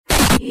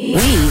We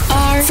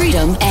are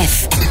Freedom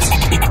FM.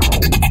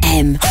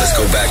 Let's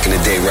go back in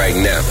the day right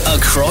now.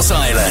 Across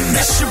Ireland.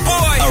 It's your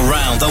boy.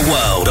 Around the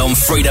world on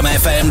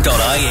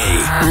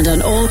freedomfm.ie. And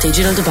on all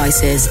digital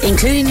devices,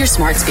 including your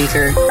smart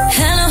speaker.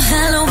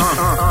 Hello.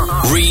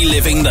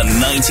 Reliving the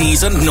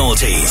 90s and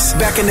noughties.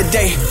 Back in the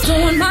day.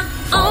 Doing my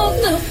own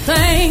little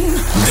thing.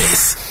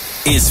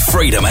 This is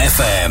Freedom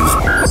FM.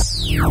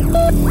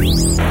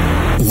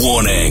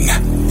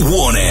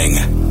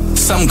 Warning.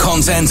 Some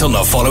content on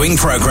the following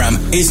program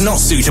is not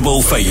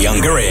suitable for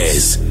younger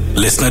ears.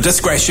 Listener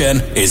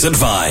discretion is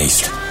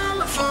advised.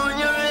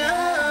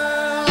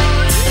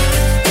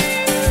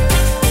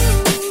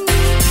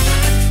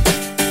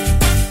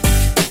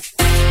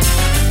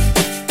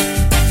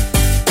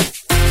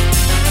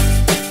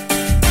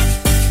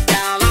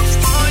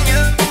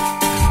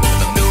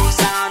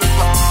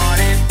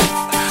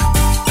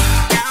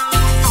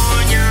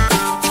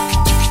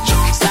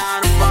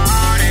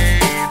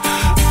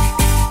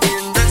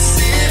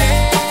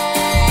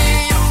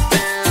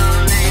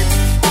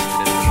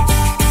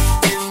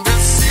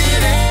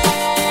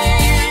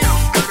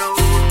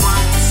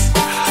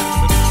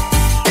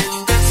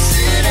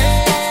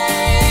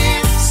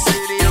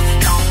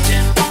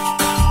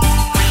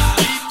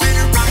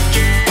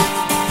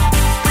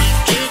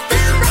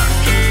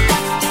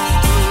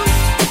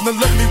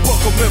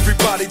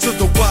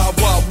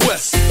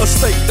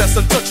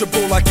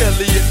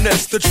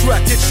 The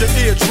track hits your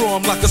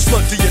eardrum like a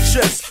slug to your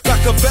chest. Like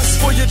a vest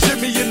for your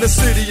Jimmy in the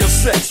city of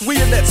sex. We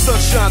in that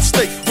sunshine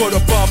state where the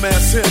bomb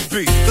ass him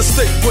be. The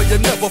state where you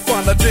never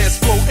find a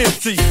dance floor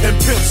empty and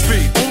pimp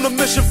speed. On a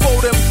mission for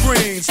them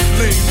greens.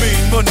 Lean,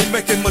 mean, money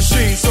making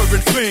machines,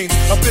 serving fiends.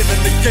 I've been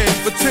in the game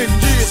for 10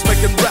 years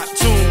making rap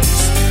tunes.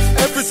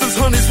 Ever since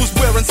Honeys was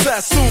wearing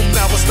Sassoon,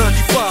 now it's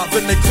 95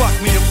 and they clock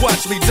me and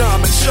watch me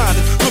diamond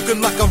shining,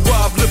 looking like a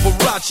Rob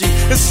Liberace.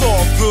 It's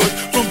all good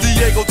from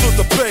Diego to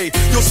the Bay.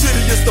 Your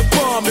city is the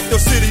bomb if your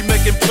city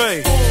making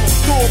pay.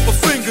 Throw up a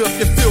finger if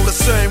you feel the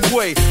same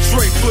way.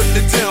 Straight putting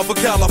it down for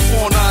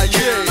California,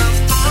 yeah.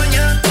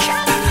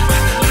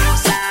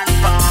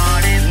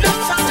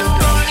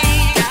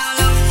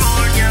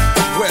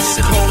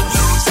 West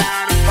Coast.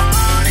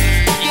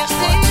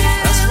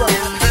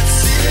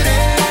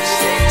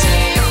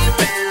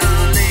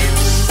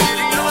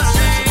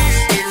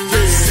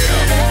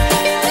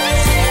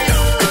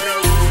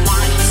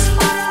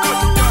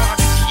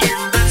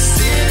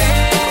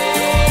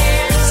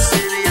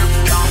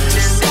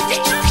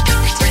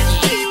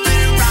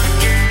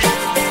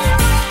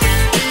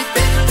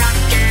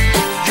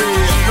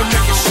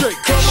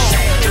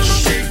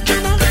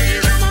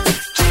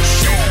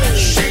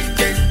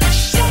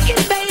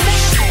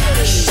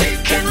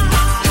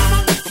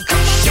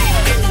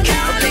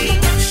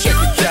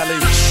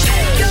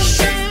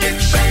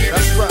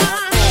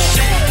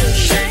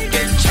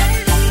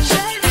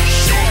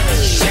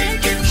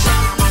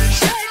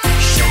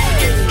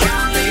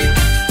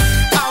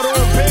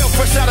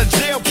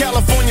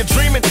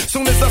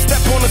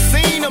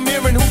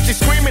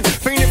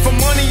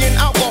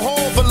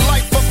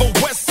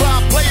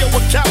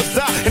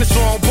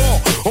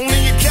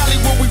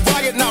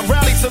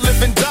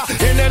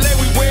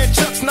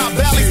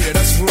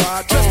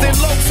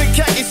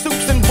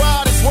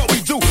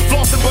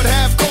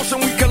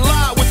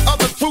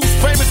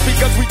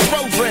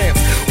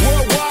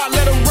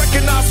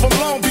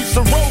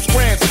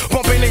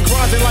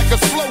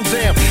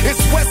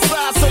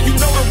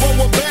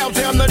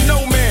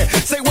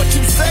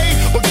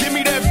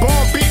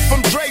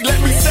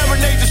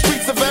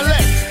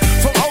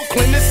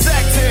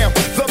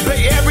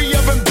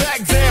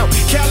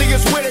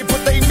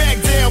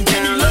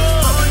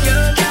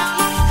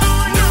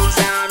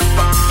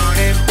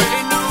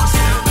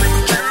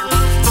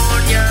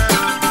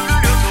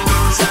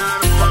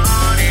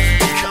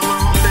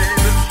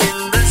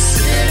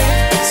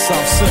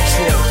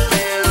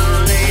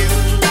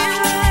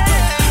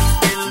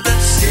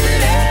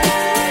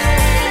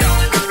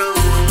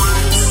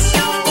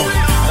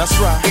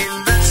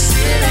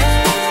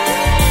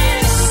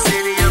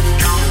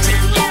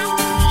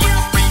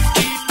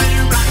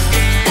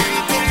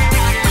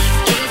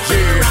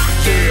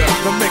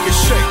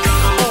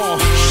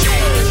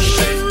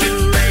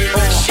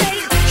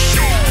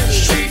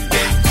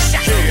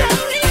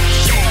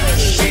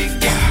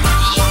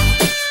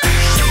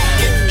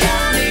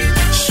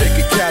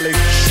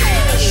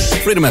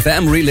 Freedom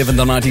FM, reliving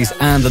the 90s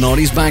and the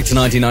noughties, back to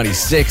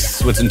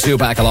 1996 with some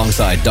Tupac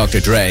alongside Dr.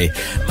 Dre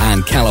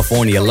and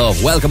California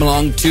Love. Welcome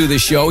along to the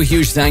show.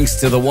 Huge thanks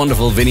to the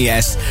wonderful Vinny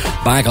S.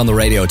 Back on the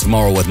radio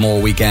tomorrow with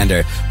more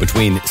Weekender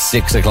between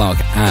 6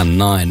 o'clock and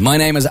 9. My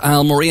name is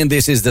Al Murray and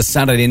this is the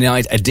Saturday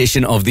night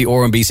edition of the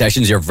R&B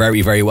Sessions. You're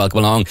very, very welcome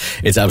along.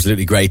 It's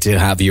absolutely great to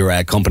have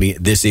your company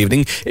this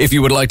evening. If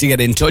you would like to get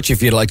in touch,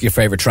 if you'd like your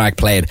favourite track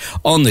played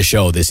on the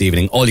show this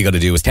evening, all you got to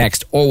do is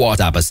text or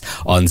WhatsApp us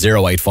on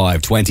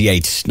 085 28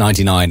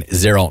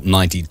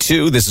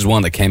 088-99-092. This is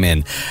one that came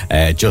in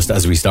just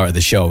as we started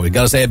the show. We've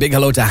got to say a big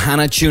hello to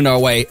Hannah, tune our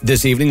way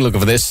this evening. Looking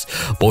for this.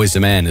 Boys to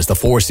Men is the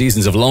 4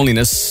 Seasons of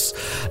Loneliness.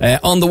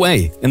 On the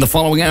way, in the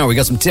following hour, we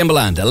got some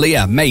Timbaland,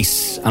 Aaliyah,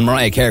 Mace, and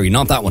Mariah Carey.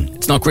 Not that one.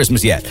 It's not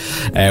Christmas yet.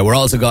 We're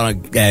also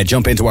going to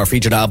jump into our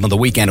featured album of the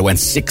weekend. It went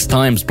 6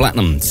 times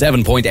platinum,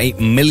 7.8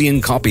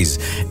 million copies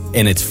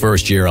in its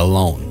first year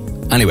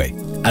alone. Anyway,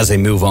 as they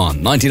move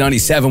on,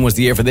 1997 was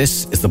the year for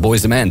this. It's the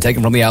Boys to Men,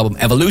 taken from the album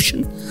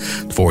Evolution,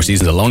 the 4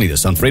 Seasons of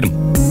Loneliness on Freedom.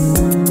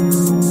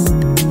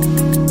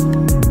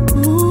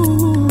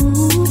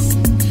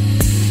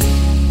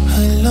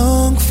 I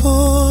long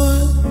for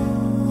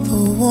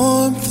the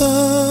warmth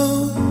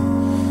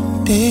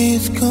of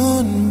days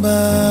gone by,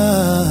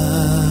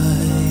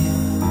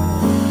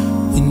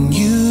 when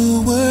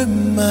you were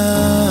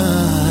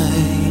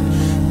mine,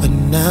 but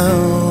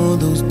now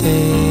those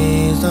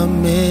days are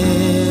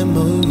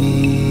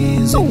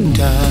memories of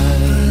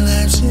time.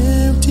 Life's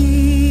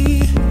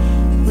empty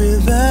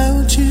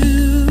without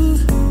you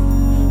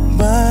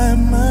by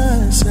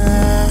my side.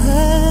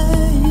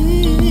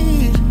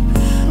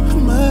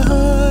 My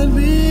heart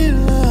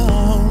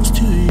belongs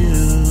to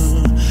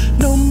you,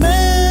 no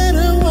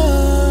matter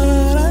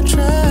what I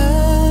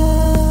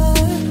try.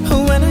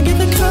 When I get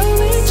the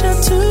courage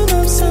up to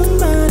love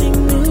somebody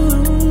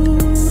new,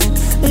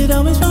 it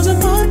always falls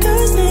apart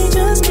 'cause they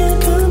just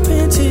can't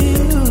compare to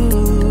you.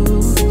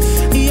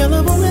 Your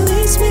love won't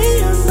release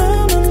me, I'm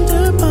bound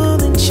under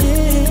ball and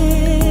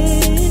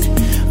chain,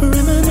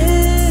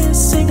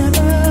 reminiscing our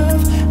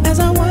love as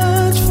I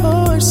watch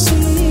for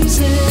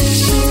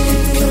seasons.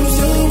 Here comes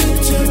the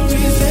winter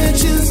breeze that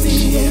chills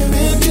the air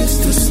and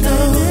just the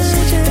snow,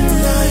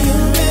 and I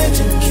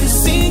imagine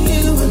kissing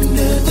you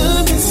under the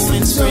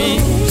mistletoe.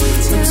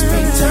 When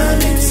springtime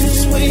makes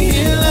its way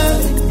here,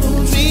 love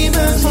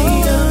reminds me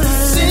of the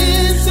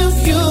sense of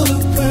your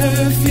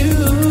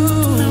perfume.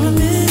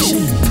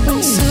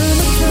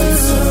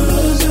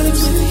 Summer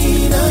birds in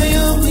heat, I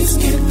always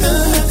get the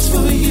hugs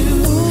for you.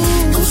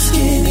 Go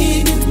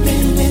skinny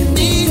dipping in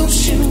the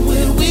ocean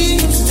where we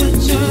used to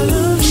do.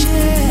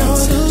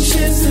 All those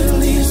sheds, the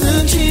leaves, the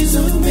trees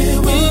are bare.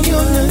 When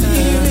you're not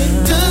here, it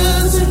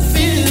doesn't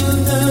feel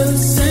the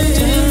same.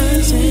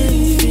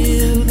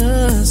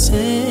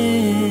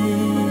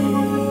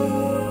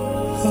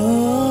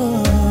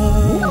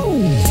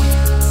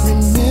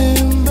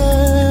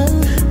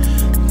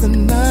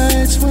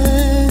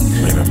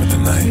 Remember the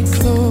nights when we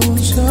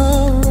closed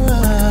our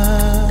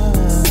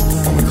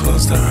eyes. When we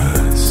closed our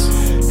eyes.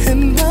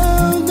 And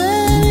now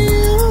that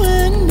you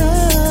and I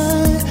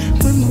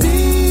would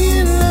be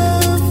in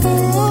love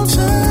for all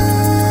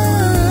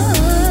time.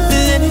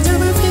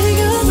 Anytime I think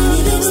about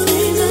these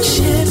things I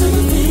shared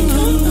with you,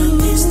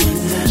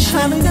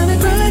 I'm gonna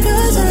cry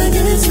 'cause I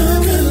get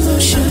some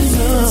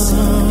emotional.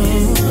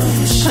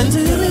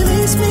 Until you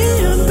release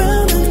me, I'm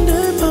bound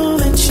under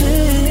ball and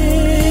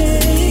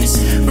chains,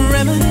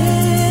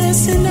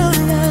 reminiscing our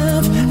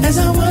love as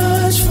I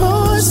watch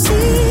for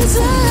seasons.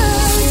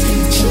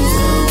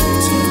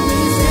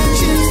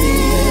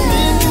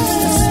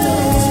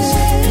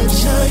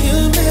 I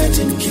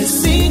imagine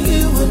kissing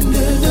you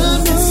under the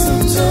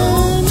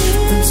mistletoe.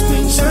 When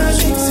springtime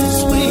makes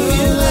its way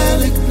here,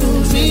 lilac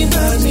blooms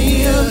remind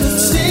me of the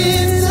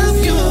scent of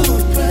your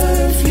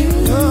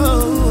perfume.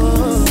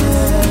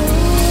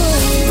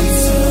 When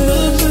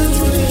summer birds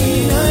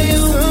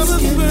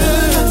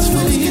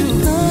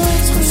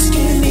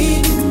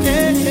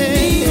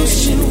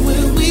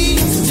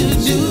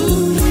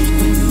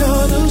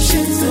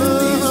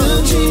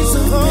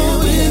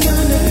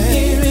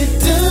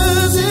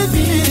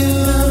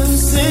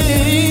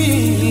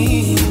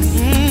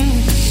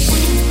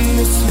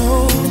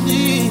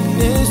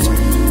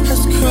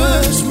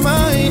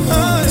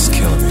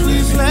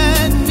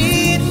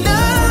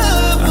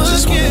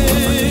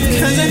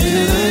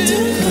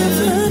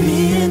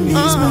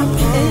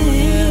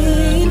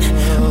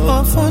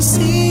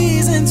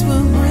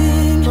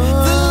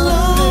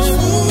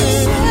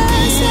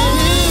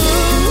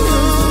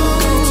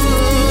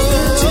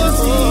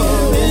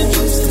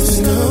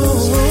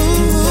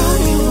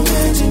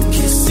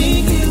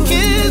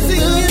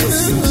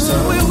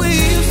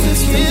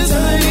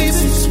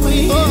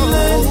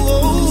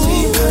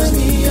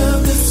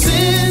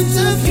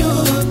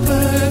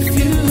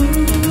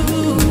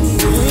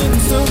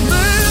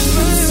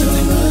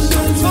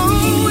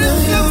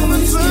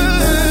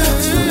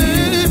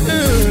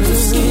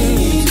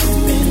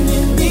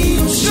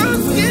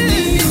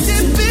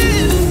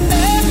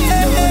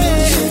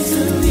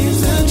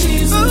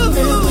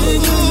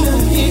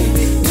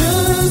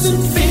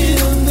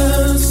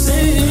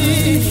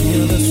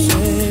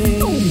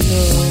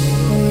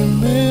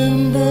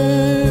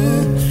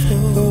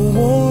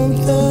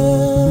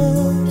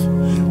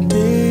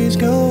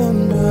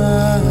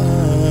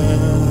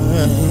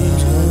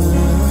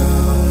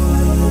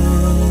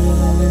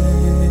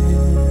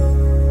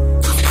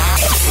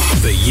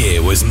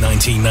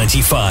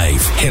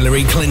 1995,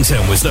 Hillary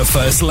Clinton was the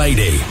First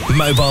Lady.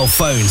 Mobile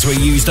phones were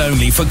used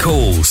only for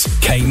calls.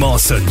 Kate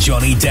Moss and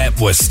Johnny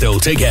Depp were still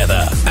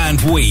together. And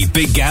we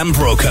began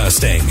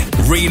broadcasting,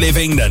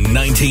 reliving the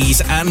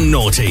 90s and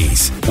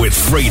noughties with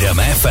Freedom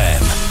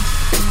FM.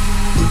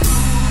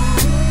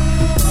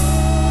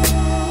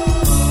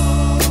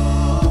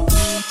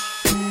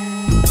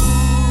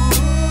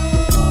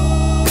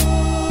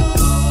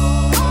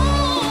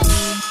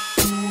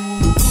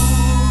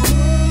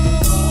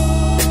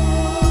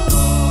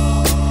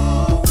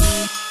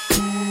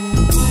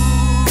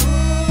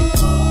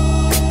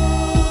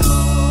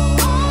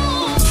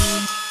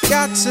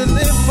 To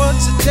live for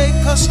today,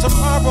 cause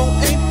tomorrow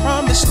ain't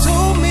promised to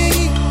me.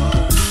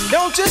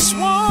 Don't just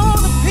want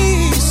a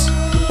piece,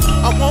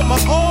 I want my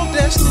whole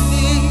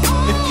destiny.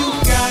 If you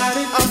got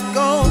it, I'm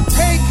gon'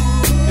 take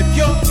it. If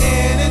you're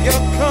in it,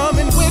 you're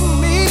coming with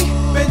me.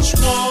 Bench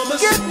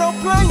warmers, get no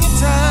playing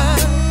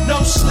time,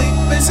 no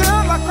sleeping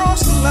till I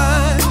cross the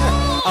line.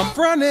 I'm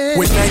running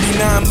with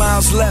 99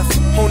 miles left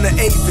on the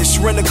Avis.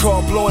 Rent a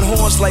car, blowing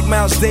horns like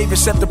Miles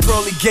Davis at the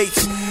pearly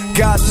gates.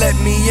 God let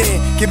me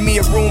in, give me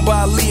a room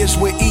by Leah's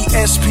with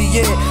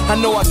ESPN. I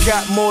know I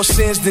got more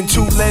sins than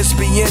two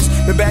lesbians.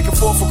 Been back and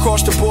forth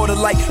across the border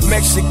like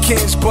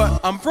Mexicans, but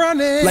I'm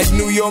running like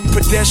New York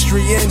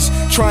pedestrians,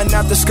 trying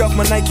not to scuff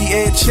my Nike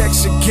Air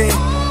checks again.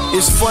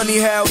 It's funny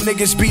how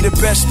niggas be the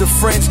best of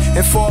friends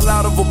and fall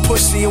out of a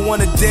pussy and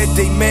want a dead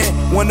day man.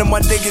 One of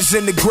my niggas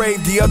in the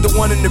grave, the other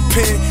one in the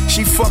pen.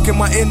 She fucking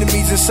my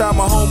enemies inside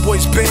my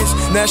homeboy's Benz.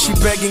 Now she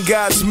begging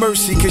God's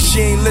mercy cause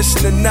she ain't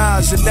listen to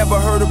Nas and never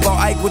heard about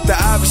Ike with the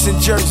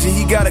Iverson jersey.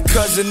 He got a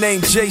cousin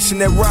named Jason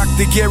that rocked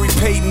the Gary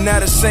Payton.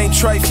 Now the same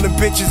trifling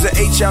bitch is an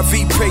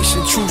HIV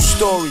patient. True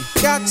story.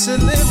 Got to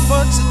live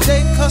for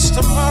today cause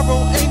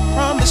tomorrow ain't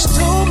promised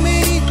to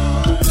me.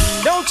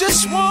 Don't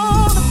just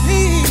want a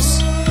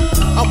piece,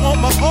 I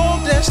want my whole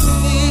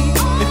destiny.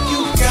 If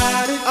you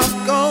got it,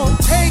 I'm gon'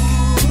 take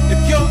it. If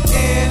you're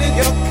in it,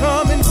 you're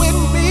coming with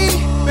me.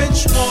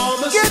 Bench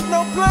warmers, get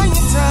no playing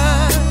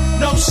time,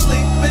 no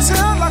sleeping till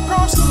I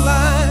cross the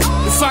line.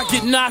 If I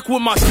get knocked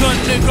with my gun,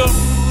 nigga,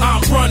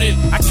 I'm running.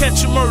 I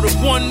catch a murder,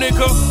 one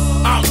nigga,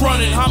 I'm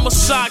running.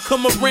 Homicide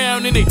come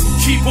around and they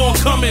keep on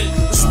coming.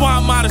 That's why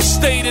I'm out of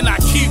state and I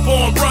keep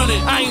on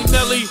running. I ain't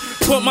Nelly,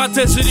 put my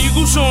Desert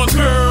Eagles on,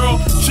 girl.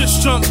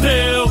 Just jump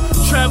bail,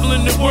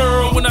 traveling the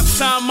world. When I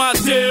signed my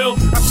deal,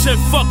 I said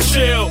fuck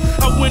jail.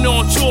 I went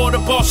on tour to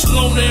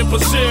Barcelona and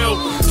Brazil.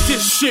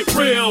 This shit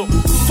real,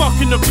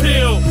 fucking the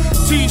pill.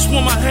 D's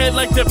want my head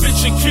like that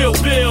bitch in Kill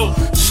Bill.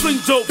 Sling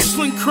dope,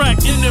 sling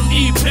crack in them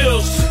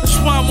E-pills. That's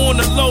why I'm on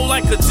the low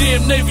like a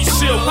damn Navy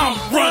SEAL. I'm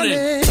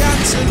running.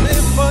 Got to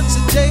live for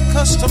today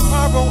cause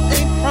tomorrow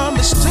ain't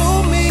promised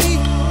to me.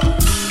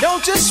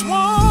 Don't just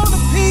want a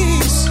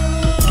piece,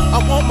 I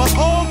want my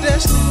whole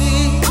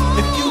destiny.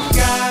 If you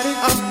got it,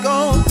 I'm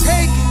gon'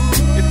 take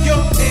it. If you're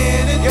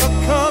in it, you're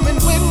coming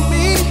with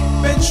me.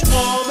 Bench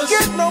warmers,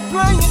 get no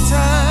playing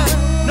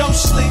time, no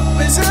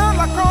sleeping till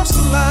I cross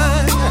the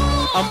line.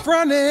 I'm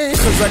running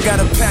cause I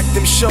gotta pack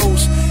them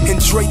shows. And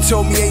Dre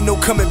told me ain't no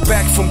coming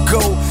back from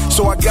gold.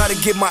 So I gotta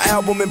get my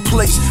album in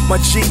place. My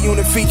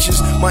G-Unit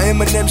features, my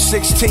Eminem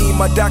 16,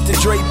 my Dr.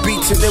 Dre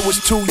beats. And it was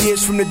 2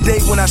 years from the day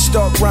when I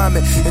start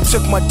rhyming and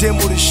took my demo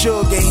to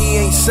Suge and he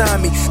ain't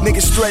signed me.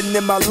 Niggas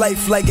threatening my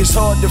life like it's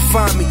hard to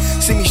find me.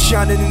 See me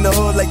shining in the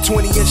hood like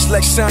 20-inch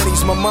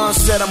Lexanis. My mom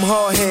said I'm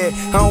hard-head,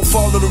 I don't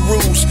follow the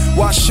rules.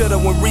 Why should I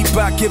when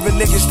Reebok giving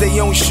niggas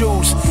their own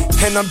shoes?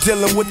 And I'm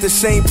dealing with the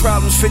same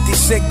problems 50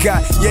 Cent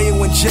got. Yeah,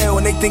 you in jail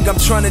and they think I'm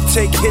trying to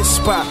take his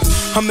spot.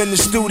 I'm in the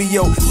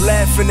studio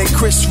laughing at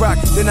Chris Rock.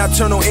 Then I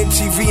turn on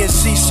MTV and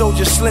see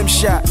Soulja Slim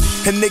Shot.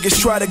 And niggas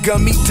try to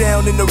gun me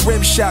down in the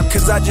rim shop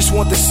cause I just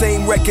want the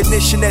same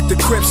recognition that the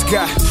Crips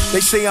got. They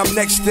say I'm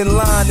next in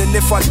line and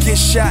if I get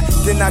shot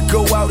then I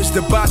go out as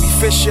the Bobby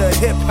Fischer of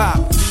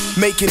hip-hop.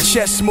 Making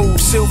chess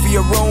moves,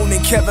 Sylvia Rone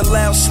and Kevin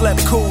Lowe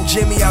slept cool.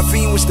 Jimmy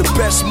Iovine was the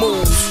best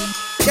move.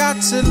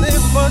 Got to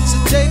live for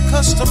today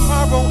cause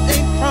tomorrow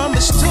ain't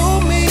promised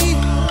to me.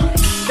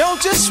 Don't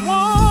just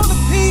want a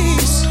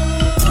piece,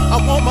 I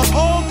want my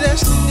whole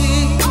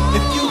destiny.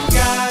 If you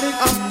got it,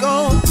 I'm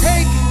gon'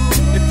 take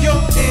it. If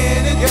you're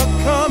in it, you're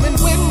coming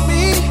with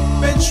me.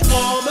 Bench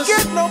warmers,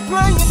 get no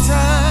playing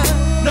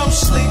time, no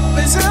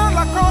sleeping till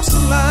I cross the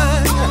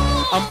line.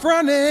 I'm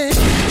running.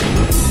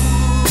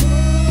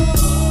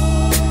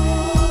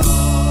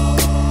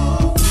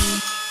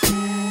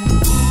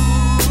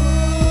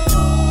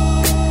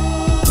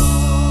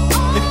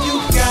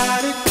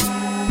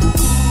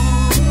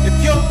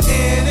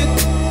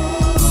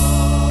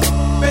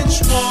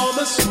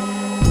 Warmers,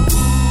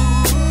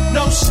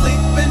 no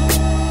sleeping,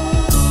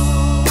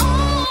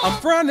 I'm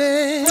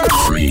running.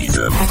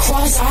 Freedom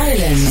across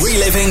Ireland,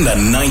 reliving the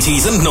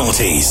 90s and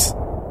noughties.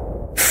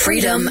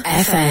 Freedom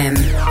FM.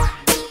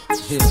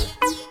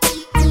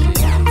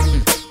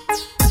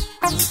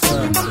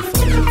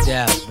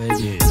 Yeah,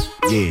 baby.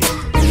 Yeah.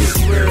 It's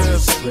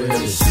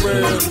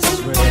real.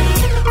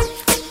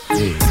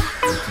 Yeah.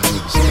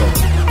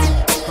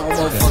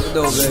 Motherfucker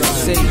though, baby.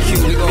 Say Q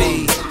to B,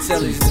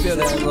 tell him to feel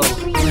that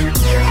low.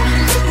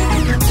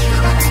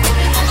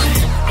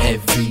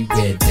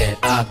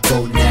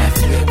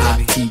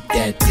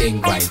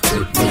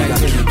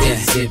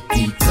 Is it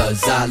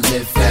because I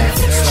live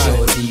fast?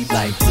 Shorty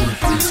like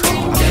groupies,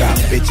 calm down. I got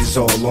bitches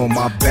all on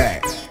my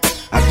back.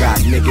 I got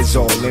niggas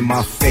all in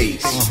my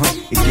face.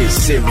 It gets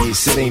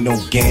serious, it ain't no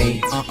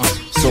game.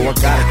 So I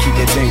gotta keep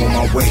that thing on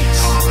my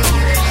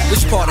waist.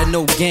 Which part of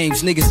no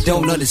games niggas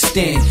don't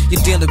understand?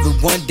 You're dealing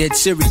with one dead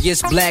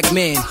serious black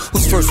man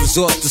whose first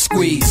resort to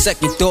squeeze,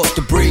 second thought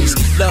to breeze.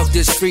 Love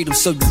this freedom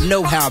so you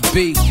know how I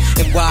be.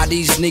 And why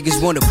these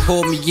niggas wanna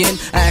pull me in?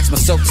 I ask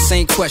myself the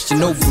same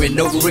question over and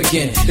over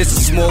again. It's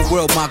a small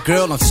world, my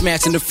girl, I'm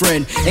smashing a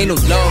friend. Ain't no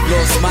love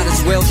lost, might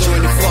as well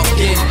join the fuck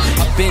in.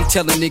 I've been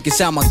telling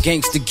niggas how my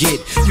gangsta get.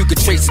 You can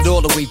trace it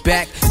all the way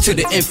back to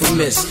the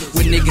infamous.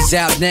 When niggas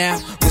out now,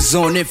 was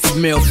on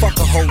infamil. Fuck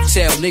a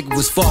hotel, nigga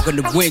was fogging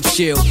the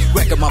windshield.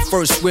 Wrecking my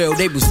first wheel,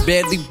 they was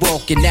barely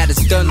walking. Now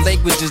this done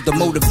language is the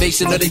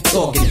motivation of they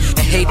talking. And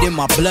hate in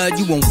my blood,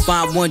 you won't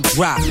find one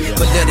drop.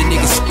 But let a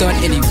nigga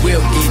stunt and he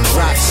will get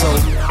dropped. So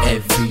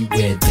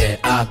everywhere that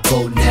I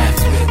go now,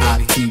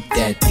 I keep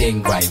that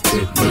thing right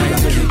with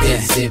me.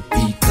 Is it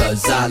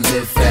because I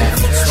live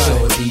fast?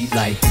 Shorty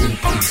like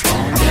groupies,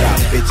 calm down. I got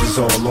bitches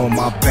all on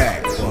my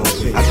back.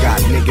 I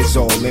got niggas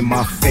all in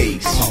my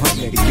face.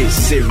 It gets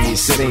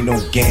serious, it ain't no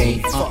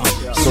game.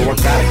 So I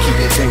gotta keep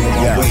that thing on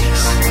my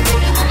waist.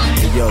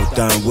 Hey, yo,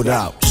 done, what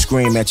up?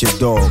 Scream at your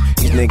dog.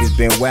 These niggas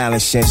been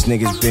wildin' since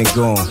niggas been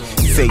gone.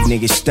 Fake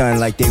niggas stunned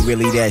like they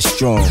really that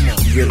strong.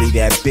 Really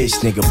that bitch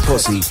nigga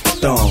pussy,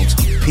 thongs.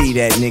 P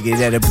that nigga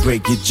that'll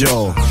break your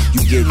jaw.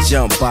 You get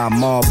jumped by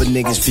mob of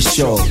niggas for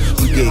sure.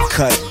 You get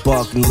cut,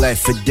 buck, and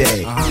left for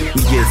dead.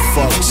 We get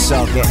fucked,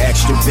 sucked, and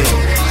extra big.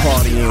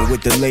 Partying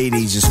with the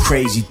ladies is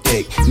crazy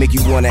thick. Make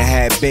you wanna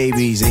have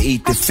babies and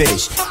eat the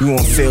fish. You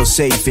won't feel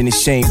safe in the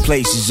same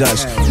place as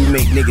us. We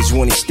make niggas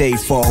wanna stay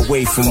far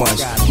away from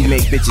us. We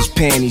make bitches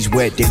panties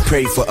wet, they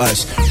pray for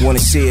us. Wanna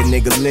see a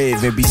nigga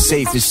live and be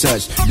safe as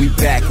such. We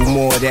back with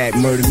more of that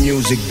murder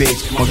music,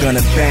 bitch. I'm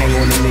gonna bang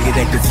on a nigga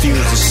that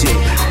confuse the shit.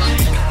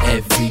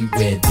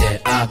 Everywhere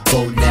that I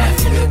go now,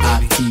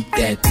 I keep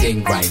that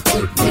thing right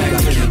with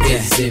me.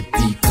 Is it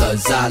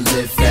because I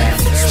live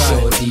fast?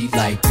 Shorty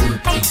like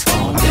groupies,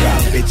 calm down. I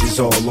got bitches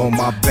all on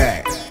my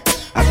back.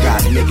 I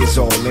got niggas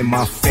all in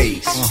my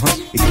face.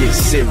 It gets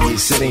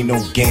serious, it ain't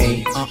no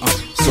game.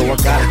 So I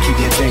gotta keep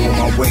that thing on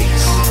my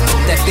waist.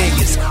 That thing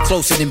is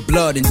closer than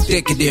blood and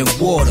thicker than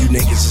water. You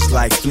niggas is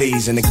like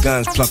fleas and the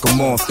guns pluck them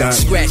off, done.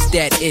 Scratch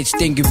that itch,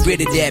 then get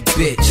rid of that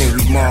bitch. Then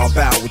we mob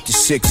out with the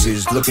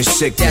sixes, looking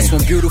sick. That's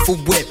one beautiful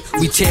whip,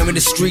 we tearing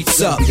the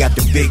streets up. We got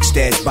the big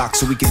stash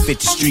box so we can fit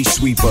the street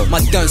sweeper.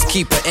 My dunce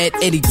keeper at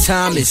any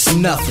time is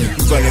nothing.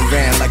 You running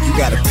around like you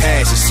got a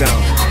pass or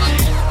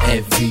something.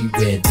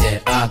 Everywhere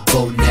that I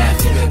go now,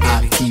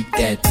 I keep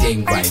that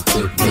thing right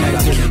with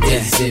me.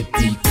 Is it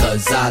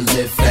because I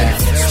live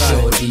fast?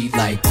 Shorty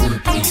like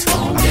groupies,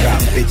 calm down. I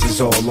got bitches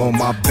all on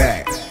my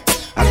back.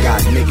 I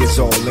got niggas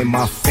all in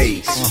my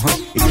face.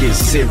 It gets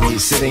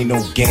serious, it ain't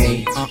no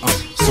game.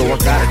 So I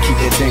gotta keep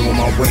that thing on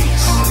my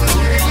waist.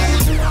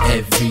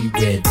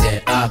 Everywhere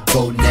that I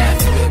go now,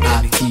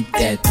 I keep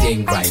that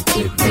thing right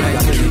with me.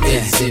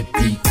 Is it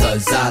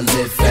because I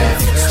live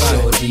fast?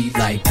 Shorty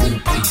like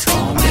groupies,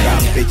 calm down. I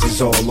got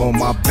bitches all on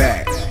my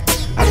back.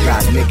 I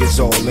got niggas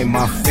all in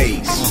my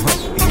face.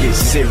 It gets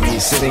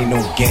serious, it ain't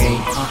no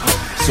game.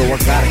 So I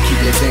gotta keep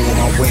that thing on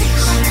my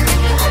waist.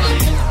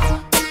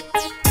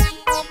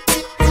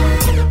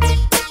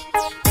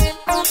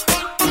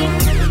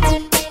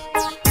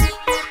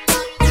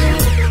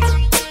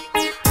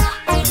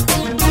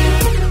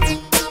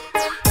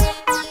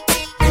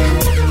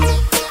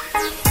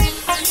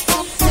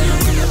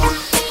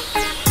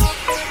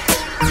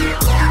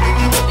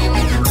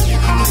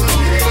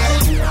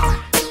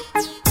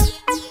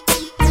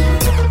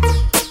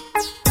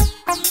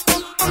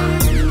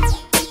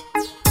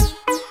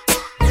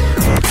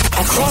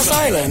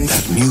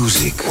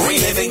 Music.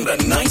 Reliving the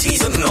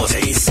 90s and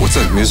noughties. What's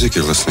that music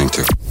you're listening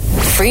to?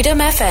 Freedom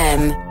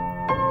FM.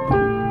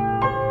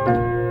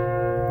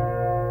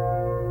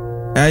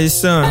 How your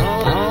son?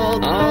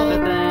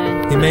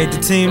 He made the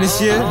team this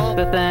year?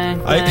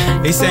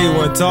 They say he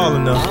wasn't tall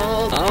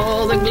enough.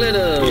 All the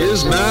glitter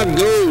is not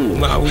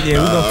gold. Well, yeah,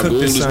 we're gonna cook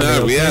this Sunday.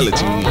 Gold is not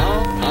reality.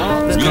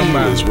 Let's come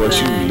by. Is what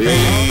you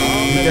live.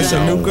 That's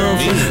your new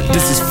girlfriend?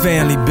 This is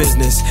family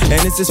business, and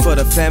this is for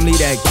the family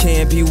that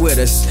can't be with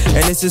us.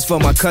 And this is for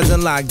my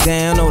cousin locked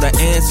down, oh, the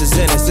answer's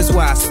in us. That's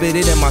why I spit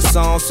it in my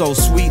song, so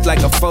sweet like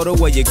a photo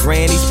of your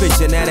granny's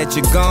picture. Now that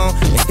you're gone,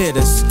 it hit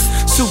us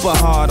super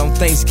hard on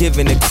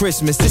Thanksgiving and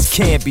Christmas. This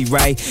can't be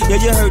right. Yo,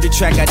 you heard the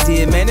track I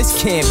did, man,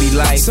 this can't be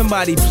like.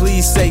 Somebody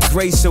please say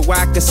grace so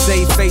I could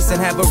save face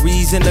and have a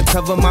reason to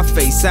cover my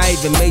face. I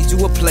even made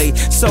you a plate.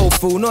 Soul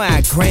food, know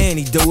how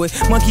granny do it.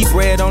 Monkey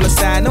bread on the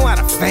side, know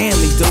how the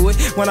family do it.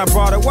 When I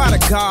brought it, why the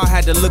car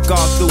had to look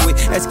all through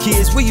it. As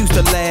kids, we used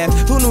to laugh.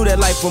 Who knew that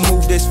life would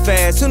move this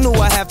fast? Who knew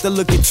I have to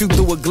look at you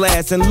through a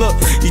glass? And look,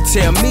 you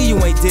tell me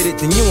you ain't did it,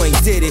 then you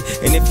ain't did it.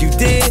 And if you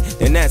did,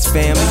 then that's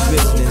family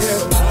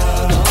business.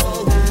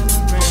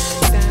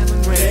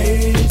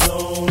 They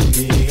don't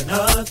mean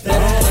nothing.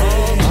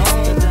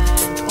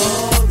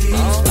 All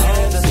these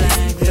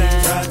fancy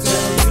things I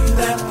tell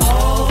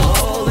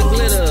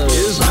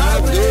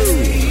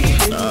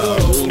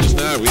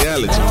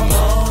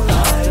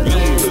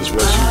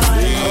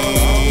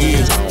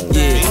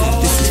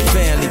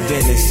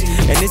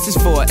this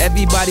is for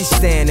everybody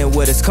standing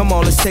with us. Come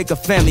on, let's take a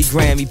family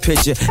Grammy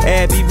picture.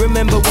 Abby,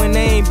 remember when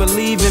they ain't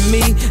believe in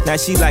me? Now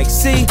she like,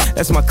 see,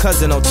 that's my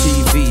cousin on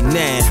TV.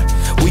 Now,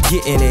 we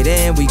getting it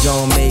and we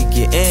gon' make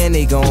it. And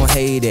they gon'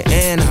 hate it,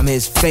 and I'm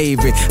his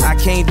favorite. I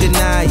can't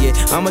deny it,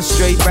 I'm a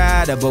straight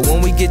rider. But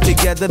when we get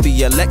together,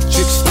 be electric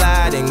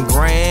sliding.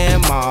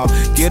 Grandma,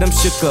 get them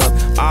shook up.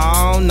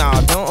 Oh, no,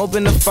 don't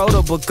open the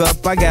photo book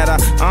up. I got a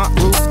Aunt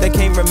Ruth that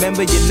can't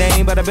remember your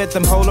name, but I bet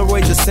them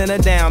Polaroids are sent her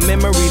down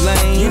memory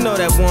lane. You know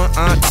that one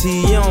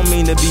auntie, you don't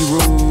mean to be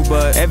rude,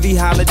 but every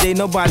holiday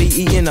nobody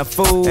eating a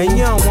food. And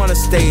you don't wanna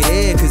stay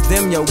there, cause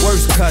them your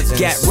worst cousins.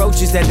 Got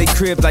roaches at they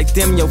crib like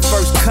them your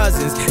first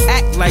cousins.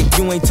 Act like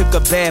you ain't took a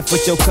bath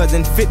with your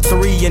cousin. Fit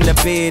 3 in the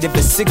bed. If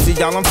it's 6 of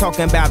y'all, I'm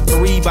talking about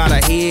 3 by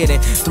the head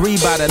and 3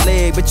 by the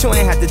leg. But you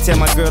ain't have to tell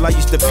my girl I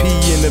used to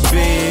pee in the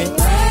bed.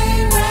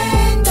 Rain,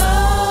 rain, go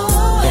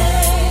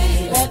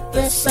away. Let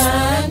the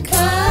sun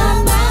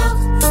come out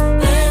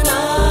and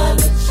all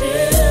the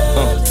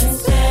children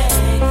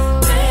say,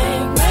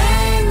 rain,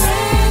 rain,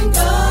 rain,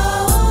 go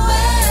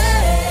away.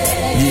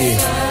 Yeah.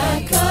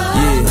 Sun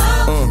come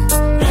out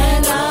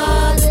and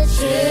all the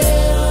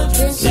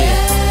children say.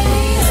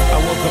 I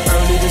woke up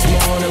early this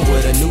morning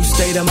with a new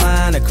state of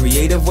mind, a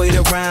creative way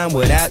to rhyme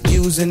without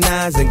using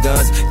knives and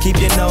guns. Keep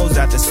your nose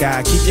out the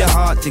sky, keep your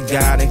heart to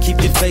God, and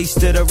keep your face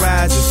to the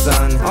rising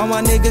sun. All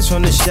my niggas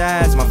from the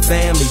Shies, my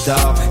family,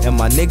 dog. And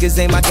my niggas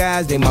ain't my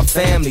guys, they my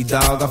family,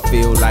 dog. I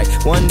feel like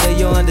one day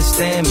you'll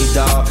understand me,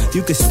 dog.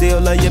 You can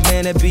still love your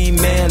man and be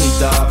manly,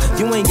 dog.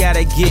 You ain't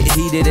gotta get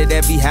heated at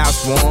every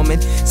house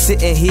warming.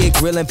 Sitting here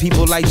grilling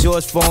people like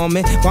George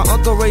Foreman. My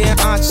Uncle Ray and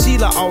Aunt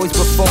Sheila always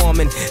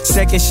performing.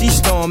 Second she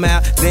storm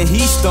out, then he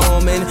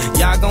storming.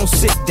 Y'all gon'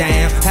 sit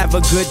down, have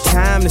a good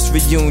time this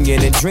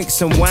reunion, and drink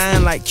some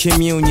wine like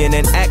communion,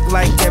 and act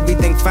like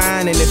everything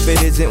fine. And if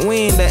it isn't, we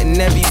ain't letting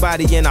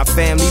everybody in our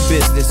family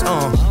business.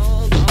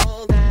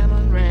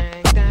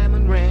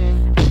 Diamond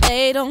ring.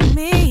 They don't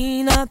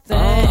mean nothing.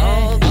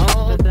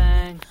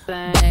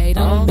 They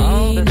don't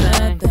mean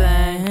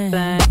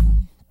nothing.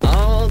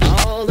 All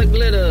the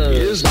glitter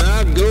is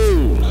not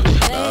gold.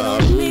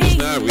 Gold is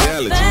not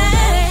reality.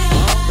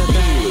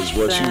 Feel is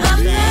what you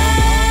need.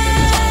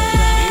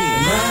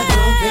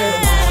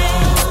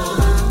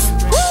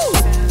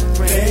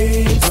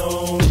 They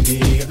don't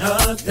mean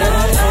nothing.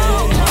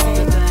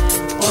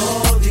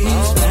 All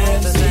these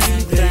fancy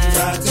things, I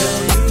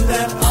tell you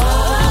that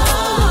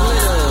all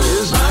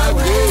is not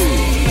gold.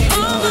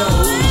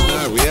 It's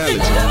not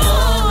reality.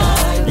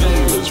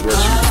 Feel is what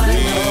you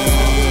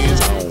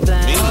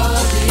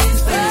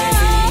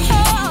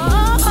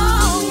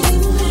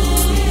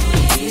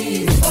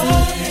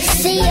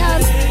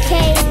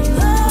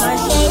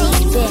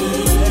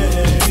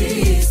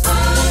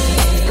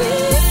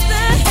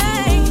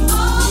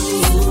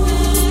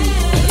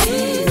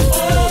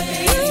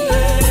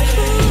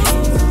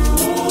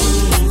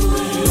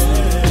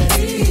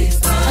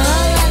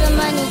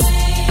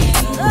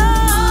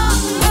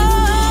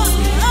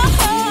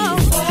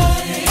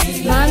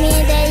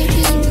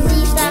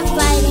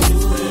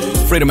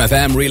Freedom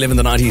FM, reliving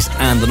the 90s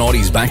and the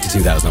noughties back to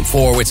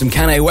 2004 with some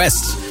Kanye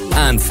West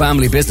and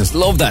Family Business.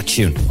 Love that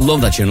tune. Love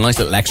that tune. Nice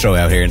little extra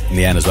out here in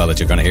the end as well that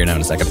you're going to hear now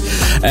in a second.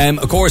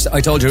 Of course, I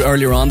told you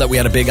earlier on that we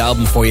had a big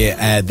album for you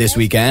this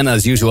weekend.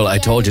 As usual, I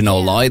told you no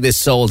lie. This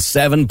sold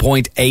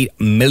 7.8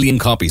 million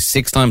copies,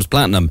 6 times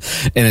platinum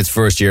in its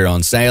first year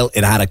on sale.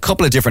 It had a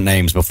couple of different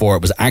names before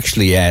it was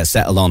actually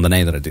settled on the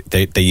name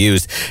that they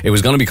used. It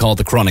was going to be called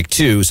The Chronic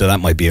 2, so that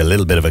might be a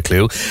little bit of a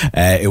clue.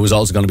 It was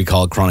also going to be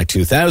called Chronic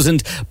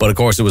 2000, but of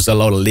course there was a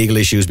load of legal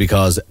issues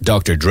because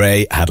Dr.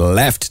 Dre had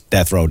left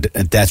Death Row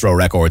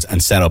Records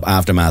and set up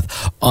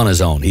Aftermath on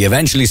his own. He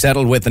eventually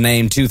settled with the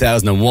name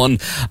 2001,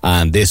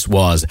 and this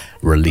was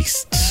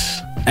released.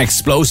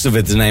 Explosive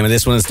is the name of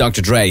this one. It's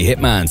Dr. Dre,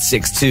 Hitman,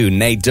 6'2",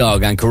 Nate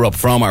Dogg and Corrupt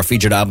from our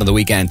featured album of the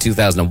weekend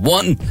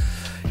 2001.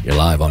 You're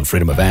live on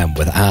Freedom FM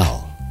with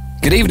Al.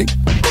 Good evening.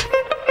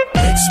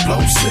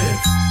 Explosive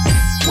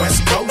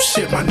West Coast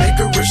shit, my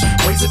niggerish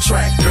ways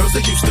attract girls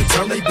that used to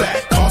turn they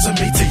back, causing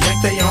me to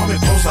yank they arm and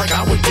pose like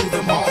I would do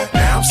them all.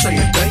 Now I'm saying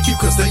thank you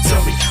cause they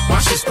tell me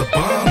my shit's the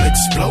bomb.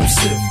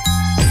 Explosive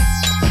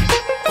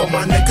for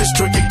my niggas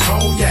drinking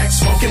cognac,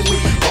 smoking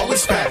weed,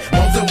 always fat,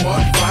 more than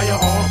one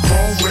firearm,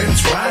 chrome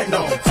rims, riding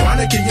on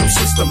chronic in your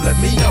system, let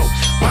me know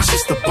my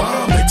shit's the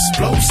bomb.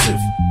 Explosive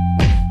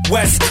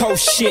West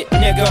Coast shit,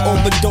 nigga.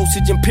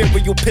 Overdosage,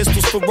 imperial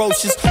pistols,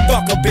 ferocious.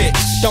 Fuck a bitch.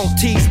 Don't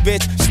tease,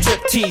 bitch. Strip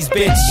tease,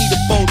 bitch. Eat a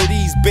bowl of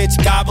these, bitch.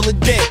 Gobble a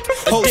dick.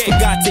 Host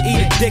forgot to eat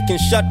a dick and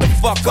shut the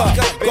fuck up.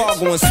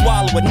 Gargle and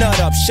swallow a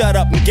nut up. Shut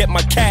up and get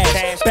my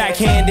cash.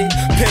 Backhanded.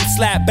 Pimp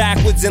slap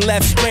backwards and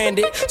left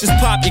stranded. Just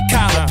pop your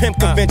collar. Pimp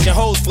convention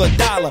hoes for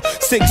 $1.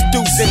 6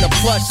 deuce in the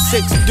plush.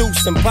 6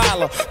 deuce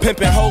Impala.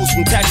 Pimping hoes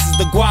from Texas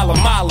to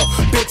Guatemala.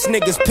 Bitch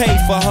niggas pay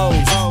for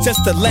hoes.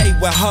 Just to lay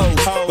with hoes.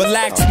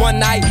 Relax one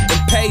night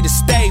and pay to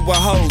stay with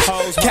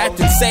hoes.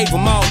 Captain save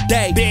them all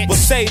day. We'll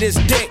say this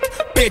dick.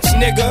 bitch,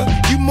 nigga.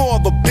 You more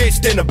of a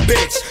bitch than a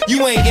bitch.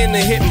 You ain't into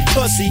hitting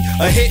pussy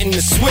or hitting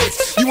the switch.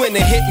 You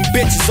into hitting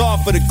bitches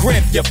off of the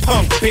grip, you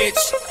punk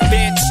bitch.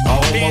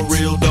 All my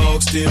real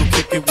dogs still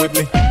kicking with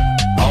me.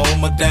 All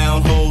my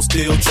down hoes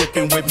still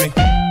tricking with me.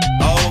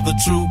 All the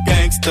true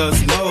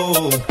gangsters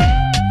know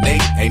they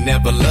ain't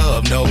never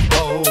loved no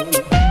hoe.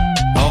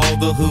 All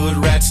the hood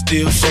rats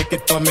still shake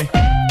it for me.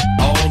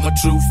 All my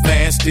true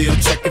fans still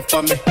checking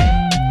for me.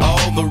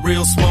 All the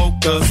real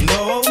smokers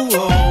know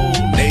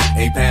they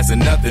ain't passing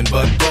nothing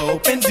but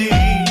dope and D.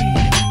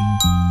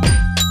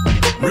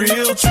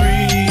 Real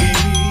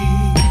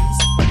trees,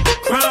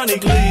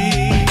 chronic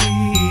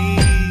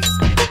leaves,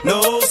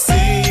 no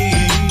seeds.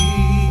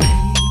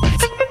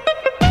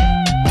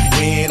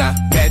 When I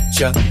met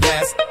you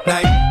last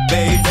night,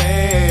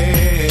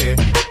 baby,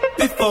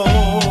 before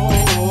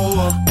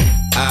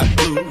I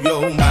blew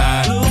your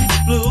mind,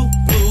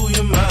 blew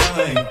your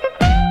mind.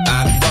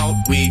 I thought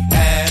we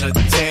had a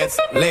chance,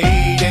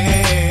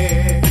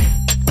 lady.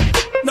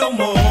 No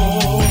more.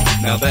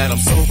 Now that I'm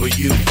sober,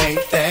 you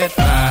ain't that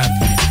fine.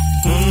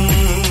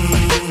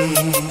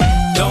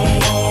 Don't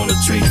wanna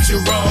treat you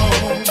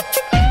wrong.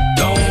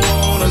 Don't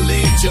wanna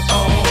lead you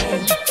on.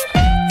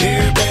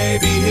 Here,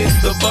 baby, hit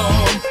the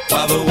bomb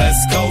while the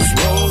West Coast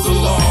rolls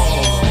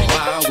along.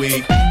 While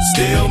we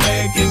still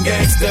making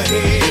gangsta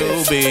hits,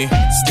 you'll be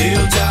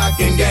still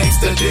jocking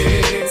gangsta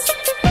dicks.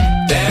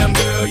 Damn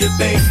girl, you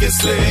think you're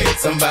slick.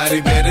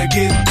 Somebody better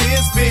get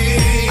this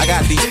big. I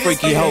got these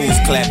freaky hoes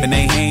clapping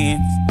their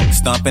hands,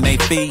 stomping their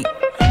feet.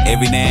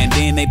 Every now and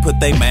then they put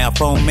their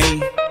mouth on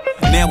me.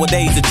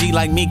 Nowadays a G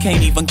like me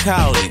can't even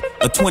call it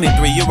a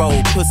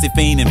 23-year-old pussy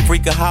fiend and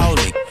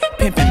freakaholic.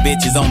 Pimping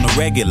bitches on the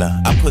regular,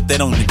 I put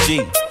that on the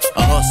G.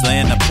 A hustler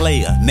and a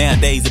player,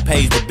 nowadays it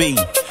pays to be.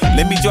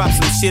 Let me drop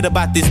some shit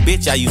about this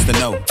bitch I used to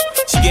know.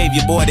 She gave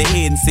your boy the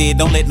head and said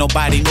don't let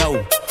nobody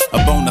know.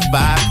 A bona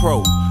fide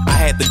pro, I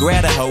had to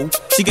grab a hoe.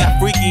 She got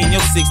freaky in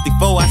your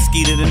 64, I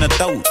skeeted in her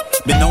throat.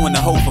 Been knowing the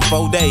hoe for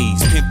 4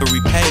 days,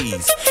 pimpery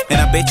pays. And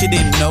I bet you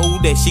didn't know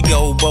that she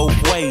go both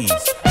ways.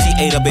 She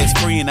ate her best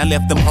friend, I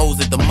left them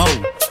hoes at the mo.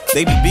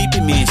 They be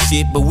beeping me and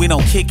shit, but we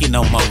don't kick it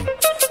no more.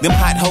 Them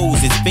hot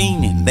hoes is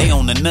fiending, they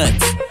on the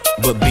nuts.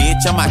 But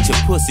bitch, I'm out your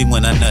pussy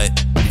when I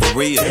nut. For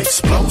real.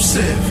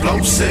 Explosive,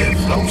 explosive,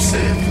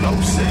 explosive,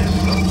 explosive,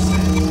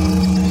 explosive.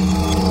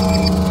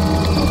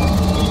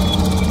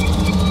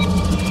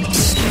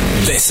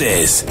 This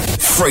is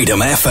Freedom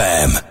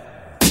FM.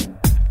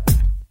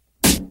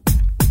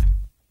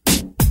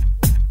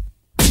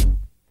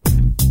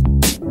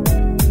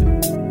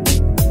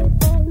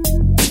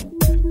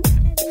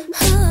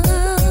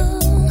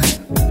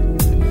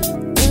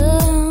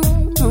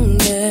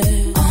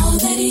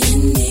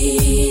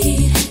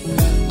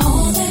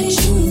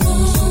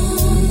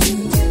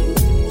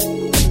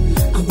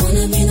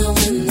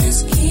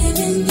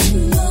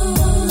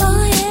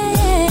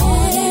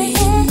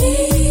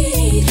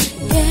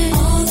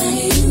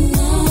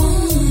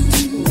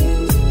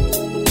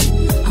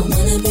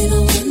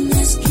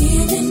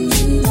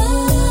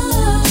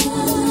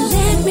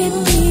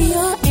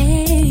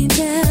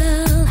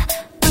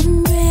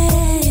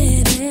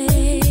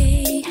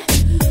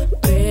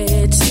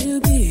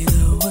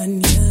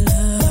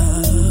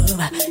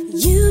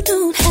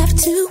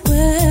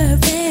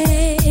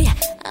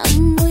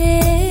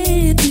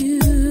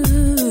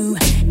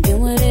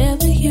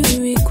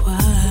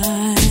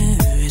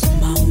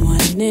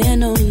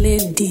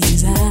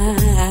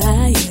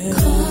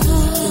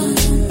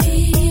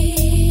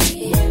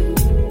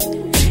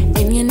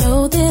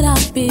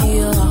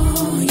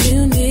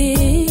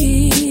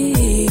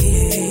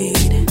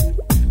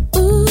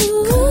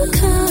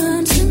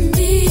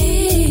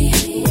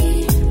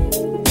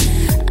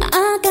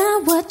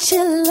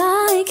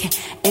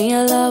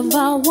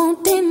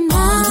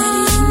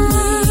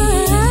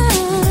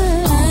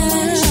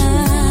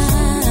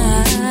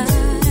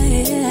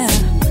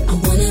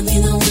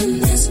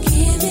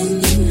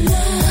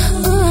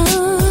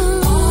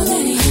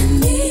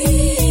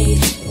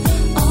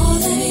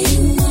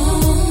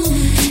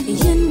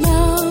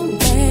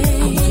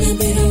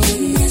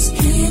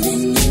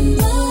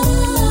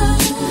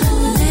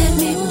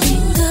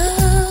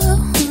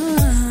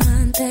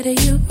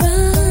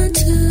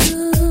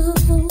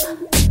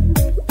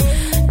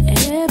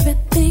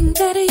 Everything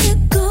that you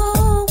go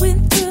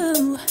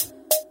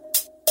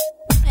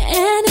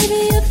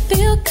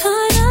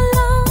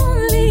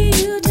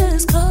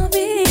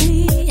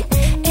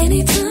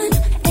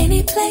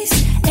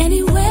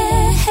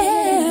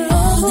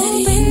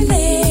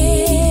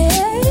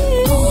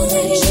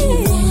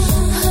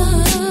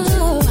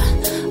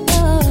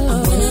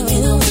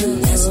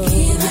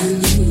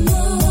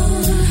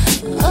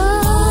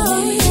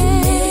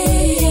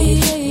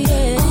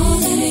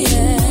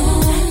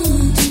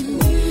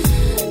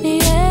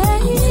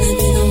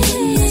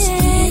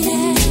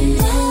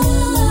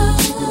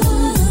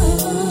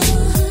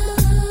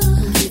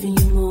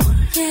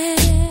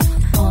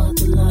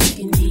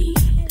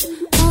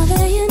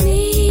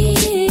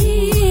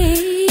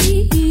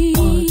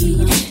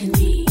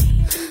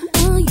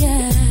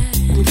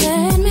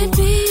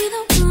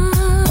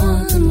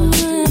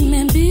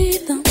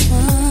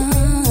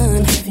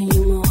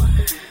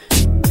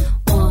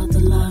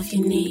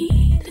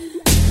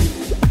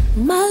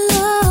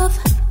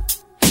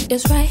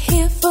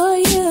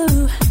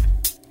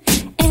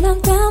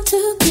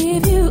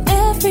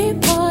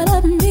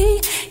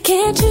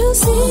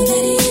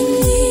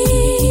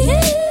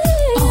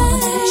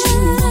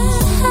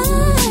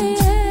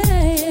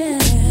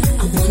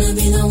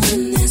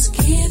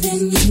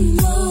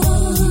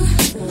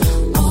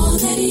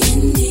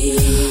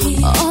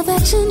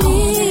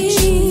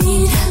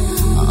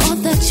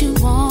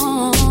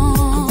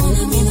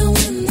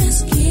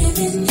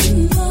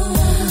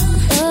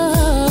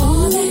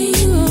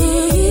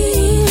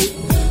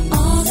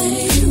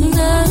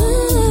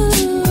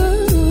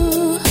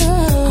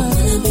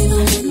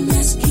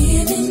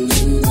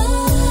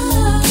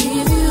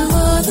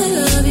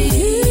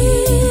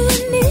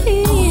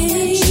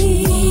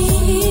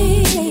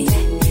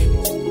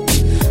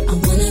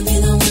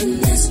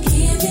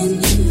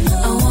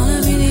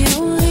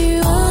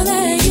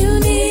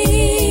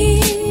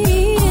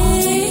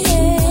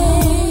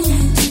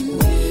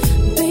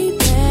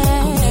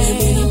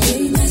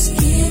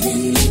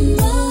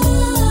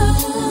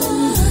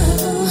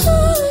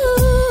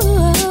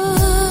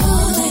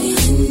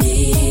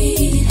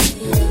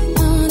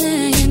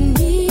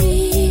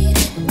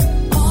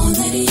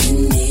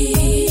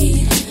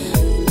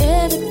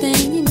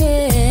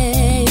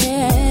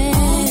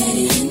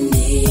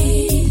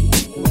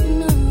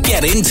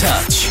Get in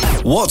touch.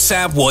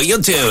 WhatsApp what you're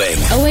doing.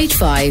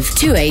 085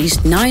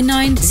 28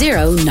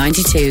 990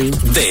 92.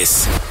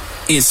 This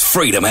is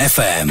Freedom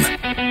FM.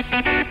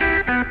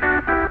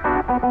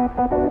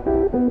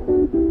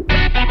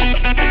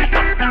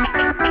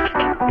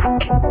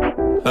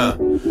 I've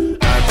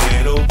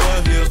been over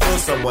here for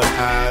someone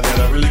high that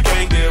I really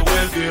can't get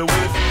with.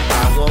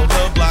 I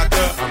wanna block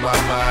her on my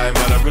mind,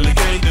 but I really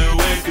can't do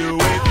it.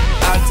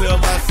 I tell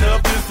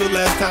myself this the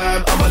last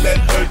time I'ma let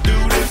her do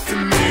this to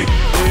me.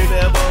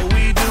 Whenever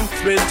we do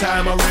spend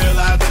time, I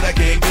realize that I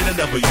can't get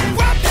enough of you.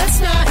 Rap that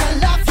smile, I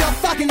love your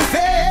fucking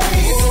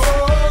face.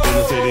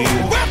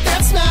 Rap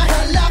that smile,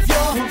 I love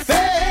your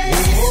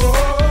face.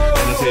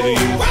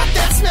 Rap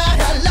that smile,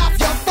 I love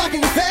your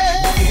fucking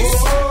face.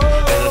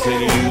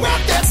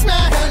 Rap that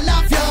smile, I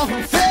love your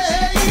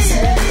face.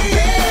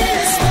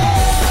 Yes,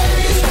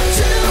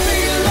 to be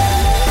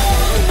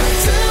loved,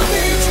 to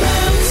be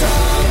dreamt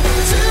of,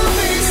 to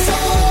be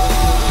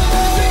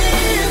sorry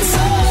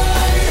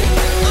inside.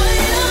 I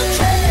don't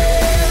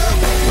care.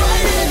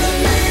 Right in the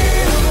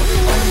middle,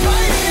 I'm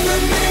right in the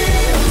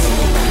middle. To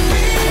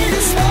be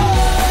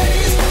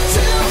despised,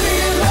 to be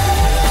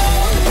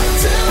loved,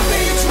 to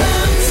be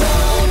dreamt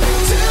of,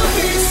 to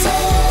be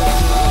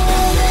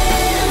sorry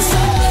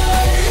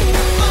inside.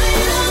 I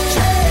don't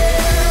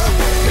care.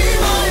 Be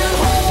my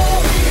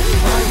unholy,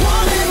 my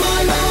one and my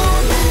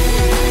lonely.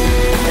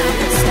 Now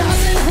it's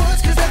stars and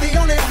woods 'cause they're the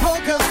only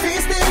poker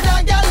face that I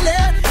got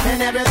left. And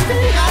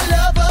everything I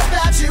love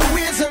about you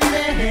is a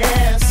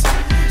mess.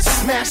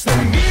 Smash the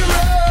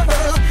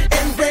mirror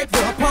and break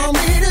the palm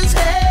reader's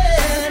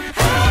head. I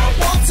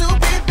want to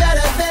be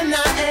better than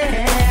I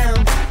am.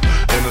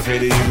 And I say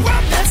to you,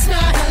 Rap that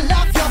smile, I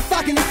love your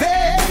fucking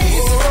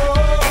face.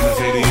 and I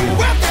say to you,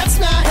 Rap that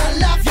smile, I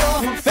love your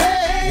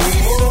face.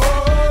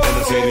 and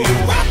I say to you,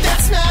 Rap that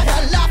smile, I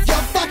love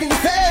your fucking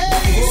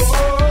face.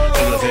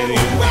 and I say to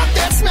you. Rap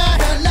that smile,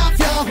 I love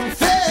your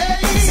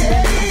face.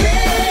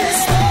 Yes,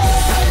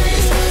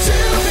 to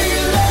be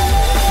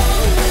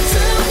loved,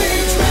 to be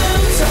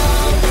dreamt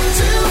of,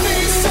 to be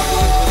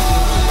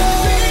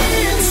sorry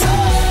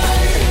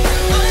inside.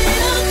 I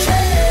don't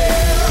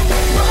care.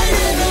 Right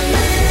in the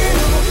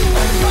middle,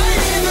 I'm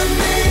right in the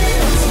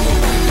middle. To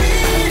be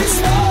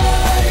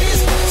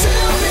despised, to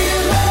be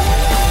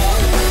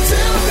loved,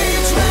 to be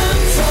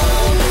dreamt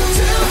of,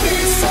 to be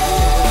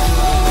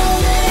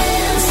sorry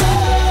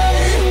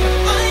inside.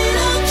 I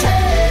don't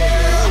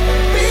care.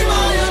 Be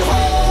my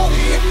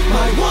unholy,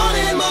 my one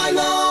and my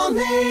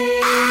lonely.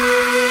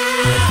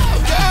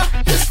 Girl,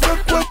 just look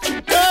what you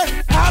done.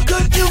 How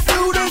could you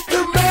do this to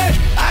me?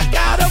 I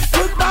gotta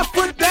put my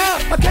foot down.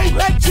 I can't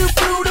let you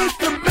do this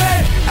to me.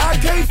 I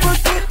can't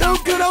forget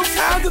those good old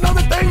times and all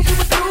the things you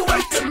would do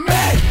it to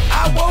me.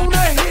 I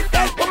wanna hit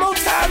that one more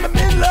time. I'm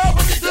in love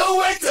with you, do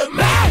it to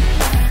me.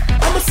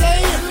 I'ma say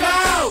it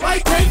loud.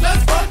 Right, great,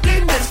 let's fuck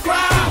in this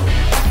crowd.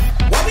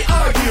 What we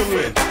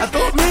arguing? I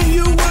thought me and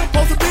you were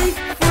supposed to be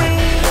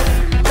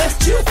friends. Let's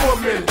chill for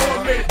a minute.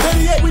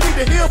 Better yet, we need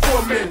to heal for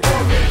a minute.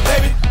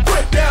 Baby,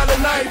 put down the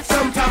knife.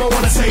 Sometime I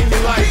wanna save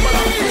your life, but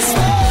I'm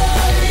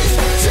Despised,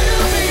 to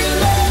be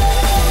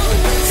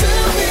loved, to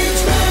be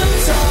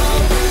dreamt of,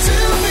 to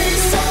be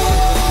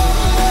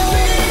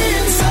sorry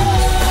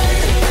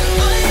inside.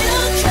 I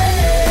don't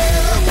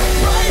care.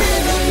 Right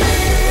in the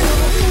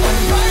middle,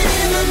 I'm right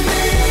in the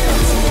middle.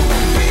 To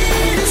be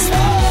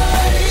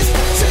despised,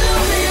 to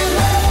be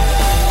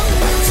loved,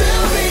 to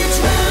be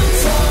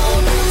dreamt of,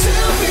 to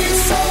be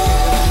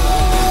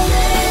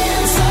sorry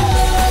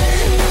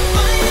inside.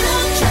 I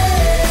don't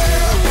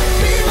care.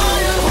 Be my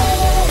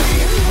unholy,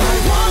 my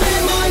one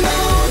and my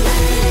lonely.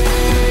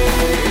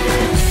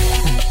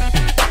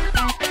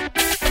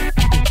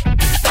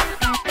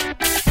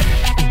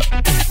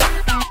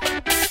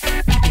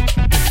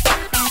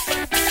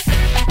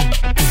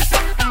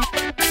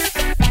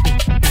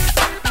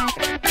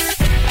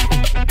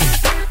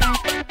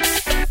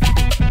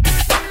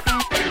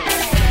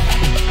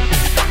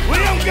 We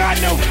don't got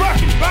no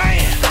fucking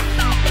band.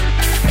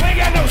 We ain't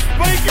got no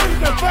speakers,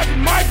 no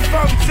fucking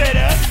microphone set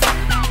up.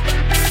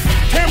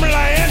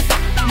 Timberland,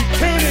 you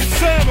tuning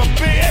son of a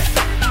bitch.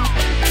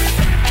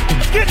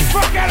 Get the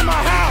fuck out of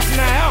my house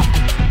now.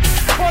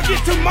 Before I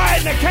get too mad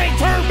and I can't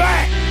turn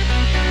back.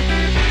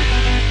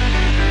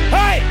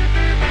 Hey!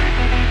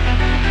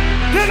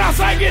 Didn't I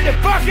say get the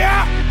fuck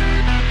out?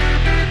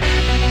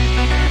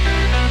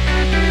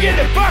 Get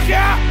the fuck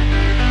out!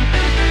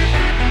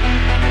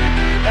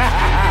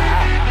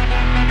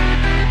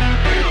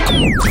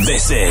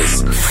 This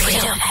is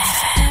Freedom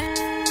FM.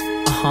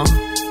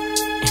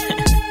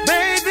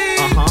 Baby.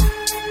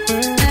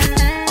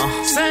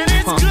 Said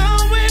it's Uh-huh.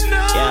 glowing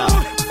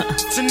up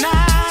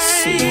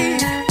tonight.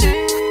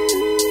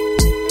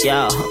 Yo.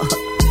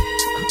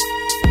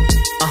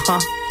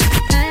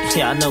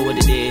 Yeah, I know what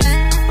it is.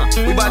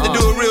 We about to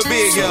do it real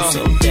big, y'all.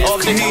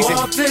 Off the easy.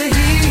 Off the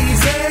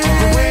easy.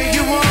 The way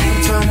you want.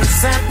 I'm trying to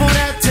sample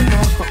that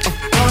tonight.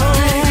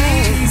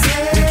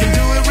 We can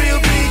do it real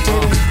big,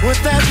 baby. Would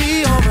that be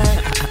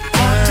alright?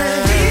 Off the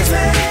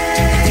easy.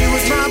 You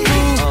was my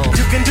boo.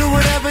 You can do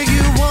whatever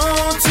you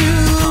want to.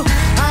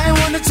 I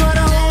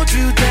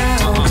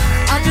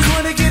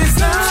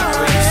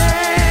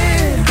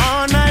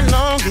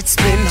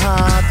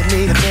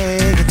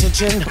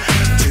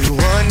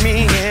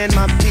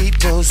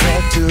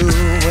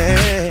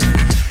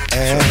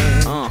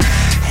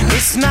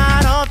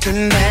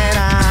often that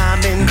I'm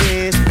in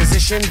this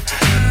position.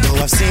 Though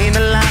I've seen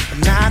a lot,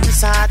 but not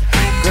this hot.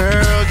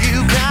 Girl,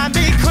 you got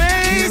me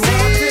crazy. You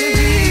off the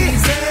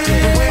easy.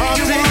 Off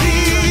the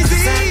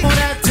easy. For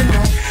that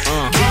tonight.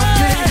 Off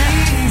the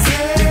easy.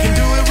 We can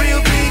do it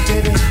real big,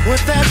 baby.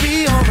 Would that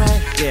be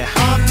alright? Yeah.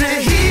 Off the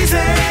easy.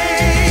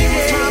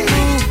 It's my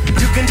boo.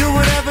 You can do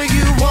whatever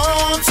you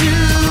want to.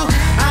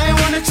 I ain't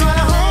wanna try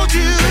to hold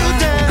you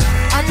down.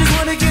 I just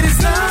wanna get it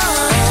started.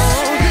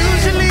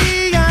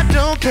 Usually I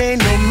don't pay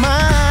no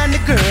mind to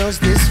girls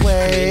this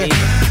way.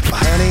 But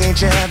honey,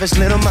 ain't your average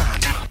little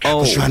mind. I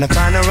was trying to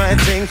find the right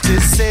thing to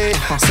say.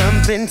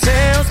 Something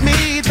tells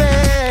me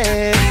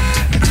that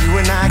if you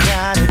and I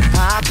got it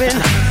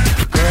poppin',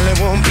 girl, it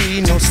won't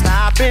be no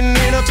stopping.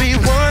 It'll be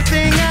one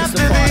thing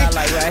after the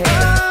other.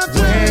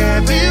 Where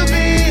have you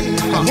been?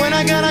 When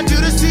I gotta do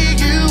to see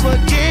you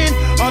again?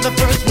 Are the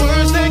first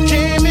words that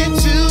came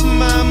into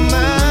my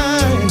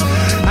mind.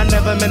 I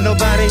never met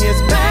nobody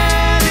as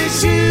bad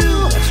as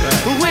you.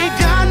 Who ain't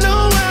got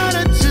no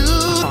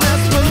attitude.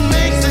 That's what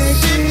makes the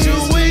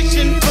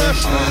situation for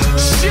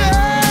sure.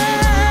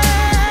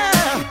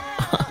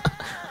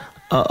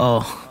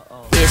 Uh-oh.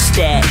 It's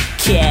that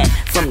cat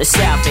from the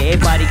south.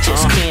 Everybody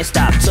just can't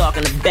stop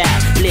talking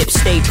about. Lips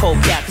stay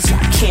poked out cause I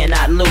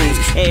cannot lose.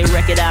 Every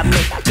record I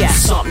make, I got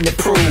something to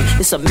prove.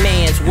 It's a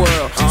man's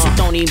world, so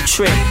don't even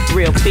trip.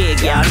 Real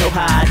big, y'all know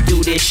how I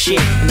do this shit.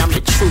 And I'm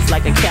the truth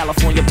like a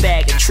California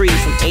bag of trees.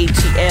 From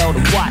ATL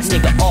to Watts,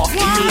 nigga, off the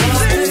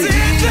heels.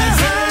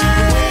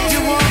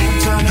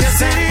 Yes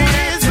it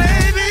is,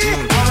 baby.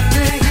 Off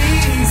the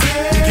easy.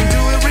 We can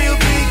do it real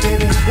big,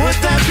 baby. Would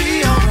that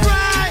be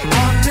alright?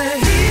 Off the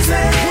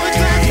easy. Would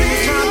that be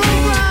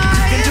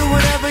alright? You can do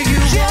whatever you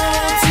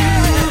want to.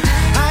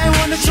 I ain't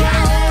wanna try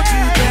to hold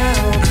you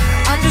down.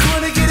 I just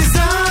wanna get it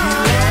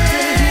started. Off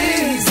the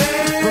easy.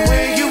 The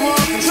way you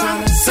walk, I'm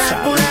trying to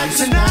sample that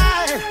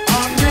tonight.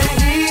 Off the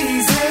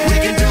easy. We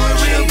can do it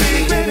real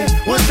big, baby.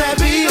 Would that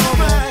be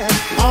alright?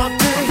 Off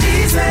the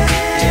easy.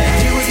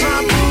 You is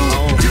my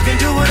boo. You can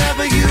do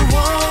whatever you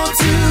want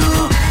to.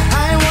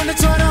 I ain't wanna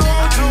try to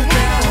hold you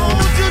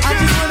down. I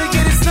just wanna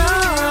get it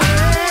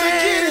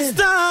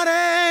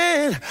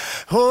started.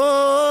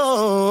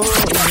 Oh.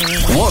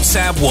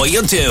 WhatsApp what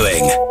you're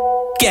doing.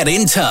 Get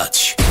in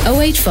touch.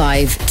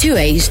 085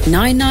 28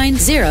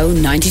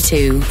 990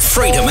 92.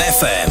 Freedom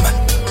FM.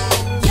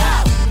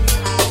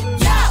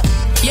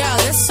 Yo,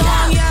 this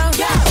song,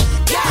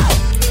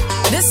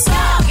 this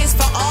song is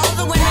for all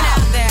the women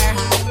out there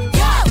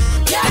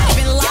that have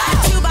been lied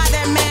to by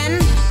their men.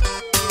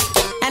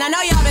 And I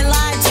know y'all been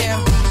lied to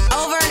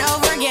over and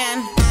over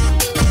again.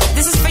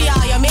 This is for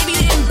y'all, yo. Maybe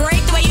you didn't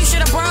break the way you should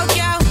have broke,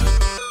 yo.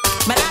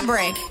 But I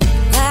break.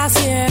 Last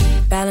year,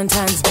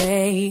 Valentine's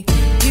Day,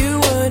 you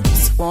would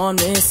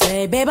warmly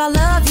say, babe, I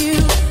love you,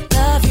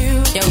 love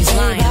you. Yo, he's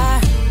lying.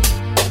 I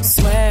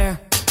swear,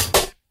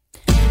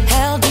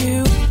 held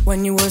you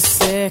when you were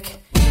sick,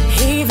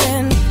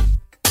 even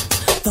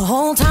the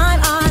whole time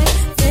I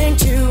think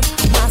to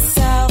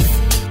myself,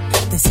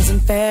 this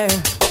isn't fair.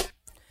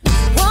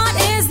 What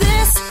is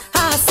this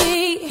I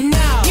see?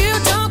 No. You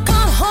don't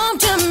come home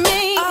to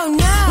me. Oh,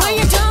 no. When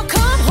you don't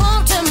come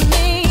home to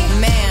me.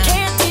 Man.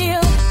 Can't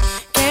deal,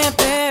 can't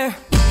bear.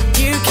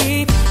 You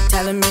keep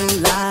telling me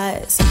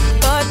lies.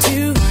 But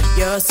to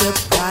your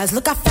surprise,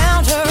 look, I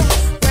found her.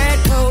 Red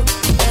coat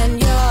and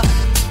your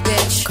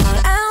bitch caught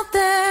out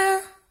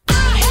there. I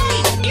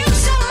hate you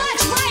so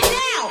much right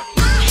now.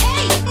 I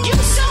hate you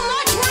so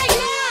much right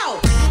now.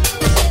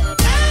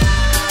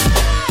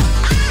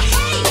 I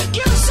hate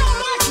you so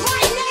much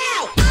right now.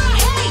 I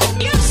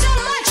hate you so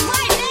much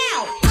right now.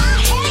 I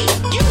hate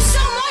you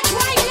so much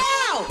right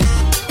now.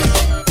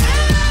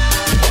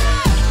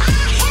 I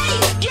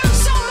hate you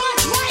so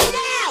much right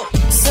now.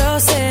 So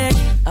sick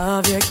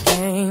of your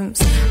games.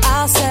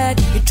 I'll set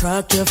your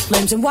truck to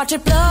flames and watch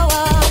it blow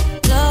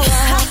up, blow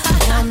up.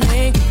 Tell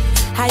me,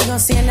 how you gonna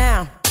see it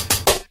now?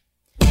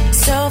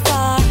 So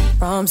far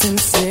from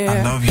sincere.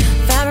 I love you.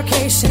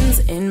 Fabrications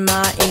in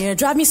my ear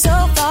drive me so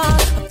far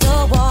up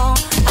the wall.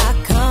 I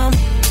come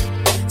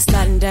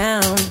sliding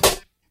down.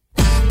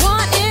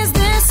 What is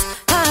this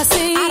I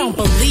see? I don't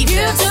believe you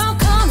this. don't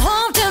come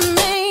home to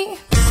me.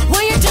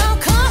 When you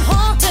don't come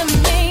home to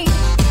me,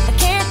 I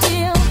can't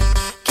deal,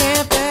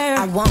 can't bear.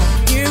 I won't.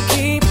 You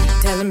keep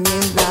telling me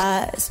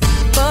lies,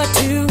 but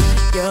to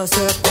your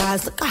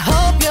surprise, look, I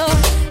hope you're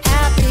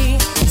happy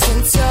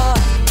since you're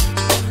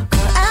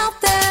caught out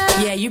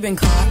there. Yeah, you've been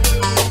caught.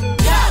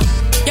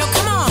 Yo,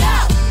 come on.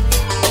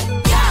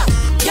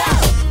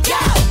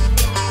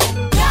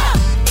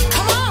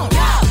 Come on. I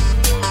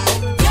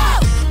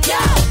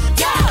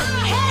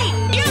hate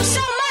you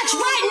so much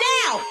right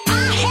now. I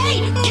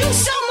hate you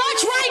so much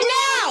right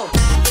now.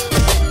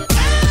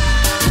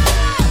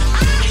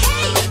 I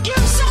hate you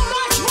so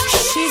much right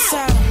now. She's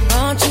so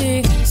raunchy,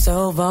 so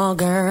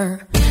vulgar.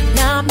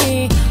 Not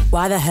me.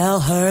 Why the hell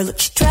her? Look,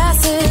 she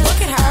dresses.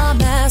 Look at her. A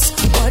mess.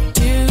 What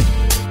do you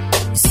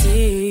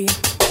see?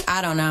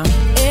 I don't know.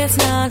 It's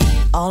not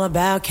all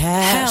about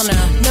cash. Hell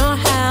no. Nor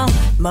how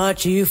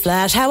much you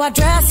flash. How I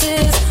dress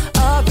is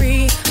a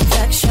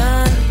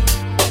reflection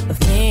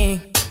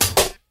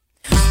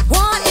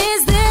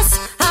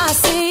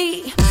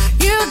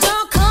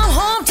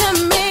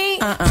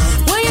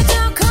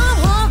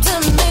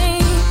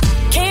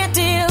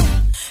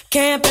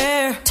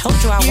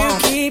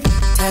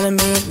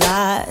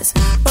lies.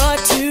 But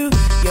to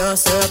your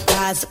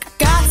surprise, look, I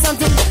got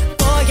something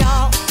for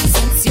y'all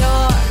since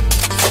you're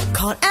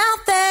caught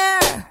out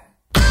there.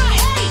 I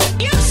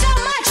hate you so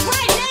much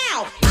right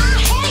now. I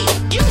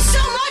hate you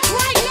so much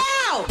right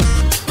now.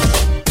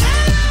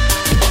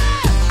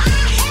 I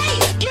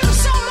hate you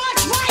so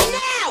much right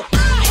now. I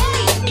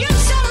hate you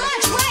so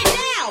much right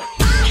now.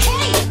 I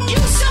hate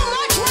you so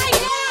much right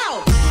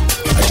now.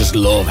 I just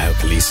love how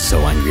Khalees is so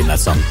angry in that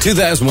song.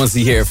 2001's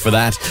the year for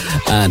that,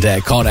 and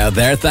caught out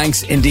there.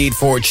 Thanks indeed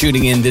for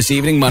tuning in this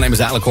evening. My name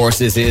is Alec Horse.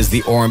 This is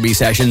the R&B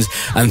Sessions,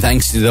 and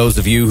thanks to those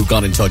of you who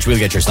got in touch. We'll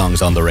get your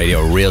songs on the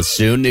radio real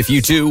soon. If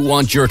you too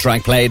want your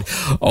track played,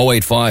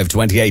 085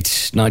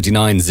 28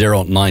 99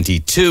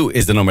 092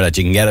 is the number that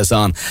you can get us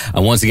on.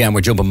 And once again,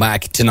 we're jumping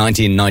back to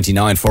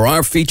 1999 for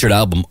our featured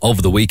album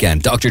of the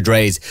weekend, Dr.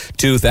 Dre's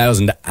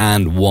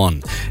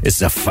 2001.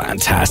 It's a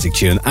fantastic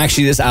tune.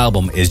 Actually, this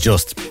album is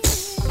just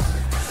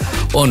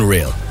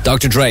unreal.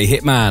 Dr. Dre,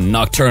 Hitman,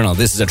 Nocturnal.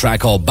 This is a track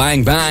called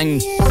Bang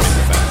Bang.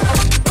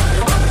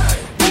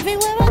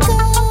 Everywhere I go,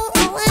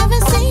 I'll ever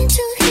seem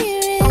to hear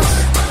it.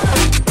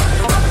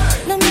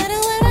 No matter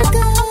where I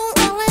go,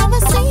 I'll ever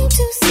seem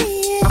to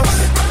see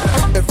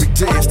it. Every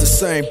day it's the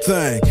same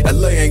thing.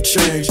 LA ain't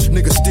changed.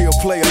 Niggas still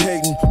player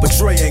hating, but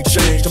Dre ain't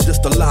changed. I'm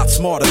just a lot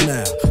smarter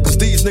now. Cause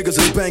these niggas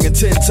is banging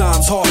 10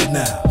 times harder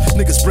now.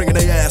 Niggas bringing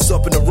their ass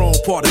up in the wrong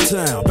part of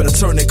town. Better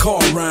turn their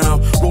car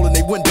around, rolling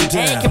their window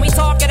down. Hey, can we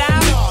talk it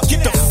out?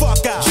 Get the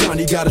fuck out.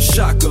 Johnny got a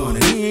shotgun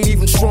and he ain't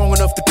even strong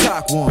enough to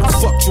cock one.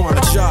 Fuck trying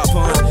to job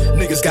hunt.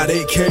 Niggas got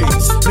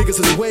AKs. Niggas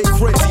is way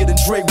crazier than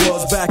Dre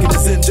was back in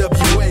his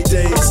NWA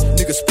days.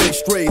 Niggas spray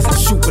strays and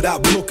shoot without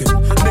looking.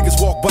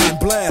 Niggas walk by and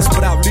blast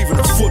without leaving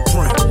a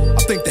footprint.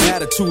 I think the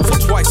attitudes are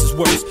twice as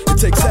worse. It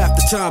takes half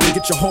the time to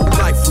get your whole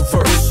life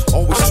reversed.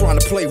 Always trying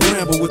to play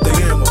Rambo with the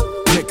ammo.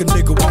 Make a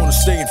nigga wanna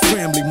stay in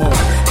family mode.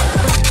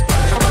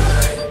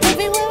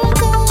 Everywhere I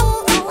go,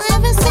 I'll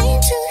ever seem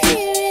to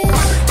hear it.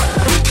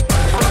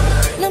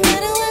 No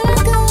matter where I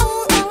go,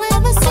 I'll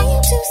ever seem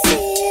to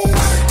see it.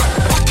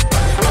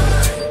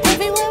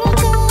 Everywhere I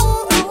go,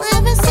 I'll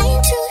ever seem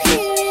to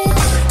hear it.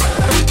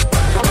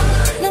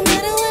 No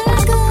matter where I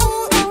go,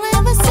 I'll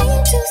ever seem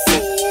to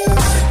see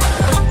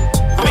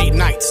it. Late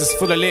nights is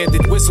full of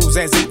leaded whistles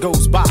as it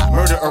goes by.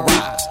 Murder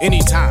arrives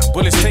anytime.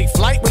 Bullets take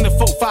flight when the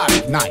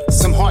 4-5 ignite.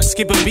 Some hearts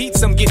skip a beat,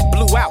 some get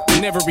blew out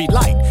in every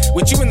light.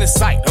 With you in the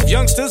sight of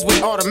youngsters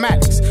with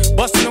automatics,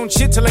 busting on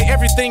shit to lay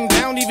everything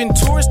down, even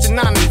tourists and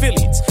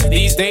non-affiliates.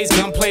 These days,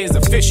 gunplay is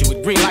official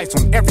with green lights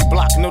on every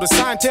block. Know the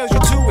sign tells you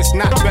to, it's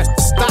not best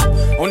to stop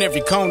on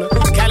every corner.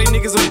 Cali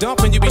niggas are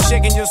dumping, you be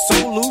shaking your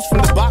soul loose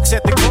from the box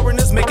at the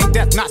coroners, making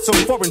death not so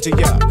foreign to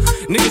ya.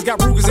 Niggas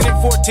got Rugers and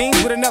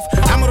M14s with enough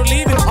ammo to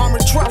leave in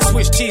armored trucks.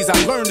 Swiss cheese,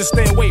 I've learned to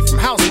stay away from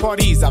house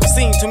parties. I've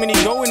seen too many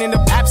go and end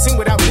up absent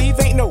without leave.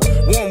 Ain't no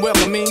warm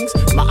welcomings.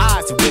 My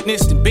eyes have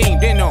witnessed and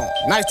beamed in on.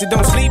 Nights that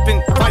don't sleep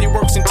and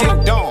fireworks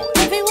until dawn.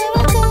 Everywhere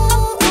I go,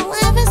 I'll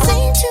ever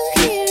seem to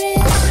hear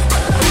it.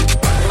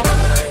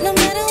 No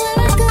matter where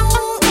I go,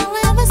 I'll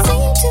ever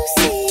seem to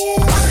see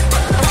it.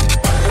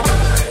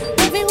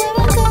 Everywhere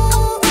I go,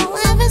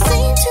 I'll ever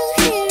seem to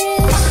hear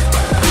it.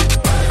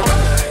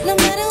 No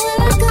matter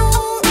where I go,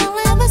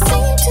 I'll ever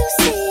seem to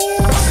see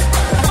it.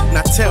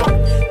 Now tell me,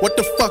 what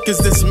the fuck is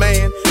this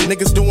man?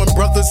 Niggas doing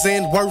brothers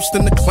in worse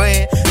than the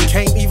Klan.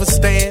 Can't even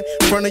stand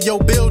in front of your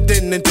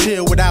building and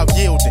chill without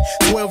yielding.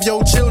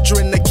 12-year-old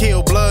children that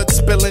kill, blood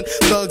spilling.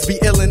 Thugs be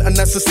illin',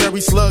 unnecessary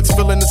slugs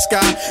filling the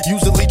sky.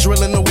 Usually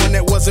drilling the one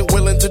that wasn't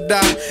willing to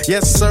die.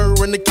 Yes, sir,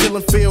 in the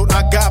killing field,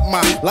 I got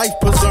my life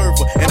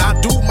preserver. And I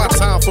do my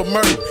time for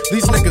murder.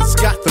 These niggas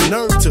got the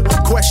nerve to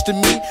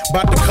question me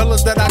about the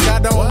colors that I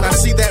got on. I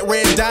see that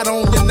red dot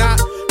on your knot.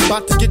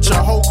 About to get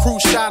your whole crew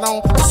shot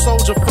on. A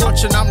soldier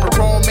fortune, I'm the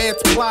wrong man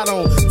to plot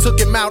on. Took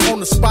him out on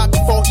the spot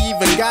before he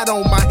even got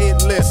on my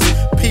hit list.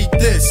 Peep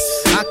this,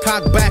 I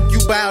cock back, you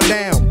bow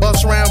down.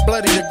 Bust round,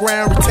 bloody the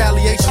ground,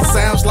 retaliation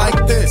sounds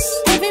like this.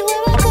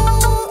 Everywhere I go,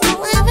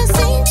 I'll ever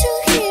seem to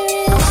hear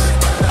it.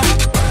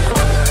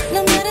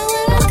 No matter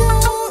where I go,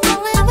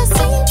 I'll ever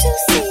seem to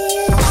see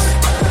it.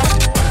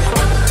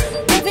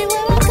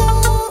 Everywhere I go,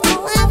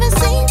 I'll ever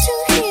seem to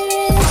hear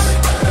it.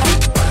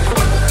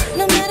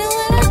 No matter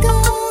where I go,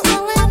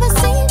 I'll ever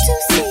seem to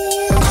see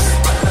it.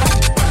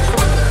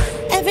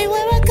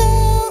 Everywhere I go,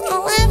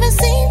 I'll ever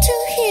seem to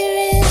hear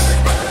it.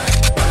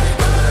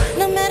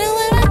 No matter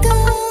where I go,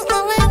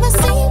 I'll ever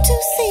seem to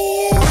see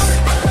it.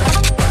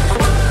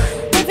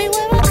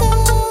 Everywhere I go,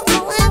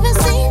 I'll ever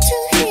seem to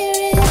hear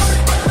it.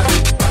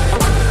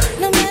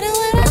 No matter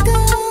where I go,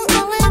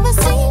 I'll ever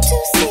seem to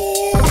see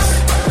it.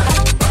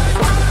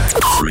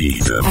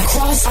 Freedom.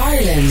 Across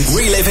Ireland.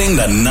 Reliving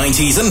the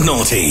 90s and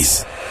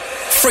noughties.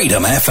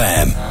 Freedom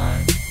FM.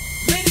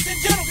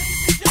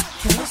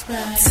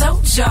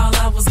 Told y'all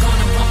I was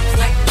gonna bump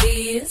like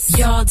this.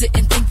 Y'all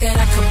didn't think that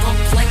I could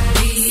bump like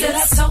this. Said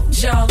I told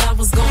y'all I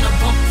was gonna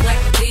bump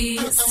like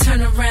this.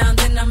 Turn around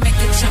and I make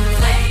it jump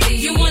like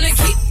this. You wanna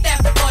keep that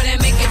before they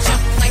make it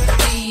jump like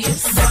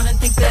this. Y'all didn't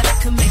think that I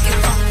could make it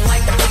bump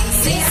like this.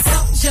 See, I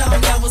told y'all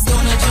I was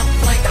gonna jump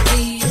like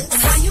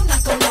this. How you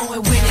not gonna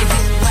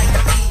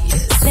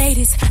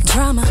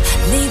drama,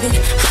 leave it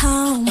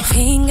home. If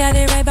he ain't got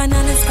it right by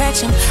now, then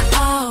scratch him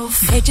off.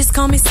 They just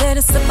call me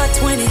citizen about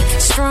 20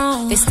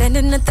 strong. They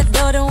standing at the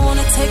door, don't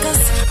wanna take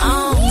us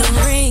on. The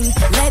ring,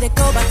 let it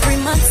go by 3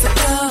 months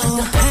ago.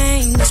 The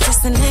pain, the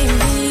stress, and ain't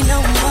me no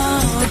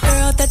more. The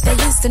girl that they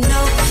used to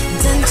know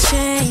done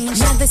change.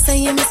 Now they say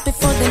you miss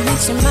before they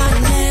mention my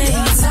name.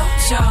 I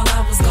told y'all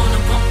I was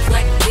gonna bump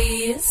like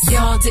this.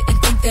 Y'all didn't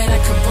think that I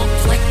could bump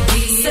like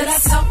this. Said I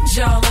told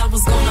y'all I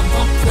was gonna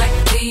bump like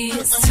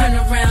this. Turn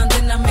around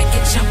and I make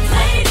it jump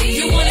like this.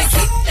 You wanna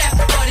keep that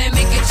boy and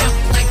make it jump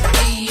like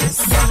this.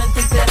 Y'all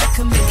think that I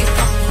could make it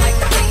bump like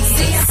this.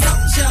 See, I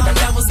told y'all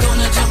I was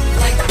gonna jump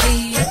like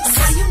this.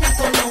 How you not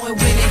gonna know it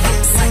when it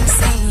hits like this?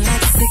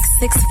 Like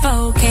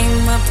 664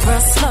 came up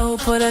real slow,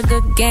 put a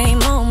good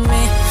game on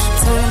me.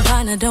 Told him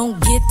partner, don't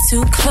get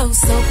too close,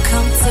 so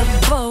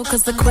comfortable,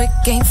 cause the quick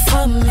ain't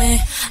for me.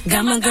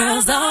 Got my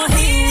girls all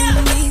here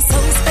with me, so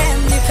spare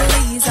me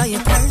please, all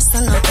your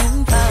personal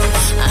info.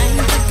 I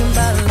ain't thinking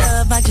about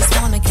love, I just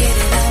wanna get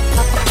it up.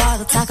 Pop a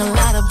bottle, talk a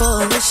lot of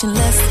bullshit, and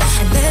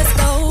let's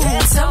go. I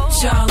told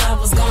y'all I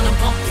was gonna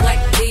bump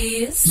like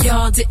this.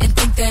 Y'all didn't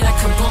think that I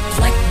could bump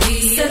like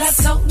this. Said I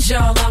told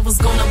y'all I was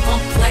gonna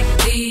bump like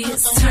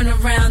this. Turn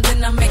around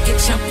and I make it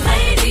jump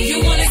like this.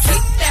 You wanna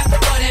keep that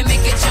boy and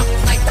make it jump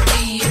like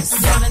this.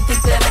 Y'all didn't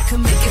think that I could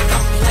make it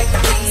bump like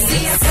this.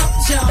 See, I told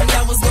y'all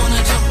I was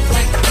gonna jump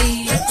like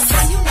this.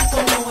 How you not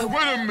gonna know it?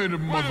 Wait a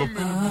minute,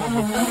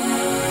 motherfucker.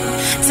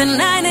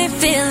 Tonight ain't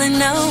feeling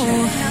no.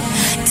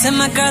 To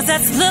my girls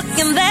that's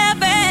looking their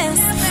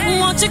best,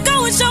 won't you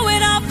go and show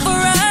it off for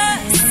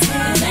us?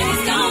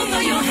 Ladies, go throw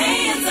your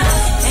hands up.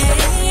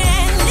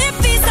 And if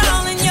he's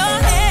all in your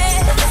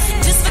head,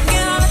 just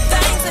forget all the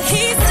things that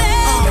he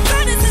said.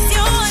 Girl, this is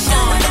yours, do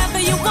whatever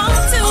you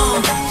want to.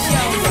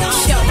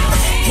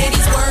 Hear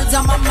these words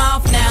on my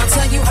mouth now.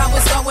 Tell you how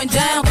it's going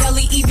down.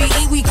 Kelly,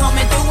 EVE, we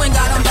coming through and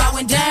got them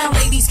bowing down.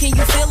 Ladies, can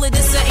you feel it?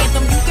 It's an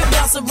anthem you can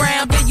bounce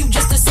around. Then you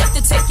just accept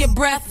to take your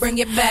breath. Bring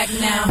it back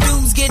now.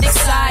 Dudes get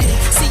excited,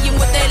 seeing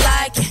what they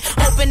like.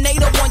 Hoping they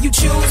the one you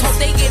choose. Hope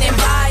they get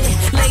invited.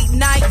 Late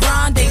night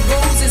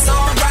rendezvous is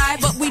alright,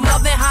 but we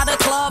loving how the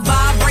club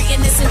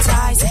vibrating. It's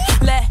enticing.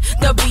 Let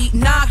the beat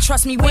knock.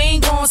 Trust me, we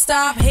ain't gon'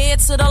 stop. Head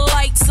to the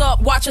lights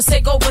up. Watch us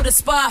take over the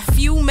spot.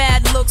 Few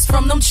mad looks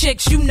from them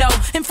chicks, you know,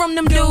 and from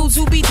them dudes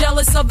who be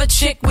jealous of a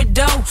chick with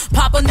dough.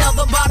 Pop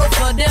another bottle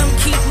for them.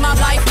 Keep my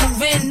life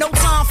moving. No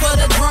time for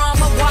the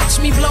drama. Watch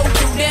me blow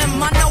through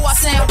them. I know I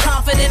sound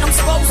confident. I'm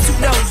supposed to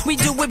know. We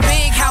do it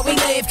big. How we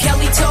live.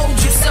 Kelly told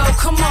you so.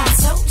 Come on. I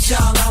told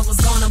y'all I was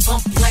gonna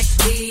bump like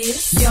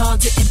this. Y'all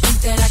didn't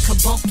think that I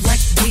could bump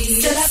like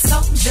this. Said I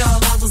told y'all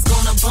I was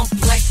gonna bump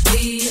like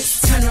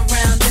this. Turn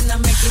around and I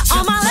make it jump.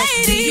 All my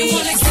ladies, you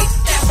wanna keep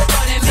that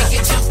boy and make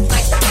it jump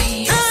like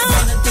this.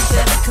 Wanna think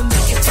that I could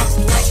make it jump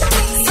like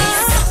this.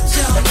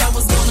 Y'all, I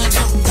was gonna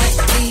jump like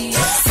this.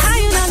 How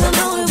you not gonna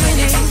know it when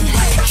it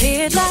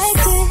hit like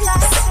this?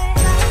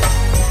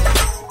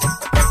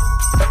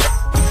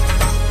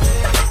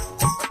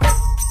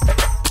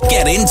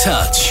 Get in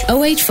touch.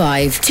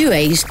 085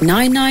 28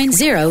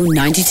 990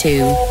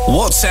 92.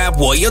 WhatsApp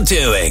what you're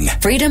doing.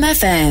 Freedom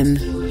FM.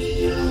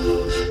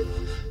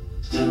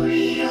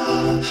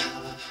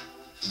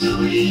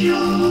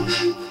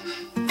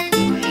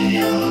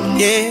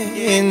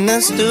 Yeah, in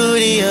the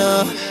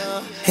studio.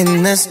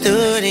 In the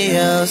studio.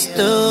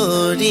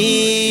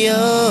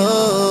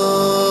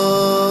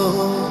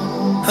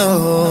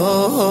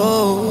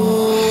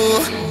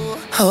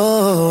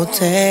 Oh,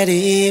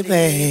 Teddy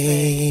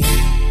babe.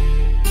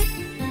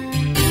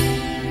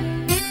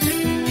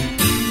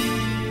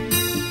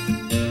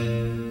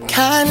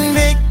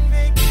 Convict.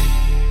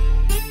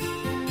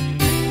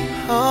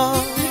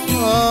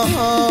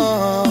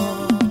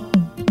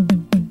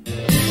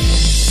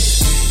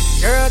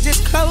 Girl,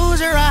 just close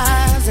your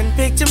eyes and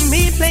picture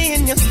me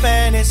playing your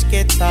Spanish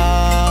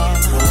guitar.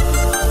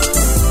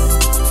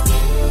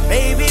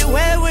 Baby,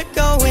 where we're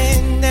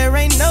going, there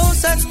ain't no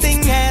such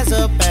thing as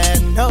a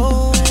bad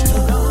no.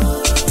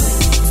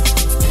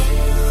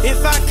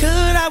 If I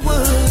could, I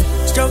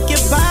would stroke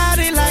your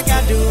body like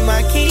I do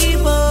my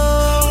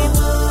keyboard.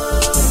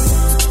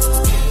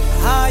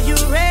 Are you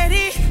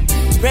ready?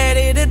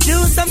 Ready to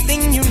do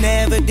something you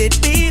never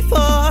did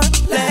before?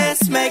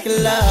 Let's make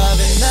love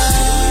in the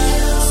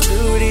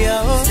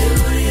studio.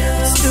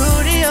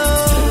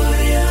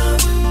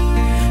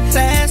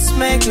 Let's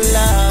make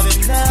love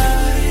in the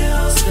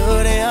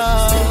studio.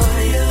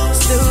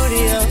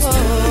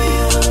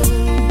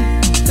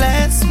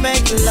 Let's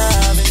make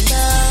love in the.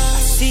 I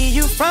see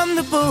you from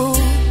the booth,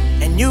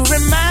 and you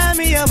remind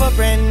me of a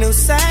brand new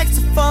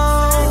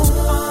saxophone.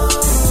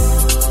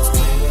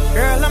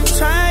 Girl, I'm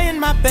trying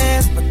my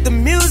best, but the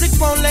music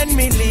won't let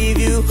me leave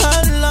you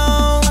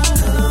alone.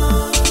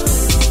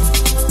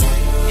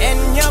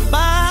 And your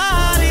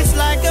body's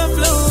like a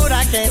flute,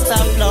 I can't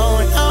stop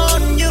blowing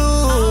on you.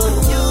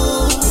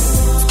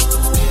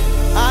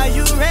 Are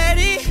you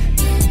ready?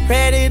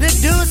 Ready to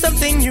do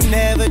something you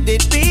never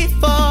did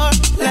before?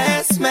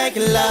 Let's make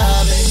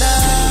love in the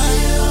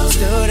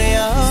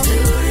studio.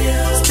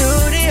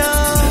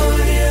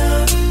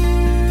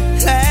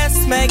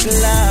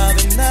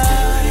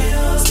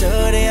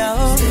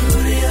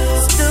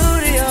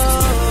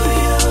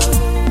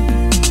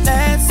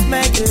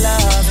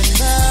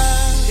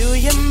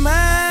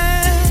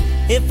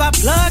 if I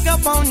plug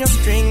up on your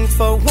string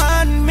for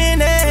 1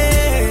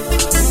 minute?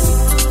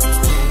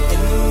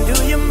 And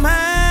do you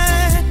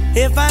mind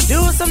if I do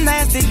some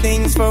nasty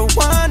things for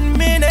 1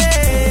 minute?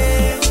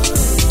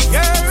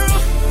 Girl,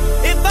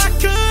 if I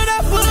could, I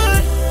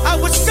would. I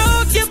would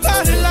stroke your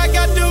body like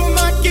I do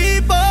my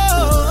keyboard.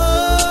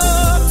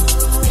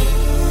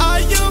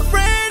 Are you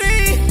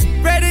ready?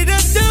 Ready to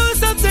do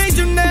some things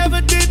you never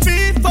did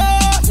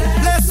before?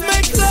 Let's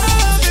make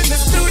love in the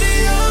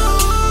studio.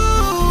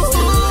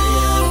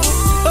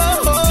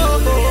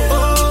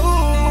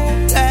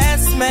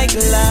 Let's make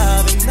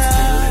love in the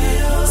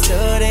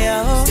studio.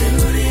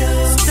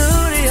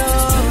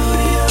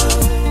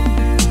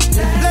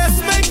 Let's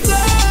make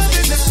love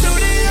in the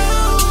studio.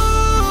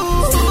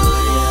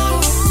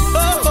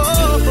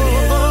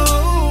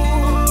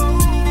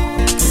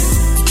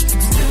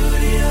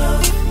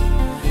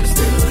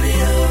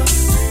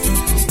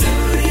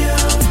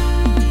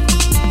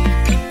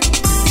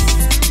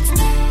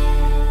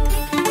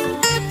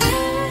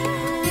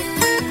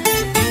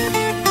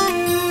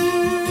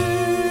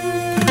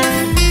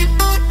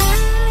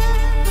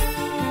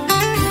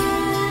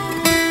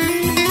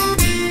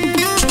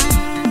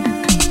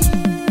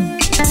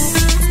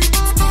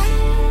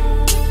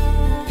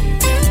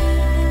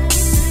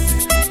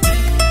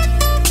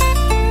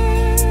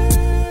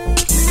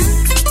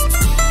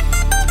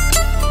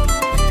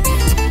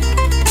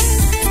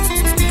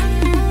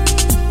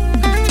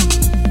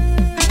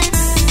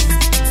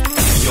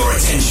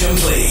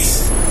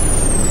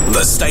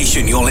 The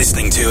station you're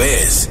listening to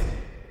is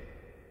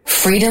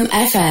Freedom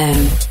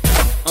FM.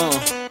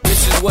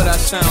 This is what I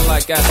sound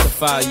like after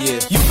 5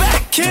 years. You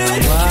back,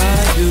 kid?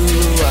 Why do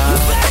I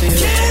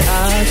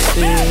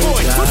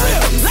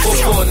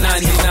Before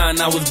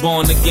 99, I was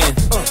born again.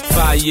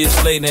 5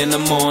 years later, and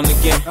I'm on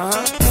again.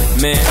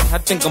 Man, I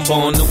think I'm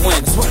born to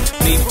win.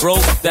 Me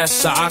broke,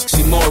 that's an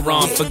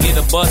oxymoron. Forget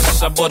a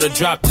bus, I bought a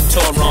drop to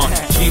Toron.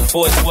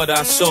 G4 is what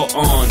I saw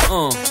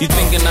on. You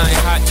thinking I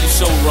ain't hot, you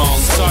so wrong.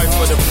 Sorry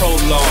for the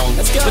prolong,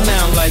 but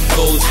now life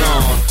goes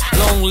on.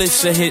 Long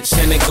list of hits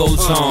and it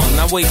goes on.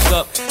 I wake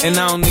up and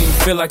I don't even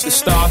feel like a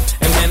star.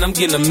 And man, I'm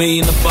getting $1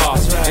 million a bar.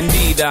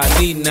 Indeed, I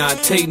need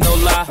not take no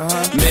lie.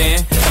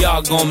 Man,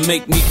 y'all gon'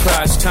 make me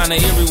cry. It's kinda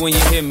eerie when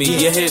you hear me.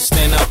 Your head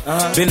stand up.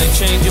 Been a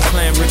change of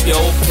plan, rip your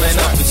old plan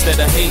up. Instead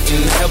of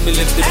hating, help me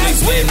lift the big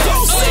man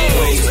up.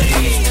 Wake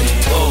these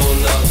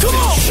people up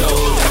and show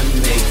them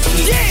they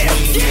keep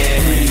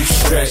dreaming.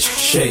 Stretch,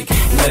 shake,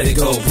 let it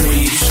go.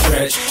 Breathe,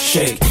 stretch,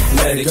 shake,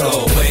 let it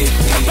go. Wake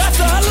these people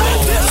up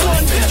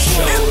and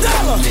show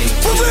them they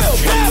keep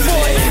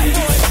dreaming.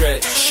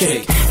 Stretch,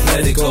 shake,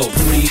 let it go.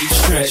 Breathe,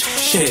 stretch,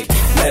 shake,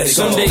 let it go.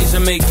 Some days I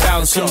make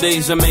thousands, some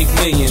days I make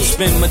millions.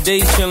 Spend my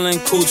day chillin',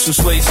 cool some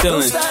suede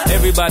ceilings.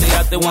 Everybody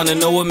out there wanna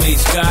know what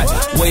Mace got.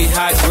 Way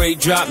high grade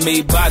drop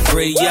made by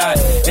Grey Yacht.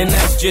 And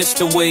that's just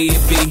the way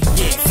it be.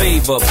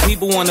 Favor,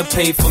 people wanna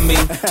pay for me.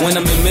 When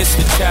I'm in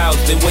Mr.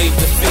 Childs, they wave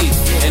the fee.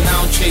 And I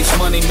don't chase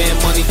money, man,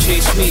 money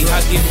chase me.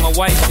 I give my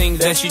wife things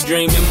that she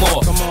dreaming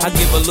more. I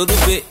give a little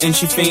bit and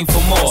she fiend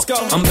for more.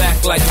 I'm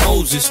back like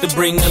Moses to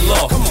bring the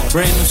law.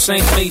 Brand new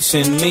St.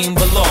 Mason, mean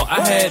below.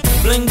 I had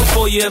bling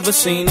before you ever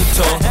seen it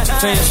talk.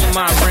 Fans from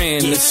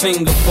Iran to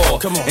Singapore.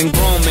 And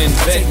grown men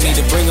beg me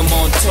to bring them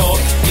on tour.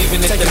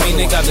 Even if they mean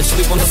they gotta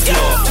sleep on the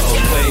floor.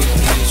 Away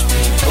these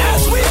people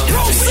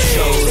up and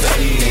show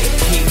them they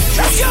keep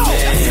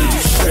dreaming.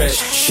 Stretch,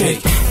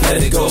 shake,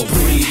 let it go.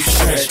 Breathe,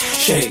 stretch,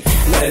 shake,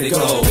 let it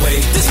go.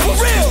 Wait, this for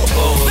real.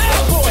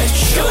 Bad boy,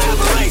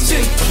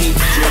 collaboration. Keep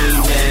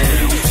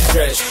dreaming.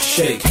 Stretch,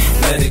 shake,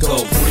 let it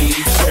go.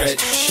 Breathe, stretch,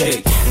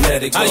 shake,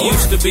 let it go. I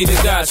used to be the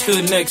guy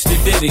stood next to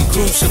Diddy,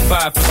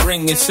 crucified for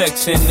bringing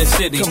sex in the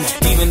city.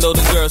 Even though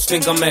the girls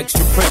think I'm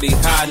extra pretty,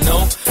 I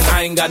know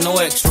I ain't got no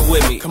extra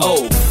with me.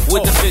 Oh,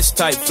 with the fist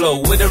type flow,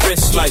 with a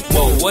wrist like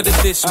whoa. What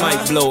if this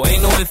might blow?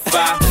 Ain't no if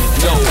I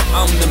know.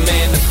 I'm the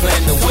man to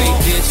plan the way.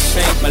 This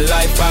ain't my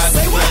life. I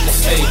plan to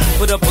stay.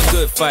 Put up a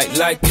good fight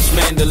like it's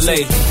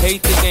Mandalay.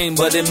 Hate the game,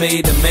 but it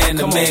made a man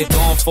a man.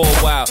 Gone for a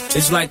while.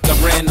 It's like I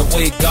ran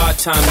away. God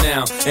time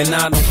now, and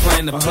I don't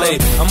plan to play.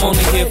 I'm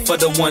only here for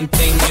the one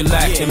thing you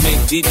lack and make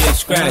DJ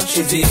scratch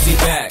his easy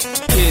back.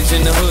 Kids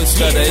in the hood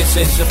stutter, it's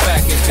a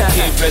fact. It's the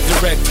kid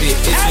resurrected.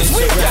 It's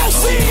a rap.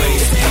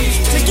 Always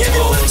to give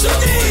you what you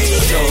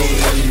need. Show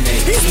them they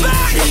keep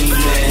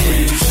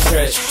dreaming.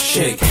 Stretch,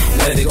 shake,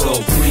 let it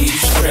go. Breathe,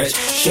 stretch,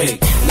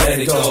 shake, let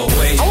it go.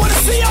 Wait, I wanna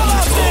see y'all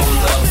out there.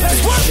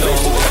 Let's work,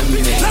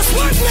 people. Let's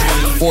work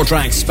now. 4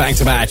 tracks back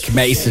to back.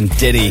 Mason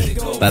Diddy.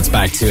 That's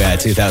back to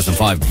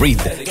 2005.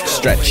 Breathe,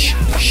 stretch,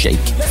 shake.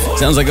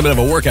 Sounds like a bit of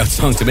a workout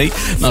song to me.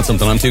 Not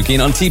something I'm too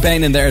keen on.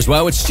 T-Pain in there as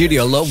well with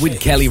Studio Love with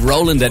Kelly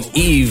Rowland and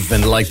Eve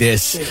and Like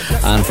This.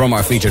 And from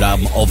our featured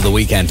album of the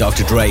weekend,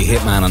 Dr. Dre,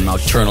 Hitman and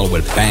Nocturnal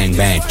with Bang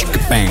Bang,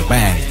 Chicka Bang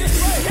Bang.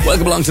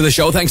 Welcome along to the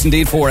show. Thanks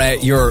indeed for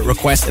your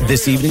request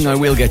this evening. I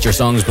will get your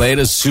songs played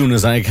as soon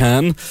as I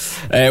can.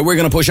 We're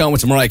going to push on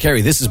with some Mariah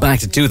Carey. This is back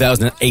to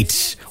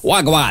 2008.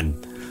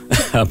 Wagwan.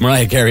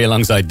 Mariah Carey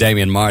alongside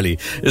Damian Marley.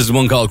 This is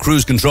one called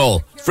Cruise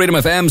Control. Freedom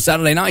FM,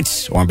 Saturday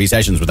nights. R&B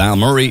Sessions with Al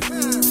Murray.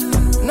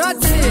 Not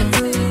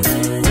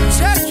it.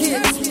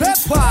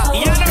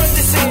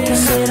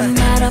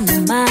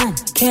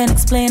 can't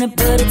explain it,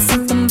 but it's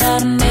something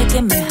about him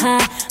making me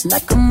high.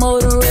 Like a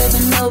motor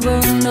revving over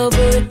and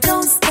over, it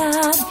don't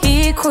stop.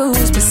 He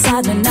cruised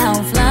beside me, now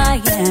I'm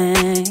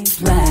flying,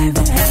 driving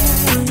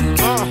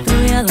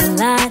through yellow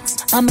lights.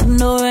 I'm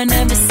ignoring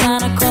every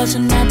sign of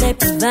caution that they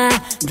provide.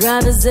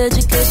 Driver's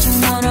education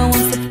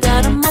 101 slipped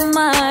out of my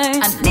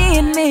mind. I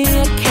need me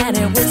a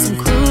caddy with some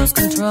cruise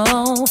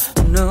control.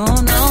 No,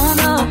 no,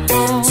 no.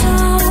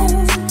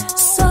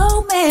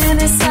 So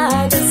many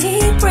sides, he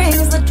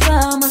brings the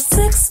drama.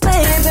 6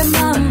 baby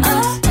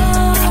mama.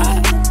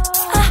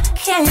 I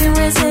can't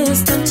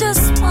resist, I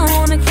just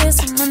wanna kiss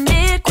him. I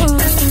need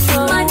cruise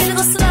control. Might need to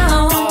go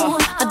slow.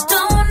 I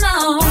don't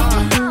know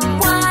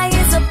why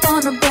he's up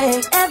on the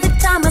brake. Every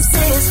time I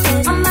see his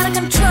face, I'm out of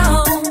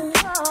control.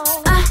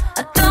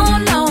 I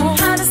don't know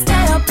how to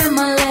stay up in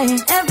my lane.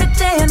 Every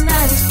day and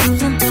night he's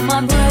cruising through my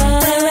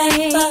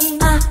brain.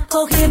 I go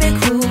keep it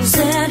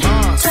cruising.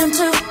 Turn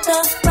to the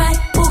right,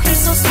 ooh, he's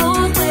so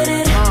smooth with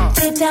it.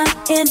 Deep down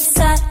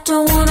inside,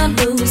 don't wanna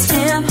lose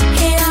him.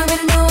 He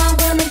already know I'm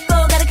gonna go,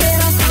 gotta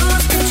get on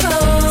cruise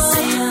control.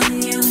 See on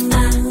you,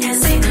 I can't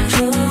see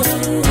control.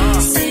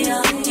 See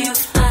on you,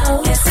 I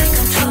can't see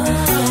control.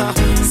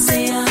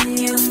 See on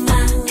you, I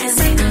can't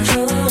see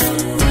control.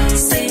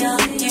 See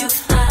on you,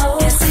 I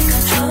can't see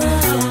control.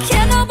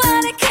 Can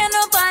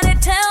nobody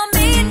tell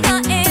me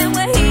nothing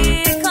when he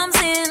comes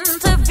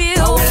into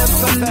view?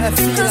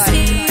 Cause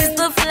he's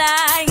the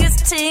flyest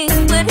thing,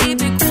 but he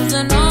be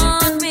cruising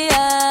on me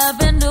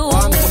avenue.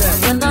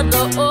 When the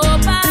door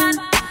open,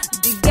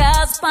 the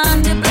gas pan,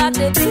 the block,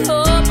 they be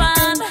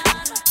open.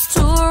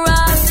 Too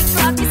rough, the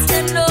clock is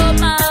still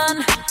open.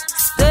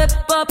 Step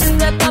up,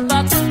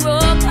 back to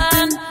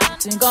broken.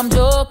 Think I'm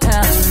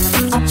joking.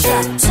 I'm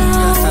trapped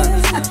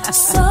down.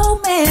 So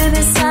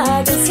many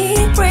sides, he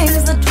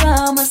brings the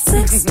drama.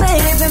 6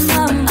 baby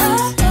mama.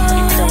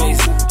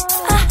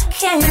 I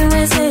can't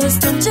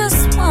resist, I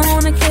just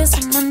wanna kiss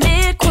him. I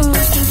need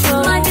cruise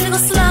control. Might need to go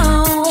slow.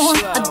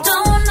 I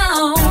don't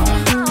know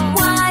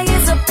why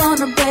he's up on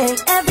the brake.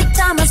 Every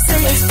time I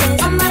see his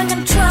face, I'm out of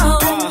control.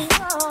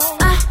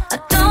 I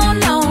don't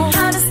know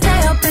how to stay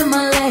up in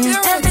my lane.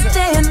 Every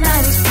day and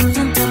night he's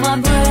cruising through my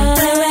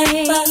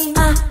brain. I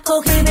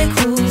go keep it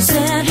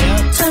cruising.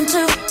 Turn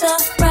to the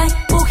right,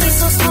 ooh, he's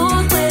so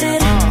smooth with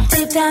it.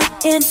 Deep down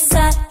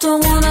inside,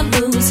 don't wanna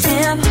lose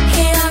him.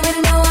 He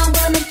already know I'm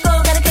gonna go,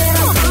 gotta get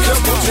on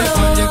cruise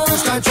control.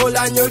 Cruise control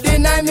and you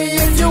deny me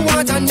if you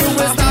want, and you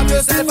will stop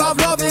yourself of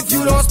love if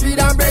you don't speed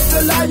and break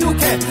the law. You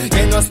can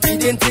get no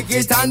speeding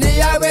ticket on the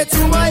highway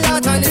to my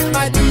yacht, and it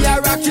might be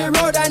a rocky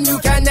road and you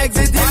can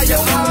exit if you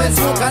always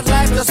look at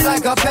life just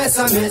like a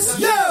pessimist.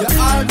 You're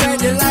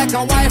already like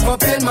a wife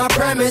up in my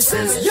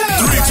premises. 3, 2,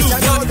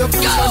 1, go!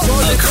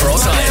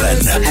 Across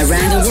Ireland,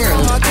 around the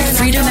world at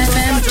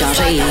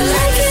freedomfm.ie.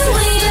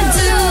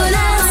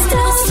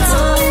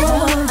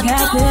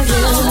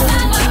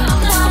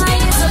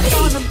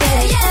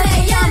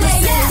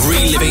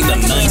 Reliving the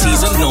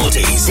 90s and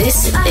noughties. This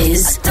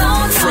is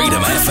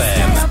Freedom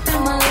FM.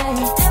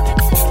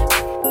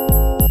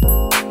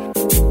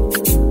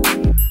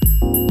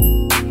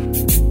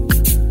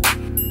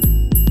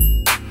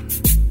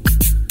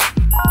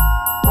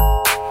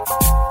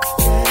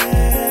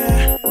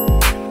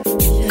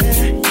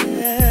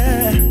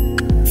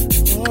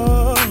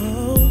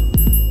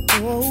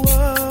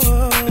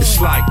 It's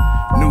like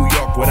New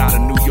York without a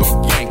New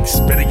York Yanks.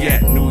 Better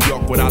yet, New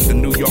York without the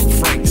New York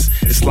Franks.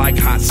 It's like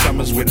hot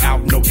summers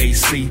without no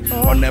AC,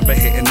 or never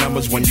hitting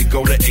numbers when you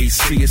go to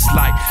AC. It's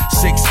like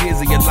 6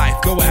 years of your life.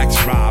 Go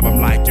ask Rob. I'm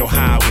like, yo,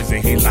 how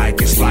isn't he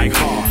like? It's like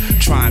hard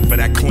trying for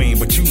that queen,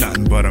 but you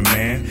nothing but a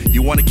man.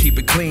 You wanna keep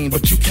it clean,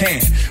 but you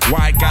can't.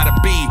 Why it gotta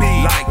be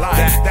like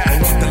that?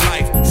 I want the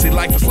life. See,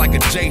 life is like a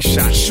J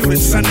shot. Shoot it,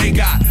 son. They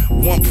got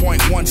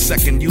 1.1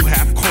 second. You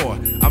half core.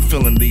 I'm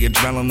feeling the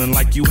adrenaline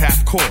like you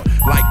half core.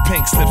 Like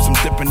pink slips, I'm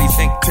dipping these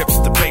ink tips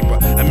to paper.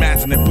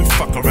 Imagine if we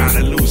fuck around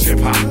and lose hip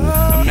hop.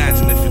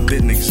 Imagine if it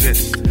didn't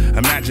exist.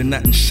 Imagine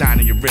nothing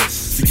shining your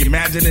wrist. See,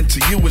 imagining to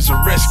you is a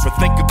risk, but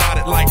think about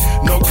it like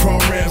no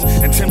chrome rims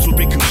and Tim's would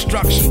be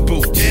construction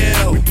boots.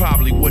 Ew. We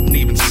probably wouldn't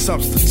even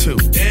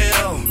substitute.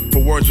 Ew. For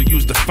words we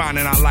use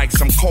defining our likes.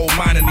 I'm cold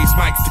mining these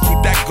mics to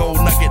keep that gold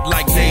nugget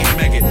like Dave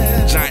Meggett.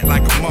 Giant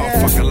like a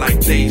motherfucker like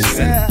Dave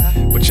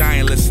said. But you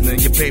ain't listening,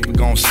 your paper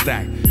gon'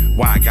 stack.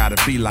 Why I gotta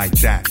be like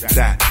that? Fast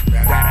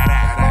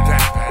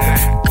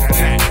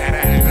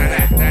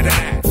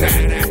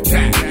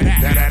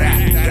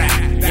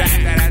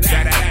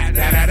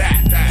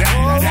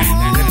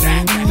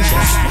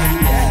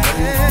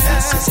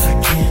as I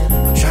can.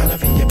 I'm trying to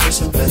be a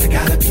person, but I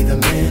gotta be the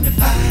man.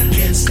 If I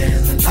can't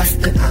stand the life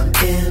that I'm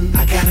in,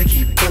 I gotta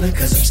keep running,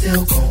 cause I'm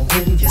still gon'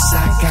 win. Yes, I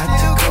got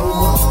to go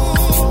on.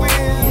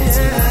 It's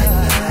like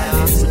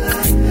that, it's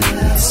like that.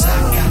 Yes, I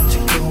got to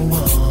go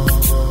on.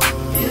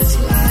 It's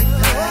like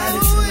that,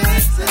 it's like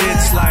that.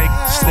 It's like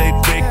stick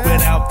big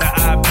without the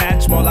eye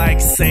patch. More like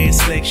saying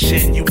slick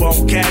shit you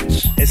won't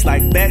catch. It's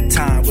like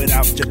bedtime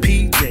without your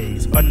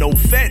PJs. Or no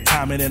fed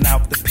time in and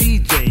out the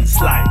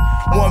PJs. Like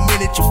 1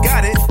 minute you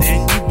got it,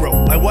 then you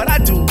broke. Like what I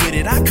do with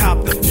it, I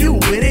cop the few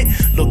with it.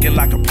 Look looking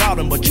like a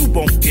problem, but you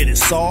won't get it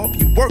solved.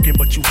 You working,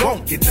 but you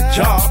won't get the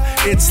job.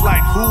 It's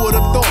like, who would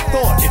have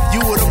thought if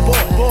you would have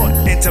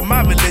bought into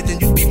my religion,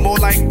 you'd be more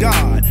like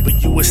God.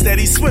 But you were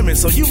steady swimming,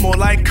 so you more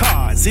like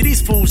cards. See,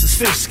 these fools is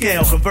fish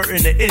scale,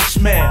 converting to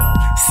Ishmael.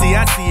 See,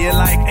 I see it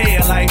like A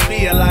alike,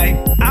 B alike.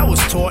 I was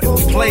taught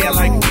if we play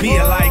alike, be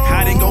alike,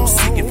 hide and go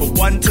seeking for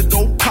one to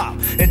go pop.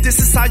 And this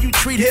is how you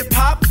treat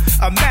hip-hop?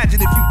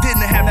 Imagine if you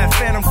didn't have that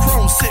Phantom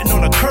Chrome sitting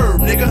on a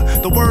curb,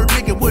 nigga. The word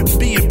nigga would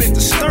be a bit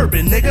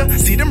disturbing, nigga.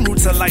 See, them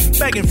roots are like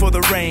begging for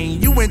the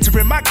rain. You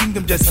entering my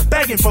kingdom just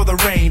begging for the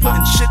rain.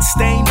 Putting shit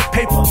stained the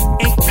paper,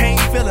 ink pain,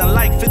 feeling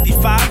like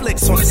 55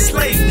 licks on a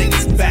slave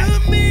nigga's back.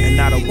 And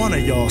not a one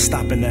of y'all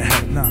stopping to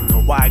help, nah.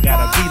 But why I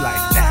gotta be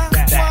like that?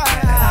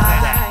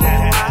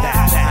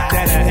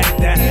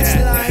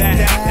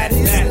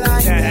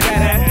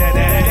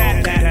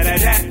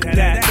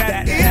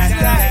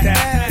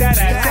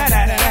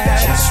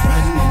 Just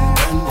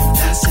run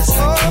fast as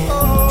I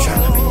can.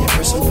 Trying to be a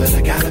person, but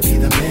I gotta be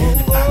the man.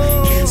 If I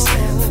can't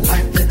stand the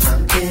life that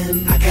I'm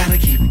in, I gotta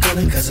keep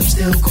going, cause I'm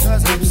still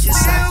going.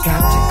 Yes, I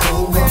got to go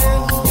on.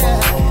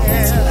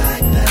 It's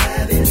like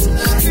that, it's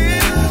like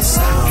that. Yes, I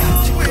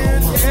got to go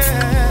on.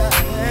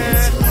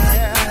 It's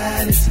like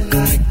that, it's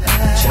like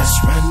that. Just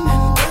run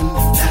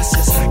fast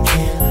as I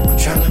can. I'm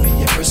trying to be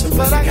a person,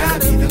 but I gotta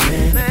be the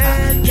man. If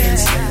I can't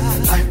stand the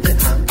life that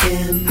I'm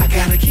in, I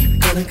gotta keep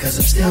going, cause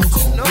I'm still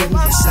going.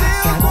 Yes, I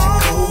got to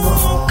go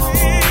on.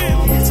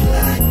 It's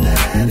like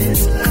that,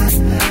 it's like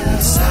that.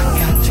 Yes, I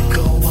got to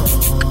go on.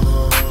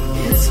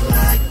 It's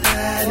like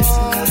that, it's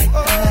like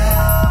that.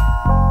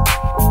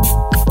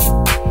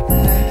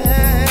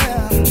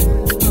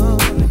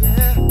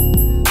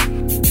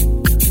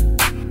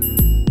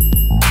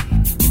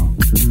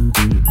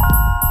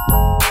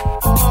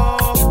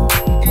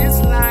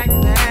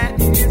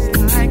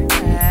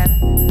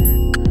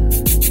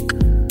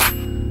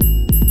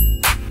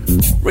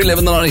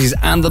 Reliving the 90s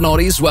and the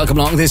noughties. Welcome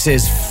along. This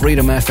is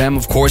Freedom FM,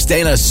 of course.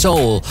 De La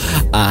Soul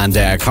and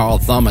Carl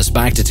Thomas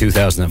back to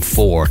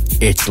 2004.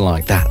 It's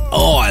like that.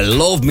 Oh, I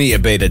love me a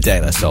bit of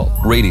De La Soul.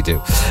 Really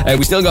do.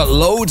 We still got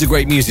loads of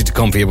great music to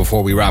come for you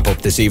before we wrap up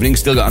this evening.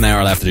 Still got an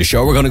hour left of the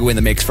show. We're going to go in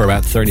the mix for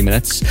about 30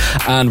 minutes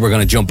and we're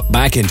going to jump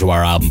back into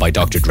our album by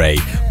Dr. Dre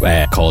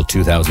called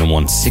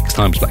 2001. 6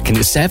 times back.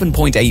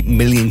 7.8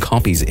 million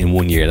copies in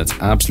 1 year. That's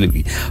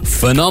absolutely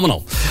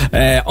phenomenal.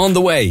 On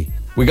the way,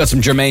 we got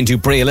some Jermaine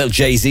Dupri, a little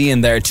Jay-Z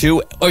in there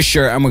too,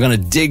 Usher, and we're going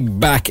to dig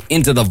back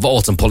into the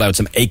vaults and pull out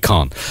some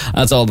Akon.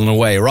 That's all in the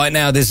way. Right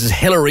now, this is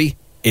Hillary.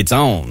 It's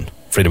on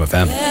Freedom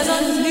FM. There's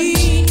a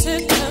need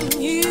to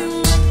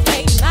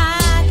communicate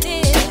my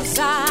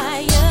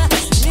desire.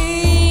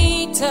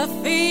 Need to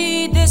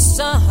feed this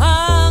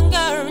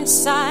hunger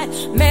inside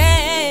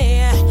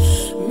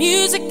me.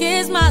 Music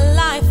is my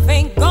life,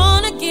 ain't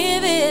gonna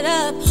give it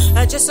up.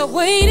 Just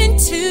waiting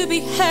to be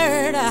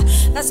heard.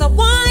 That's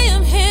why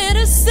I'm here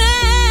to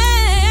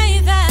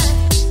say that.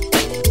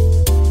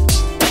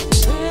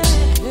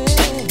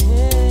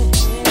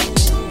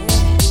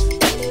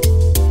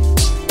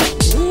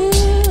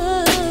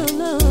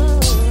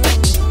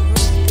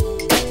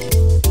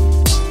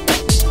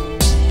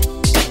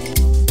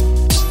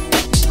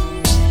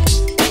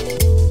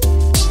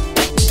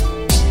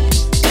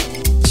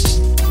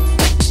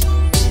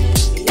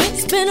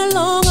 It's been a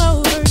long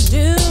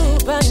overdue,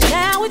 but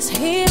now it's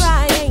here.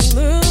 I ain't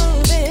moving.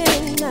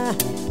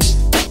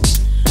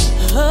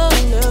 Oh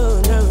no,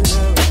 no,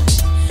 no.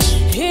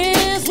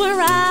 Here's where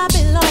I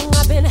belong.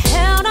 I've been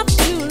held up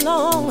too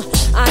long.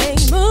 I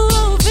ain't moving.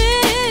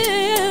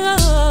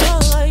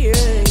 Oh, yeah,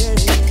 yeah,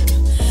 yeah.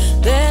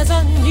 There's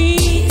a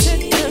need to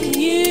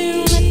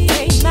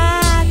communicate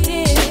my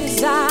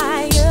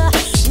desire.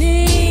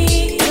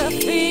 Need to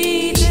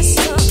feed this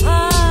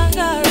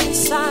hunger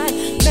inside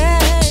me.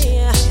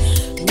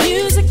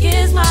 Music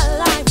is my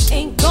life.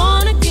 Ain't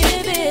gonna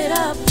give it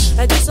up.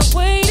 Just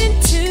waiting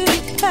to be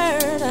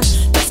heard.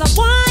 That's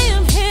why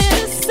I'm here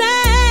to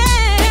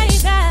say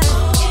that.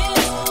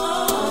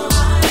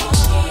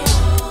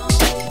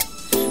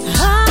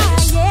 Ah,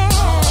 yeah.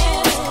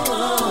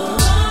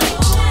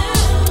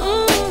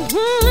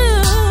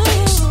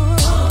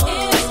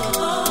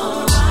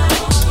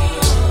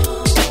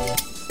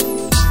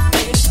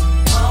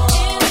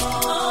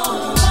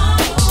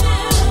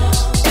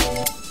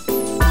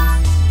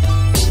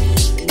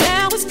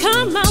 Now it's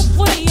come my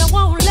way. I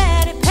won't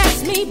let it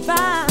pass me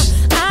by.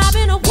 I've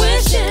been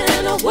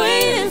wishing,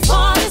 waiting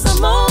for this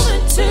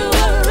moment to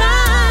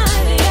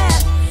arrive.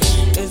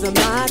 Yeah, it's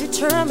my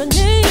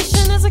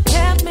determination as it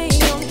kept me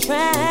on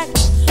track.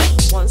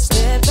 One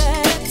step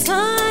at a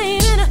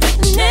time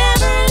and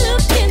never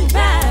looking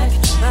back.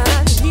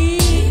 I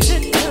need to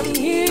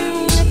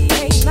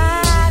communicate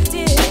my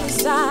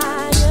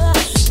desire.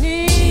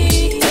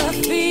 Need to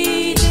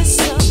feed this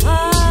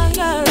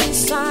hunger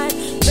inside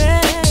me.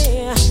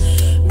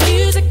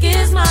 Music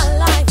is my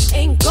life,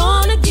 ain't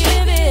gonna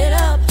give it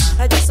up.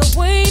 I just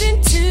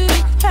waiting to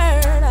be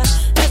heard.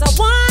 That's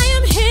why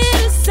I'm here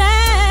to say.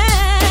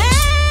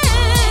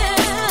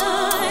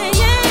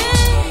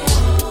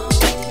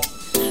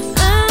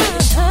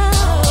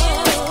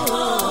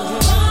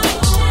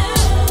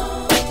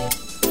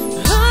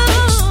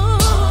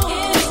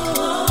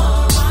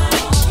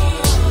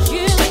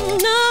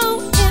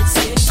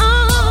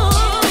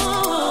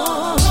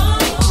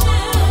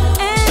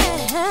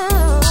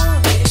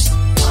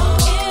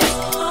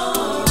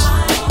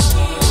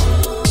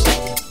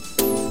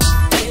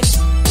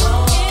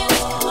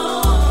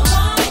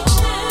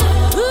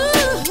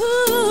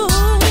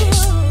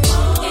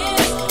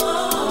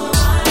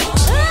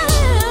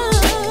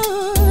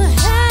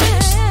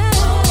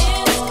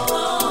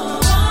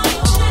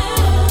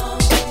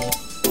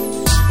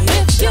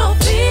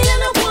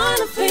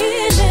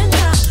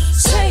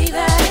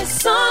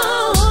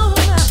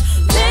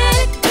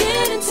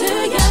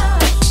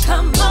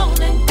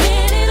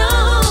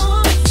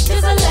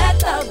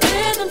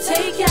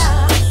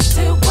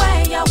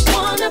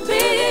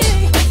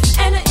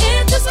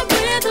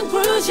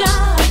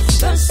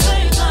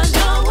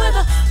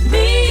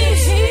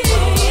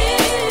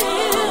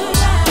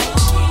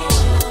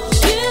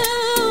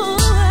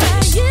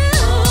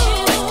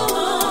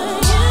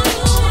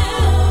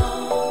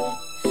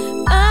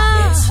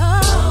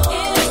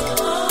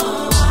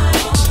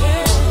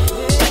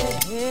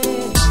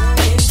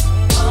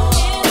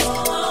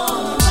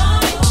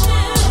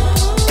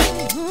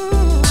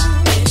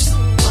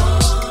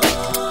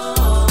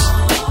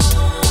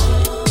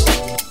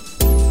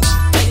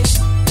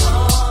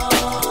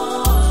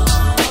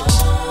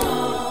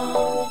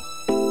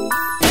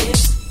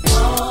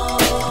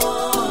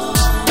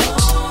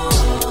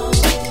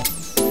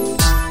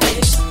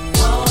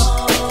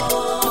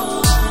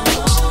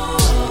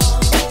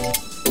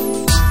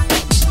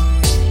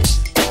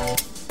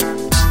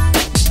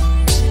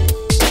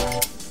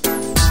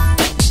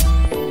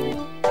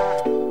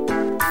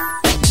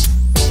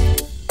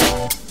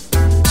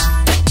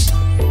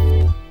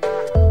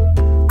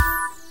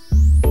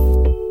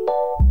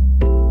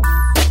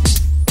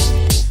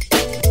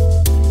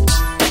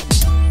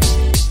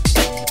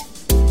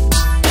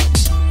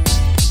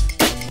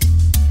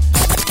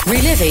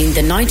 Reliving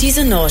the 90s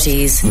and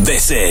noughties.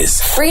 This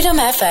is Freedom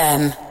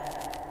FM.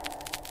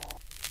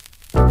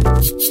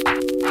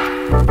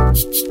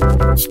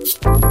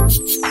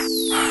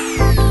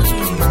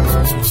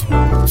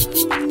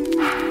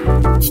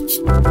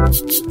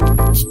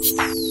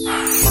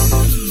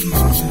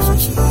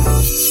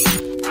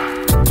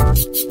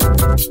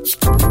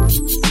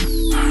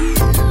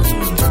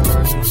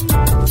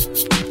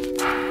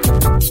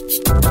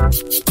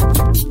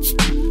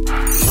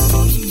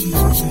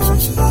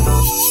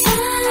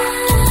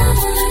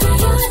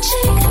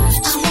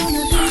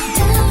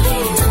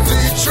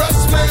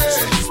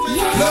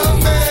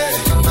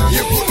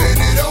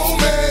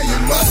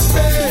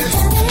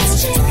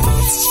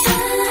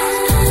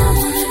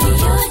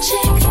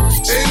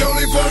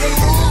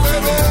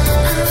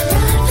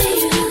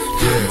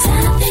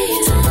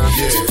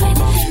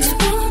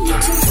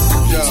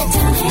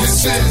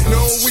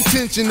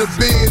 Of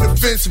being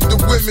offensive to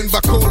women by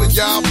calling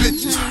y'all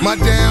bitches. My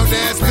down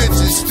ass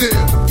bitches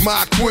still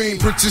my queen.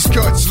 Princess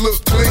cuts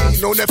look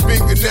clean on that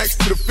finger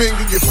next to the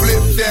finger. You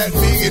flip that,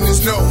 me and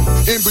there's no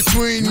in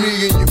between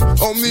me and you.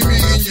 Only me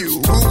and you.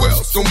 Who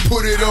else don't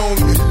put it on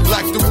you?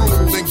 Like the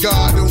rule, and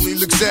God only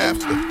looks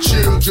after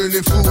children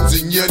and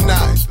fools, and you're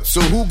not.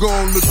 So who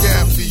gon' look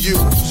after you?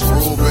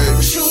 True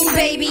baby. True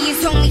baby,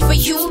 it's only for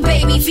you,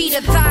 baby. Feet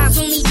or thighs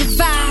only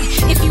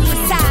divide if you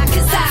decide.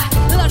 Cause I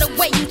love the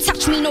way you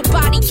touch me,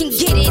 nobody can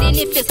get it. And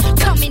if it's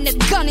coming to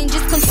gunning,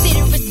 just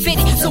consider it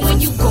fitted. So when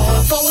you go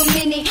for a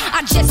minute,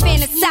 I just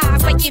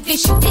fantasize like if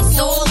it's you, it's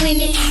all in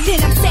it.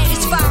 Then I'm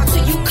satisfied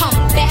till you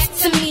come back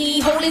to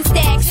me, holding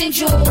stacks and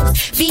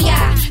jewels.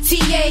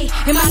 V-I-T-A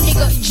and my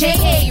nigga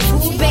J-A.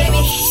 Rude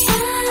baby.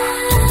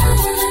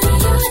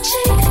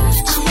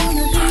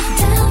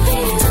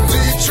 Do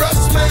you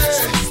trust me?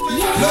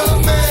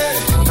 Love me?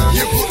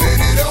 You're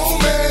putting it on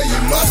me,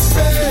 you must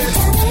be.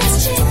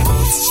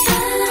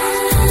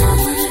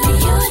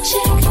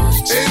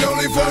 Ain't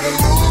only for the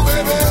rule,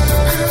 baby.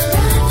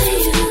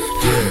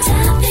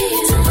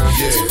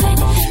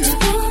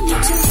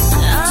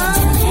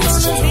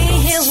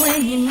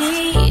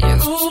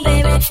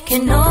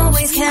 Can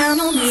always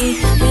count on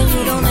me, and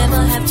you don't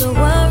ever have to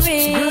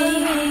worry.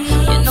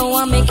 You know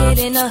I'll make it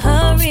in a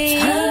hurry.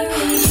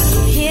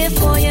 Here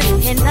for you,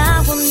 and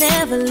I will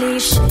never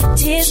leave. Shed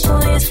tears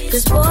for you,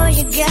 cause boy,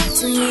 you got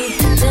to me.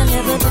 There'll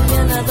never be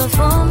another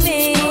for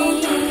me.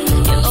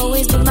 You'll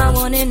always be my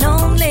one and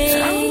only.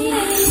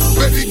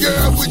 Baby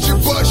girl, would you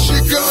bust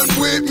your gun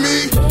with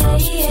me?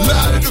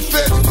 Lie to the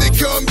feds, they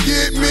come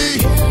get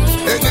me.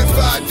 And if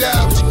I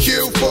die, would you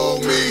kill for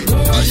me?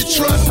 Do you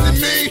trust in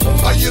me?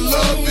 Are you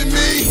loving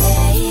me?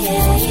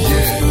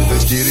 Yeah,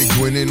 let's get it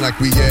grinning like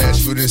we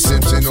Ashford and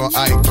Simpson or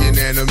Ike in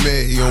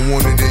anime. On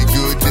one of their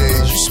good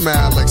days, you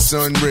smile like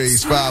sun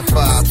rays.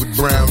 5'5" with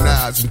brown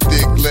eyes and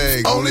thick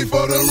legs. Only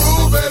for the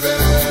rule, baby.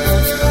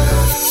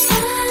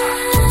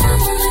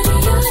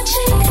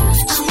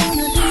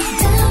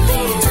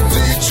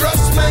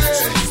 Trust me,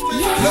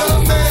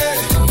 love me,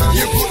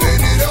 you're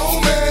putting it on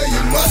me,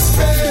 you must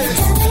be.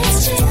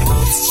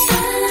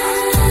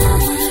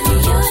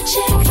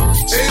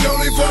 Ain't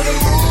only for the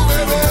rule,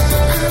 baby.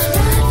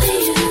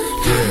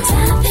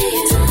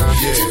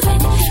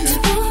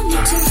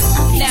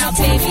 Now,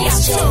 baby, I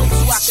told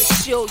you I could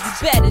show you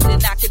better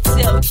than I could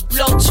tell you.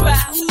 Blow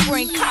trial,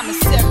 bring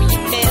commissary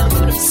and mail you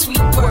them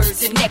sweet words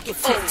and naked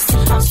flicks.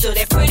 I'm still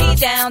that pretty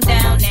down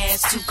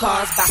ass, 2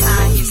 cars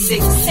behind you,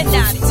 6. And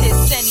 9 to 10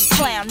 any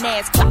clown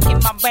ass,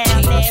 clocking my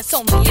round ass,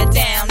 only a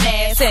down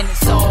ass, and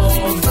it's all for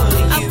you.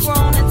 I've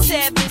grown a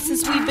tad bit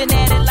since we've been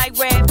at it like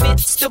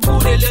rabbits. The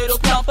booty little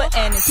plumper,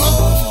 and it's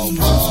all for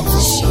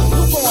you.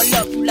 Who gon'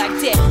 love you like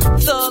that?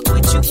 Thug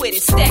with you with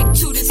it, stacked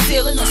to the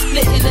ceiling, I'm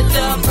splitting the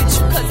dub with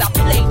you, cause I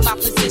play my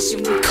position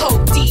with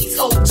cold D's,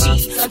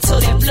 OGs, until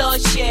that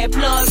bloodshed,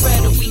 blood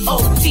red, and we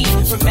OD.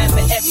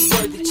 Remember every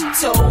word that you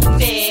told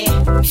me.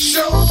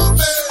 Show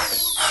me,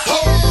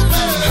 hold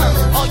me.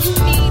 All you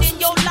need in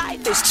your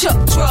life is Chuck,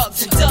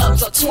 drugs, and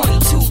dubs or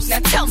 22s. Now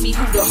tell me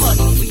who the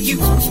honey for you,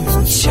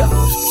 Chuck.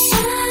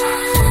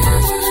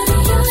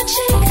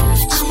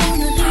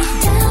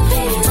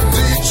 Do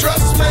you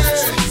trust me?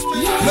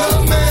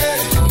 Love me?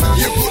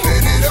 You're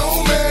putting it on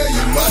me,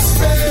 you must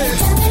be.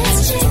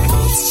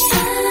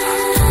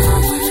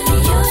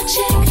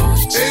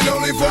 Ain't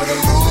only for the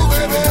rule,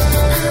 baby.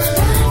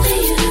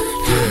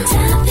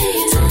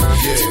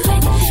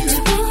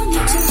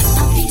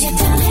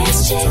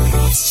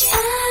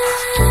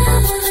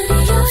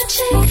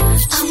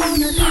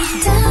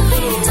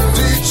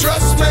 Do you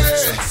trust me?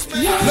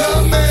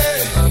 Love me?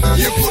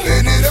 You're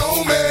putting it on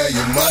me,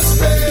 you must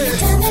be.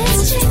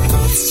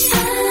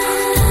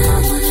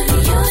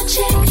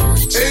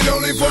 Ain't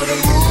only for the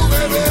rule,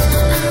 baby.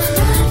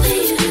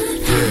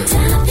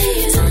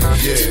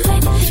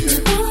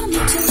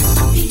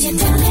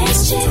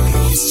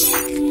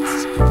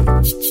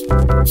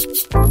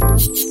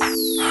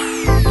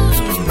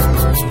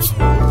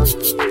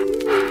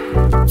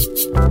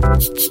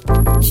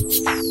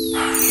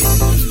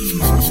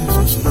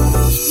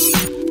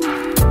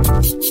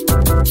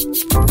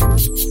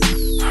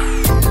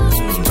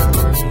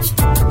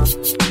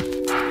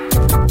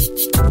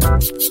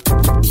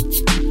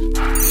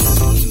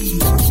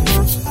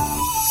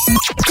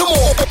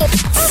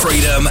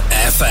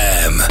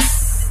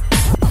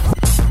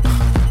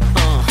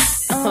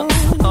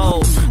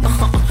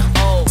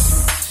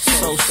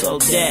 flow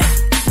so dead.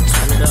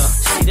 Turn it up.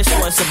 See, this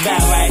what's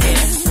about right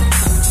here.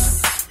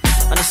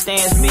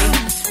 Understands me?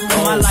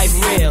 Oh, my life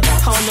real. I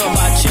don't know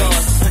about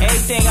yours.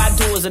 Everything I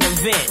do is an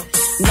event.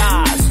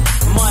 Nas,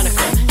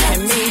 Monica,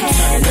 and me.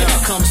 When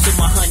it comes to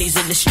my honeys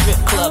in the strip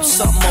club,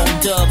 something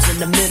on dubs in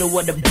the middle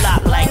of the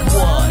block like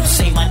what?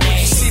 Say my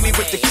name. See me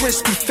with the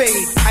crispy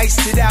fade,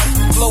 iced it out,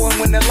 blowing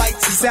when the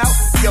lights is out.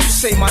 Yo,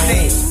 say my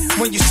name.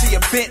 When you see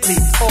a Bentley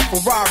or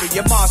Ferrari,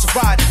 your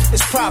Maserati,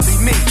 it's probably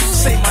me.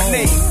 Say my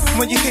name.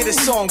 When you hear the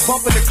song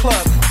bumping the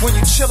club, when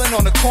you chilling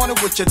on the corner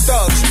with your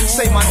thugs,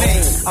 say my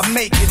name. I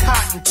make it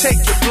hot and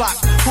take your block.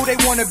 Who they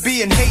wanna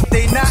be and hate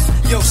they not?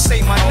 Yo, say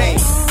my name.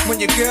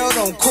 When your girl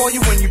don't call you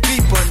when you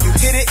beep her, you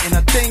hit it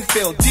and a thing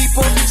feel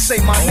deeper.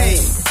 Say my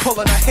name.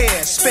 Pulling her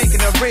hair,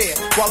 spanking her rear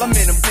while I'm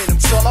in them.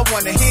 So all I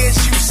wanna hear is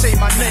you say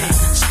my name.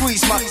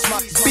 Squeeze my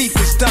beef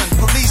is done.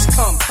 Police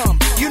come.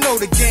 You know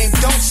the game.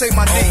 Don't say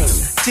my name.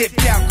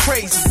 Dipped out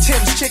crazy.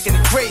 Tim's chicken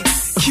and gravy.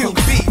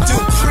 QB, do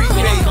free, baby.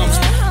 When it comes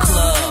to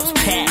clubs,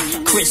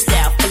 packed,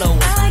 crystal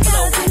flowing.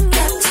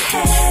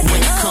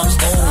 When it comes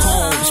to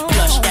homes,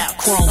 plushed out,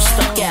 chrome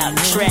stuck out in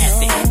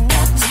traffic.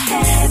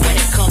 When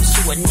it comes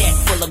to a neck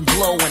full of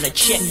glow and a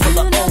check full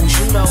of O's,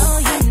 you know.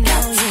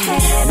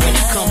 When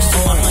it comes to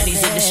my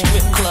honeys in the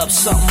strip club,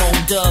 something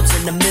on dubs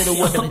in the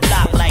middle of the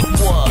block like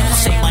what?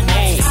 Say my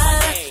name.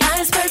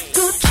 Iceberg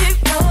Gucci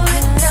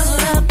rolling,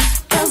 guzzled up.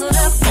 Gotta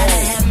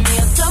have me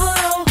a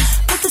double.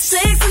 Put the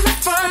safe in the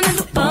front and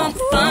the bump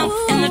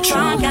in the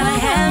trunk. Gotta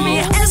have me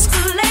an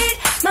Escalade.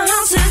 My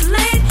house is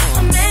late.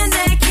 A man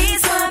that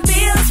keeps my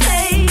bills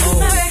paid.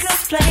 My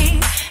records played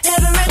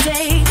every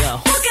day.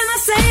 What can I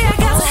say? I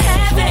got to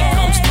have When it. it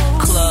comes to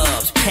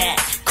clubs,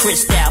 packed,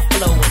 crystal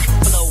flowing.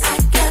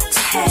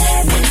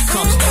 When it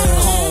comes to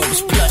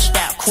homes, plushed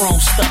out, chrome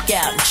stuck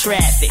out in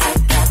traffic.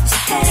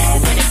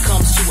 When it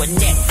comes to a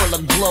neck full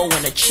of glow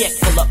and a check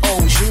full of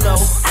O's, you know.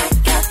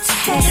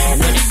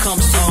 When it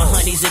comes to my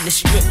honeys in the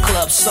strip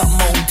club, something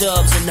on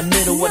dubs in the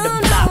middle of the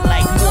block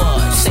like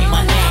what? Say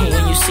my name.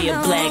 When you see a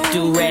black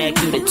do-rag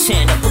do the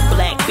 10 up a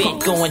black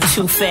bit going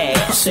too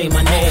fast. Say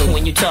my name.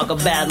 When you talk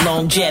about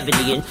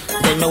longevity and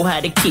they know how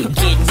to keep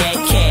getting that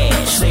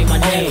cash. Say my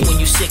name. When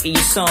you sick of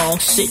your song,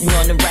 sitting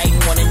on the right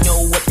and wanna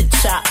know what the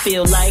top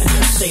feel like.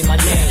 Say my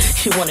name.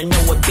 You wanna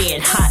know what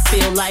being hot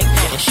feel like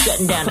and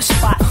shutting down a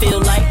spot feel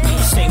like.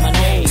 Say my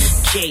name.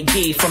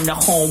 JD from the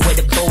home where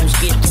the bows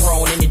get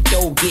thrown and the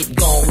dough get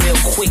gone real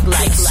quick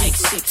like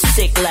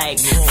sick like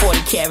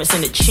 40 carats in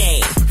the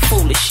chain.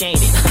 Foolish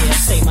ain't it? Yeah,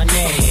 say my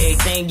name.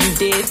 Everything you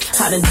did,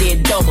 I done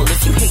did double.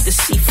 If you hate to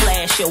see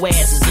flash, your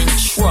ass is in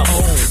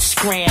trouble.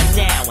 Scram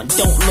now and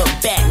don't look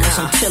back, cause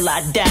until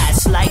I die,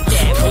 it's like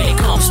that. When it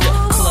comes to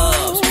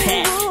clubs,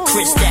 packed,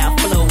 crystal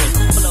flowing.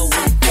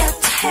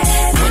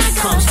 When it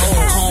comes to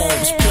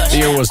homes, The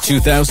year was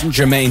 2000.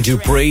 Jermaine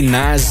Dupri,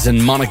 Nas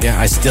and Monica,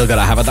 I Still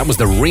Gotta Have It. That was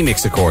the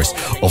remix, of course,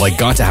 of I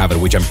Got to Have It,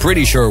 which I'm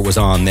pretty sure was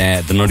on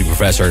the Nutty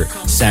Professor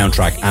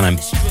soundtrack, and I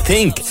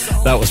think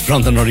that was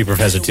from the Nutty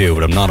Professor too,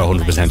 but I'm not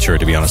 100% sure,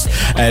 to be honest.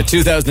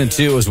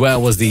 2002 as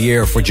well was the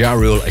year for Ja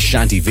Rule,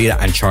 Ashanti Vita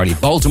and Charlie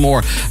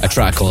Baltimore, a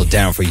track called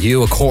Down For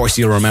You. Of course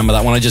you'll remember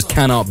that one. I just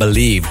cannot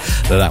believe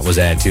that was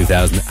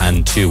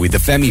 2002 with the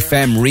Femi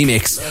Femme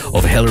remix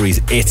of Hillary's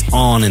It's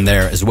On in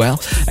there as well.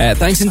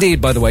 Thanks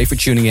indeed, by the way, for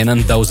tuning in,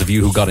 and those of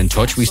you who got in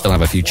touch. We still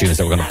have a few tunes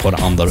that we're going to put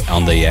on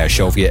the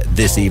show for you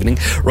this evening.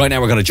 Right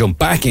now we're going to jump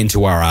back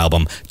into our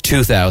album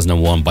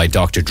 2001 by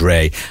Dr.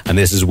 Dre, and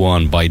this is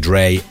one by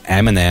Dre,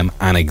 Eminem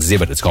and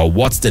Exhibit. It's called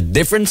What's the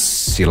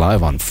Difference? You're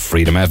live on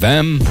Freedom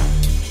FM.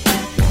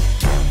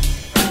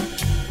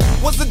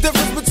 What's the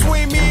difference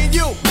between me and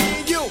you?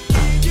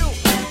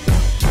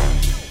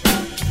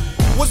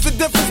 What's the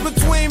difference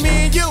between me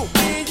and you?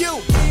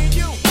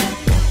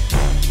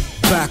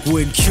 Back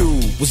when Q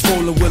was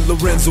rolling with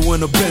Lorenzo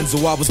and a Benzo,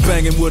 I was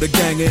banging with a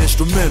gang of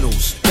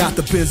instrumentals. Got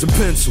the pens and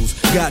pencils,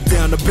 got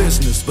down to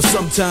business. But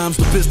sometimes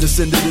the business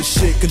end of this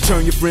shit can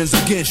turn your friends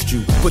against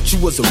you. But you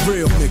was a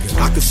real nigga,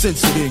 I could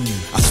sense it in you.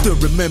 I still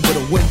remember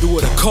the window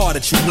of the car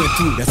that you went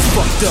through. That's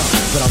fucked up,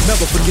 but I'll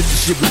never forget the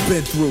shit we've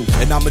been through.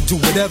 And I'ma do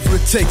whatever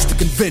it takes to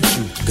convince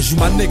you. Cause you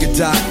my nigga,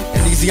 Doc,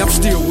 and easy, I'm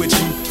still with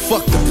you.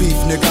 Fuck the beef,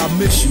 nigga, I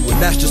miss you. And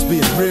that's just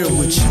being real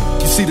with you.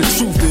 You see, the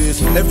truth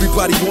is,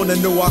 everybody wanna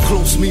know how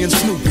close me and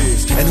Snoop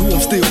is, and who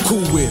I'm still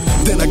cool with.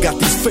 Then I got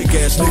these fake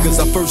ass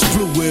niggas I first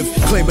flew with,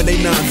 claiming they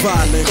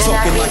non-violent,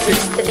 talking like they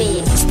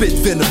spit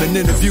venom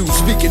in interviews,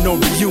 speaking on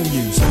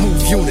reunions,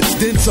 move units,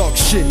 then talk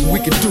shit, and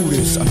we can do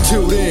this.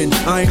 Until then,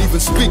 I ain't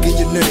even speaking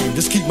your name.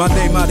 Just keep my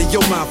name out of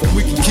your mouth and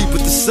we can keep it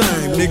the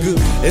same, nigga.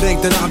 It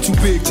ain't that I'm too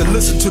big to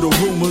listen to the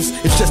rumors,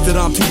 it's just that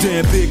I'm too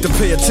damn big to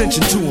pay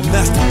attention to them.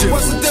 That's the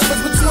difference. What's the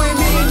difference between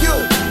me and you?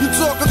 You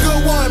talk a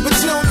good one, but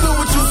you don't do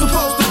what you're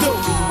supposed to do.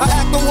 I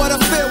act on what I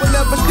feel and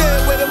never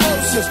deal with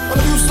emotions.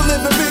 I'm used to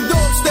living big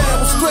dog style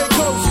with straight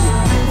coaches.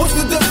 What's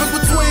the difference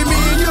between me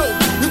and you?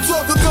 You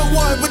talk a good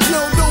one, but you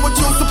don't do what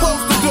you're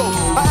supposed to do.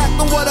 I act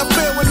on what I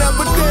feel and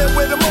never deal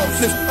with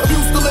emotions. I'm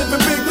used to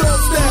living big dog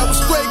style with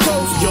straight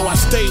coaches. Yo, I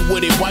stay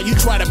with it while you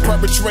try to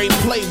arbitrate,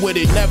 play with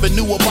it. Never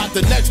knew about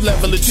the next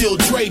level until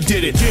Dre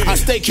did it. I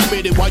stay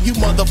committed while you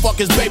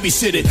motherfuckers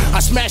babysit it. I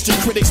smash the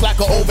critics like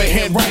an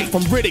overhand right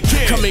from Riddick.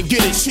 Come and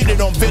get it,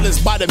 shitted on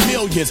villains by the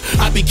millions.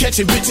 I be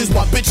catching bitches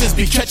while bitches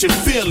be catching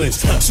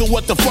feelings. So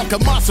what the fuck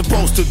am I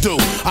supposed to do?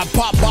 I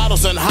pop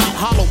bottles and hot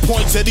hollow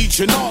points at each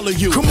and all of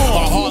you. Come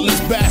on, a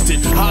heartless bastard,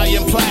 high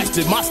and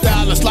plastic. My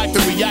style is like the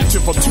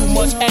reaction from too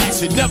much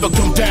acid. Never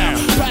come down,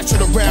 patch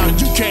it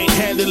around. You can't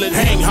handle it.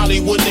 Hang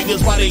Hollywood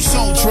niggas while they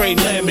soul trade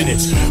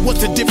laminates.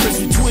 What's the difference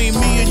between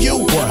me and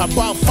you?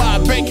 About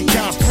 5 bank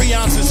accounts, 3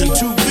 ounces and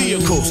 2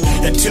 vehicles.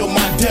 Until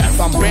my death,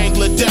 I'm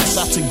Bangladesh.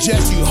 I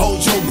suggest you hold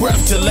your breath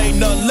till ain't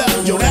none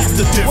left. Yo, that's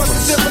the difference.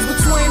 What's the difference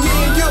between me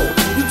and you?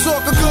 You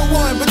talk a good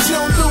one, but you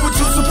don't do what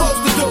you're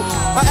supposed to do.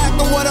 I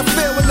act on what I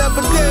feel and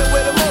never deal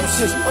with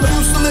emotions. I'm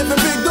used to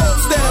living big dog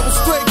style with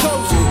straight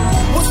coaches.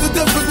 What's the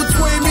difference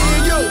between me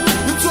and you?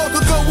 You talk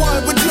a good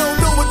one, but you don't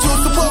do what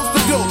you're supposed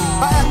to do.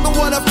 I act on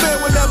what I feel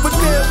and never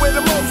deal with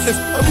emotions.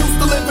 I'm used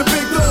to living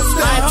big dog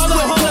style.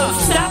 Alright, hold up.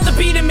 Stop the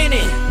beat a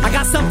minute. I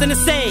got something to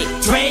say.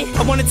 Dre,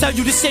 I wanna tell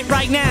you this shit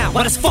right now.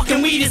 While this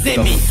fucking weed is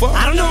in me.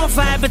 I don't know if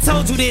I ever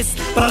told you this,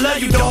 but I love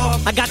you,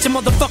 dog. I got your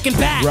motherfucking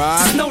back.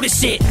 Right. Just know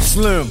this shit.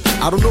 Slim,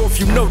 I don't know if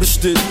you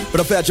noticed it, but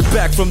I've had your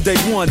back from day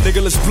one,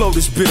 nigga. Let's blow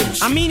this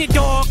bitch. I mean it,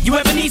 dog. You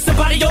ever need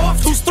somebody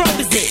off? Whose throat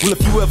is it? Well,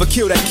 if you ever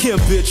kill that Kim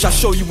bitch, I'll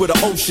show you where the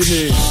ocean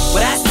is.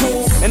 Well, that's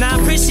cool, and I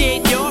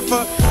appreciate the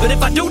offer. But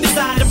if I do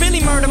decide to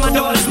really murder my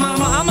daughter's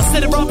mama, I'ma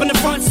sit her up in the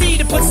front seat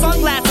and put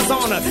sunglasses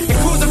on her and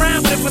cruise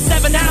around with her for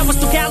 7 hours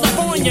to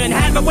California and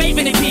have her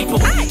waving at people.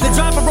 Then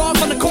drop her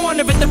off on the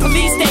corner at the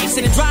police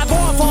station and drive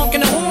off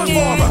honking the horn for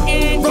her.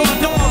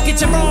 Raw dog,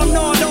 get your arm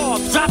gnawed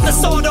off. Drop the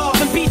sword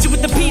off and beat you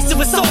with the piece of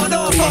a sword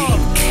off of.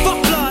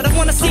 Fuck blood, I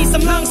wanna see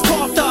some lungs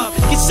coughed up.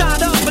 Get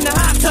shot up in the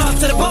hot tub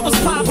till the bubbles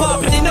pop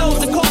up and your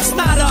nose and cough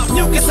snot up.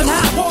 Mucus and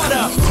hot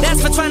water.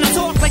 That's for trying to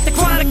talk like the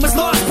Chronic was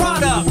lost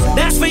product.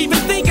 That's for even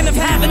thinking of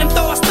having them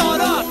thoughts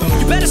thought up.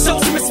 You better show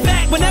some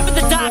respect whenever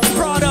the doc's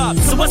brought up.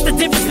 So what's the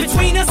difference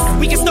between us?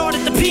 We can start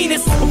at the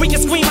penis, or we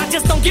can scream, I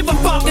just don't give a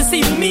fuck and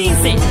see who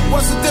means it.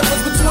 What's the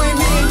difference between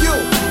me and you?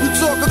 You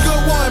talk a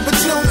good one, but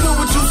you don't do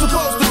what you're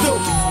supposed to do.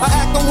 I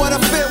act on what I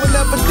feel and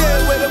never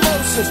deal with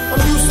emotions.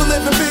 I'm used to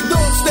living big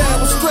dog style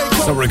with straight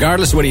coats. So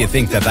regardless whether you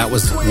think that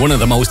was one of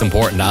the most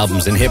important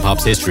albums in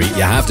hip-hop's history,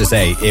 you have to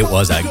say it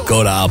was a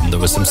good album. There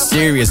was some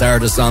serious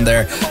artists on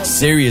there,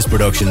 serious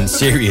production,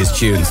 serious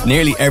tunes.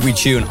 Nearly every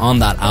tune on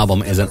that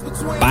album is a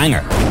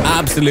banger.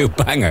 Absolute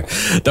banger.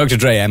 Dr.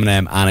 Dre,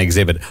 Eminem and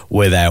Exhibit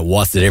with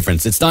What's the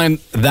Difference. It's time,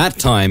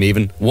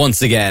 even,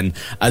 once again,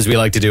 as we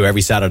like to do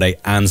every Saturday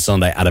and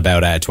Sunday at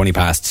about 20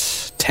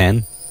 past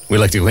 10. We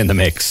like to go in the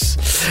mix.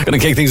 Gonna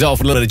kick things off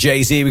with a little bit of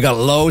Jay-Z. We got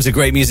loads of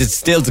great music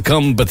still to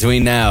come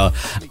between now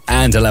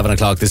and 11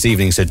 o'clock this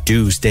evening, so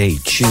do stay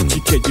tuned.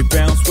 Can you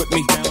bounce with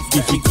me?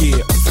 Yeah.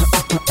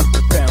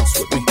 Bounce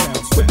with me.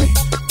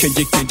 Can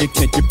you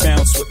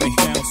bounce with me?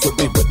 Bounce with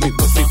me.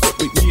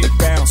 Yeah,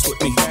 bounce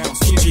with me.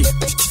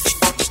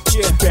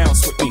 Yeah,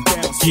 bounce with me.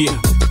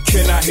 Yeah.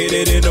 Can I hit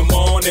it in the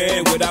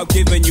morning without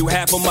giving you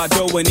half of my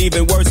dough? And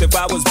even worse, if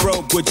I was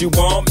broke, would you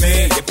want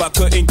me? If I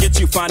couldn't get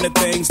you finer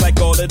things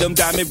like all of them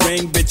diamond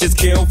ring bitches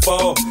kill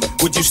for,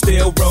 would you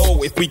still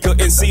roll? If we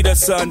couldn't see the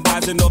sun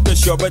rising off the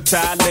shore of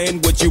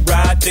Thailand, would you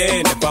ride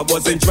then? If I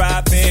wasn't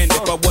driving,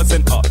 if I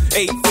wasn't a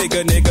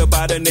 8-figure nigga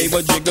by the name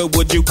of Jigger,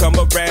 would you come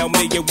around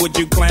me and would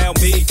you clown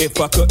me? If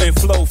I couldn't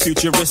flow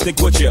futuristic,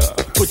 would ya?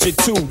 Put your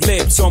 2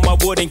 lips on my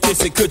wood and kiss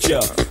it, could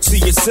ya?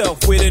 See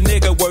yourself with a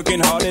nigga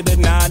working harder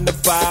than 9 to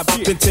 5.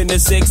 Then 10 to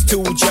 6,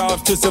 2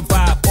 jobs to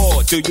survive.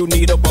 Or do you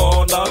need a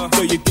baller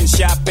so you can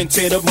shop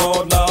into the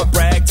mall?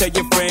 Brag, tell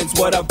your friends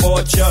what I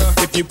bought ya.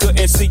 If you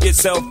couldn't see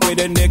yourself with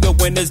a nigga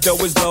when his dough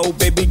is low,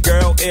 baby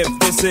girl, if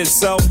this is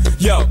so,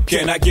 yo,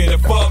 can I get a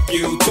fuck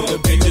you to the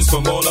bitches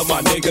from all of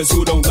my niggas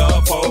who don't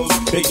love hoes?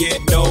 They get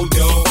no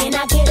dough. Can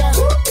I get a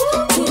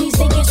to these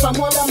niggas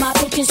from all of my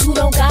bitches who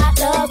don't got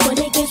love for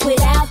niggas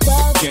without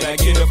love? Can I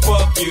get a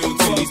fuck you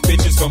to these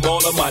bitches from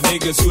all of my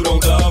niggas who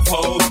don't love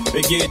hoes?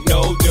 They get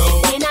no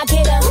dough. Can I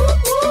get a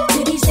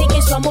to these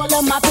niggas from all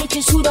of my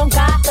bitches who don't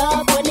got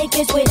love for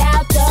niggas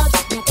without love?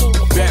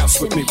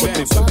 Bounce with me. Can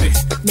you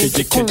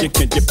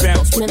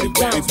bounce with me?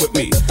 With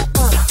me.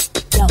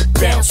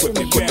 Bounce with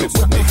me.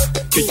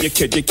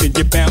 Can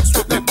you bounce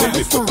with me?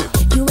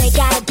 You ain't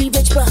gotta be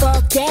rich, but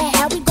fuck that.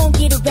 How we gon'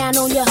 get around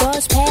on your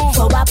bus pass?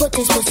 So I put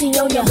this pussy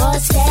on your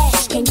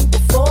mustache. Can you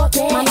afford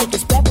that? My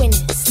niggas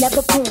breadwinners,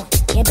 never porn.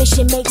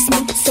 Ambition makes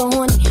me so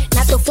horny.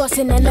 Not the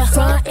fussing in the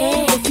front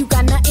end. If you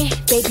got nothing,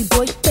 baby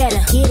boy, you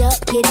better get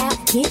up, get out,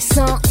 get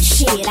some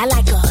shit. I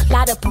like a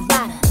lot of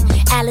Parada,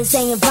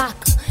 Alizé and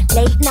vodka.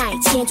 Late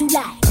nights,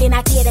 candlelight, then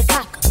I get a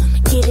cocker.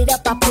 Get it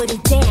up, I put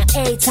it down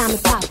every time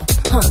it pop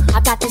up.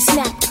 I got the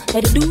snap,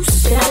 let it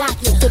loose, then I lock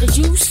you. For the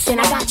juice, then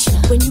I got you.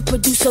 When you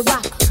produce a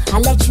rocker, I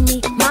let you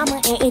meet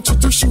mama and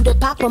introduce you to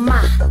papa.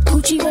 My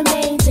Gucci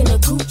remains in a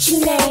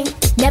Gucci name.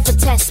 Never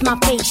test my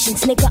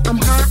patience, nigga, I'm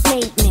high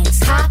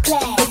maintenance, high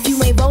class. If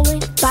you ain't rolling,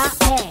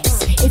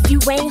 bypass. If you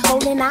ain't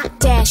holding, I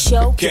dash. last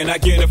show. Can I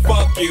get a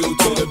fuck you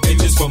to the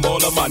bitches from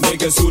all of my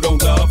niggas who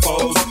don't love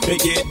hoes? They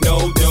get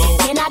no dough.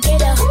 Can I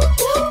get a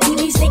to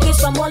these niggas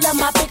from all of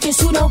my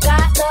bitches who don't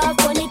got love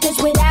for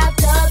niggas without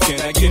love?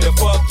 Can I get a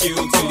fuck you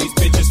to these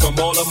bitches from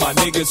all of my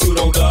niggas who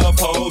don't love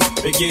hoes?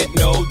 They get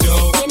no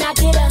dough. Can I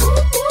get a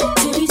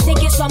to these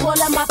niggas from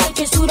all of my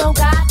bitches who don't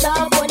got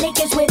love for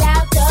niggas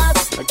without love?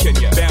 Can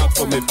you bounce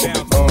for me,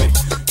 bounce for me?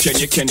 Can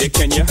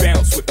you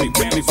bounce with me,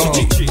 bounce for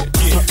me?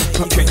 Yeah.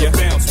 Can you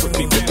bounce with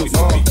me, bounce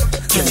with me?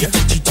 Can you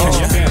bounce with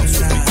me, bounce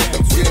with me?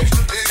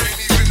 It ain't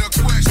even a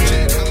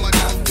question.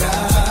 I've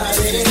got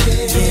it.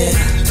 Yeah.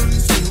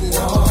 You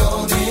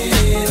want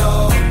it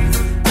all.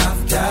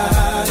 I've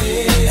got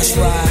it. That's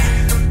right.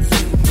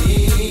 You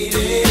need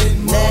it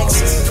more.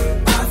 Next.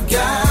 I've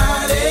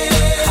got it.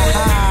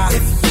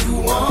 If you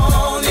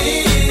want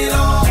it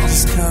all,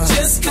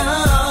 just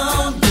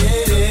come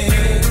get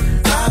it.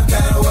 I've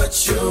got what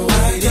you're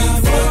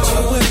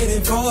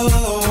waiting for.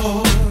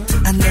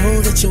 I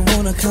know that you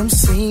wanna come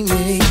see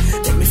me.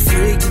 Let me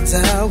freak it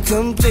out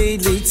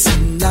completely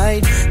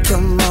tonight.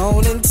 Come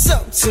on and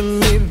talk to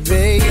me,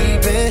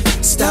 baby.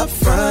 Stop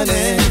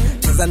running,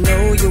 cause I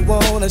know you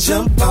wanna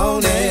jump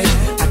on it.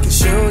 I can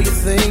show you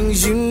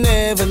things you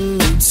never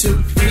knew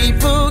two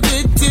people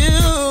could do.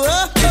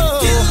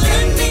 If you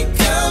let me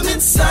come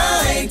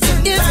inside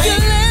tonight. If you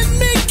let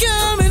me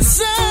come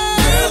inside,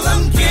 girl,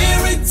 I'm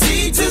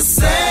guaranteed to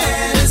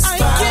satisfy. I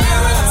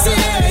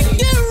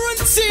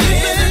guarantee,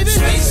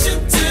 penetration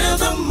till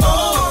the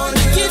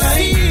morning. It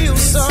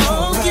feels so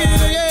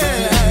good,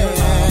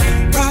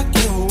 yeah. Rock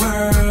your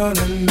world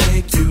and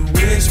make you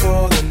wish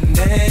for the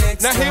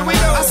next. Now here we go.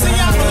 I see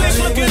y'all police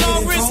looking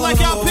all rich like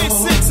y'all pick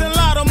six and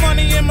lot of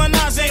money in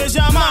Menage is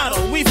y'all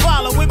model. We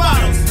follow with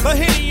bottles, a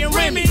Henny and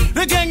Remy.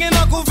 The gang and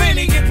Uncle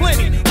Vinny get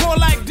plenty, more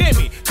like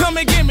Demi. Come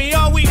and get me,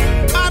 all we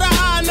eye to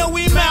eye, know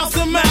we mouth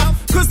to mouth.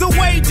 Cause the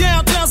way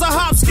downtown's a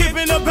hop, skip,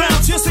 and a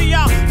bounce. You see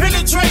y'all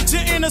penetrate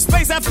your inner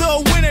space after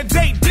a winter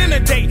date, dinner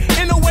date.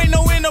 In a way,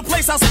 no inner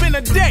place, I'll spend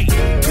a day.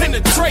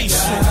 Penetration.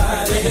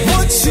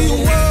 What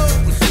you want?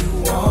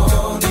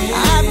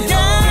 I've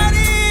got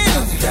it.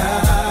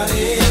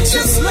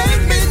 Just let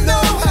me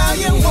know how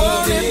you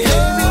want it, baby.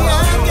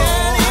 I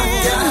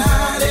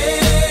got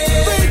it.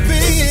 Baby,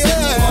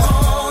 yeah.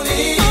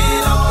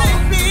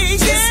 Baby,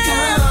 just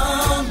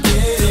come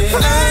get it.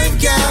 I've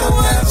got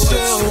what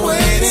you're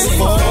waiting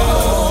for.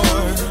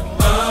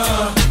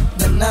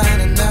 Na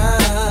na na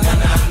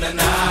na na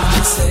na.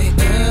 Say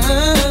na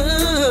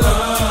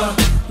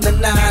na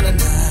na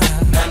na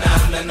na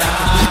na na.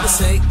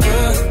 Say na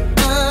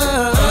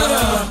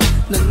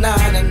na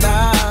na na.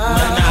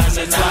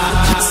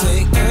 Say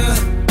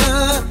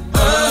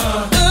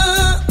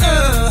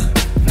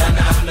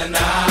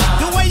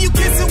the way you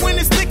kiss it when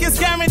it's thick is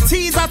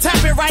guarantees. I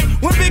tap it right.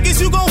 When big as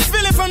you gon'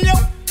 feel it from the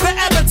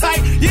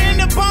appetite. You're in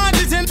the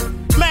bondage and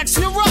max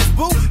you rough,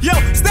 boo. Yo,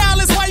 style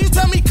is why you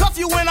tell me cuff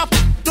you when I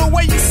the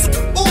way you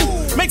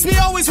ooh. Makes me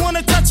always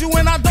wanna touch you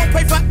when I don't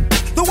pay for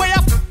the way I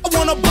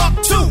wanna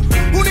buck too.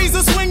 Who needs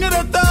a swing of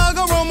the thug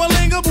or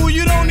Romalinga, boo?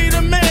 You don't need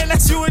a man,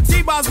 that's you and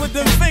T-Boz with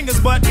them fingers.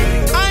 But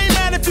I ain't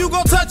mad if you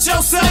gon' touch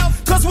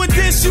yourself, cause with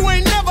this you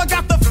ain't never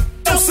got the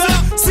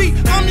yourself. See,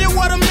 I'm your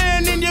what a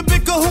man in your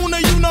big kahuna,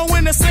 you know,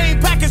 in the same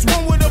package,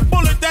 one with a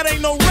bullet that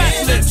ain't no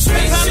reckless.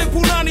 Pally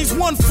Punani's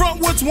one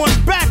frontwards, one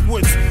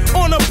backwards,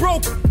 on a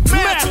broke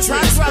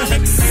mattress.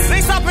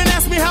 They stop and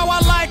ask me how I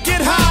like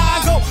it, how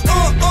I go,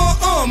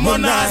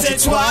 menage a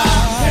trois,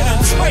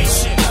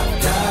 penetration.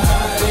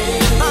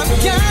 I've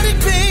got it,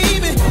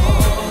 baby.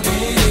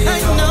 I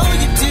know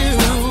you do.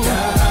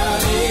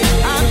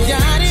 I've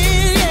got it,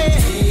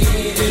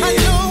 yeah. I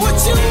know what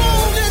you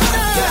want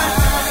tonight.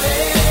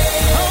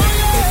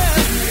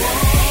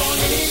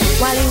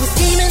 While he was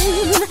scheming,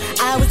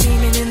 I was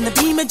dreaming in the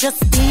Beamer, just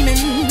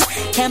steaming.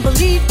 Can't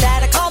believe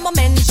that I caught my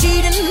man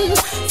cheating.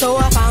 So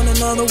I found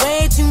another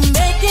way to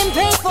make him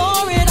pay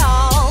for it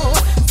all.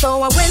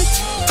 So I went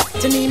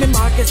to Neiman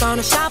Marcus on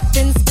a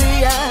shopping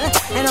spree,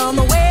 and on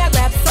the way I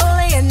grabbed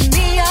Soleil and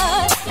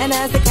Mia. And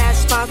as the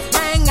cash box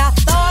rang, I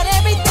thought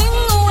everything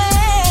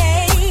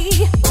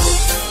away.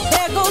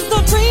 There goes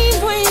the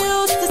dreams we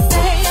used to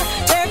say.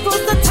 There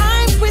goes the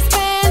times we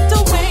spent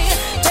away.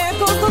 There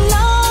goes the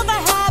love I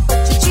had, but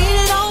you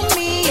cheated on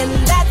me, and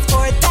that's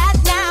for that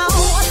now.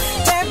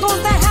 There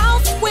goes the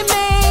house we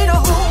made a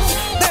home.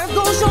 There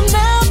goes you'll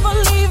never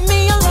leave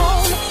me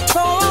alone.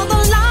 For all the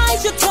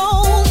lies you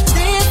told,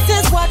 this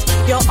is what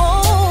you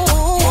own.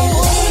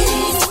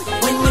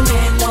 When your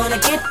man wanna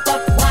get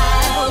buck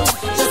wild,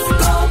 just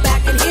go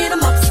back and hit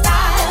him up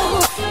style.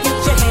 Get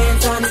your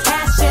hands on his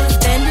cash and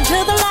spend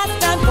until the last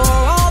time for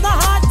all the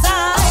hard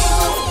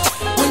times.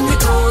 When we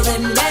go,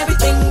 then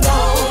everything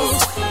goes,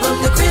 from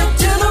the crib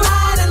to the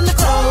ride and the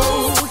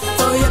clothes.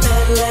 So you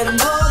better let him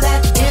know that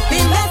if he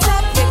mess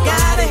up, you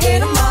gotta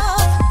hit him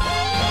up.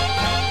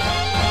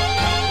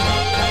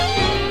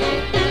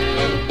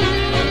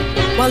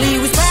 While he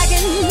was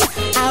bragging,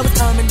 I was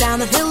coming down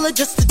the hill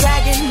just a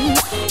dragging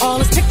all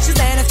his pictures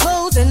and his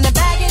clothes in the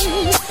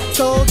bagging.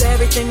 Sold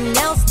everything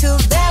else till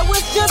there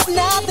was just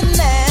nothing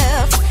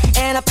left.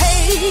 And I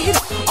paid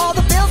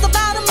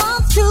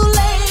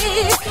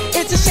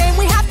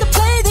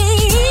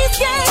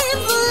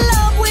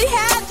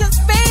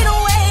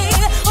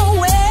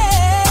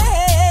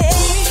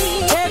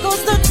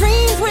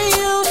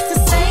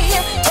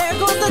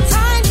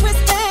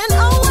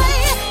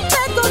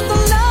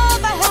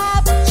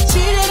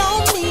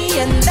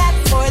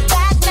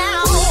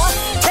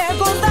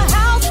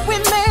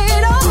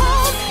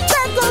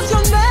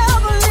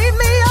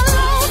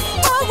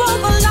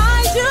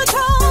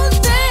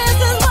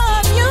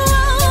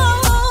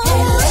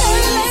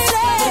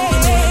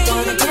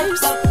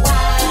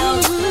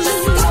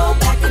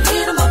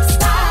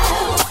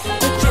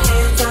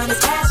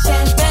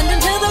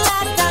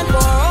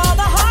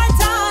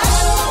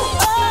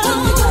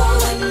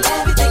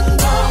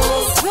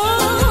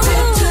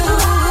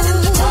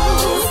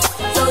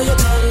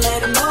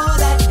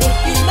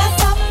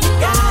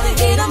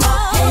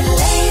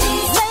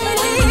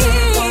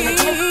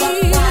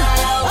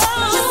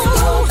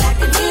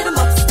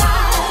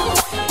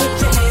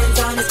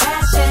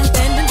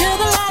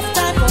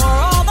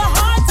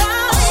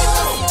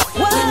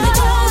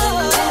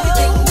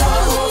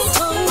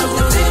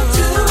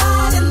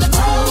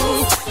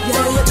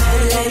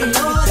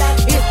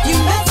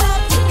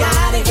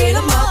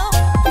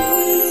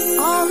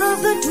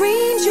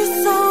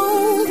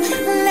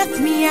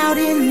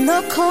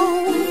the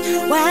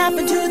cold. What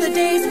happened to the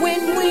days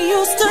when we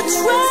used to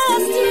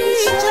trust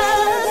each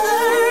other?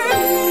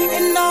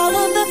 And all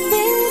of the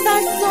things I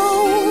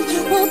sold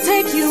will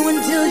take you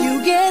until you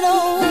get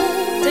old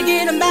to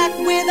get them back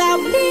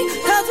without me.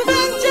 'Cause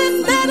revenge is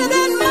better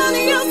than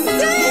money, you see.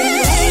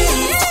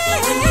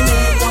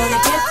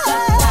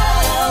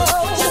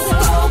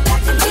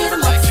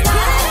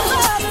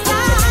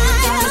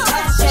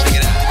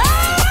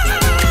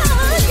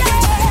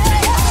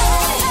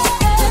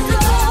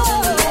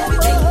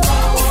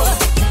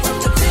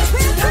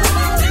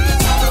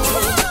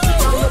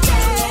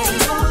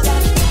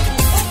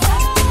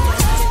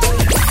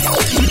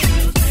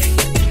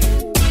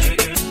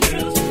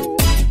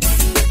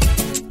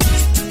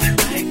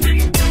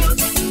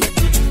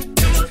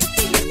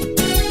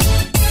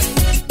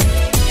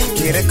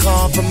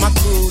 From my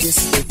crew this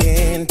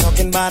weekend,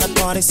 talking about a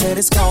party, said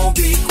it's gon'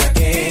 be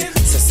crackin'.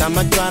 Since I'm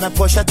a drive to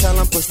push, I tell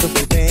them push the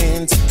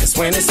bins. 'Cause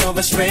when it's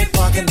over, straight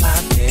parking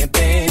lot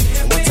pimpin'.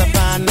 And once I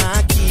find my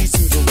keys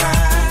to the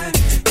ride,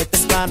 hit the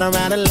spot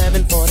around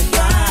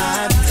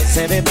 11:45. 'Cause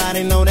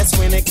everybody know that's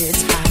when it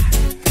gets hot.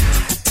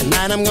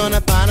 Tonight I'm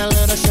gonna find a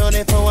little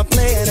shorty for a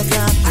play at the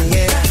clock,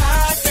 yeah.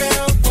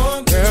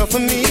 Girl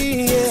for me,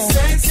 yeah.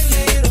 Sexy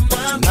little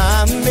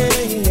mama,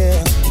 yeah.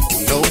 Who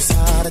knows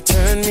how to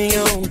turn me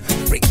on?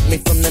 Break me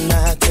from the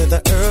night to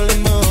the early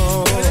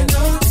morning.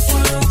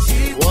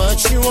 What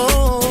you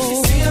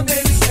want?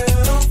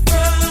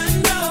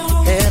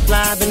 Hair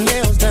fly, the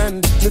nails done.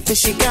 Look that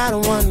she got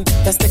one.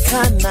 That's the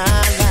kind I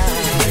like.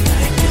 I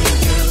like them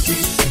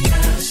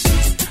girls,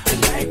 I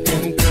like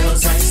them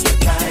girls, I still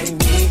like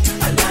me.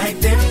 I like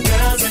them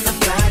girls in the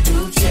fly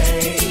Gucci,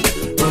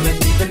 rolling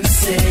deep in the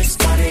six,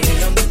 body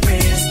on the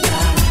wrist,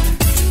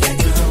 that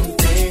long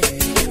thing,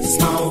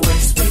 small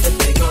waist with the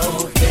big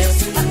old hips.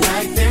 I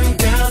like them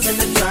girls in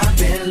the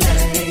driving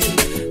lane.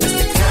 That's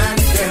the kind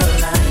of girl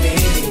I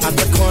need. At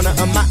the corner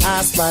of my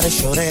eyes, spot a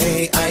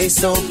shorty, eyes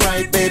so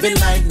bright, baby,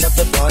 lighten up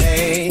the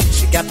party.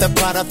 She got the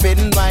product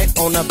fitting right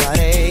on her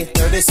body.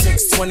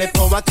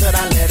 36-24, why could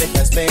I let it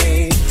pass me?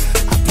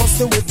 I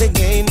posted with the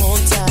game on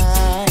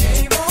time.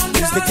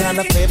 It's the kind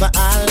of flavor I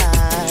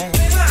like.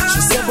 She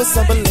said, what's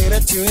up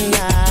later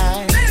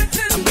tonight?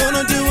 I'm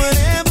gonna do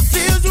whatever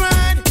feels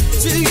right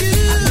to you.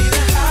 I need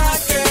a hot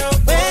girl,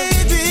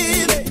 baby,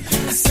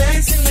 a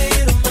sexy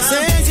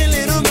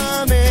little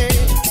mommy,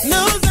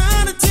 knows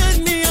how to turn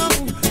me on,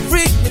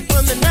 freak me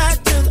from the night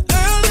to the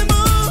early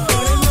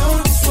morning. Know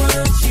just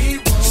what she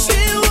wants.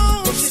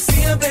 When she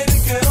see a baby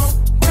girl,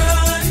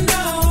 run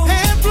on.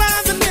 Hair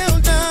flies and nail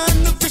done.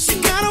 Look that she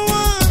got a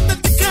one,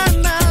 that's the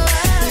kind I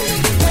like.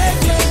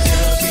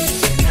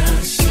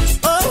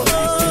 Oh,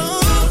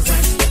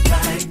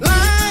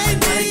 like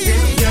me.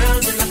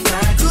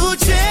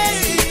 Gucci.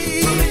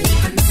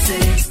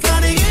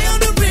 Got it on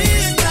the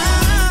wrist,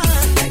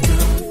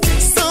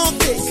 so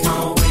thick,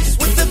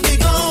 with the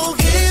big old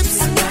hips.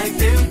 I like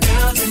them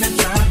girls in the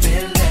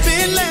driving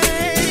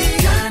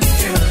lane.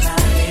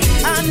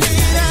 I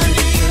need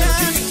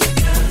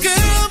a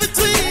girl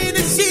between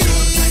the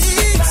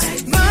sheets.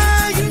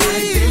 My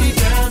need.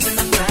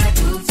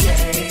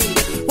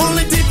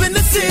 Only deep in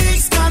the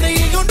six, got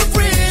it on the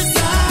wrist,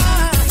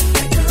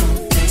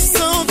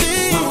 so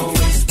big,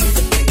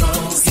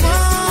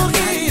 small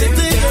hips.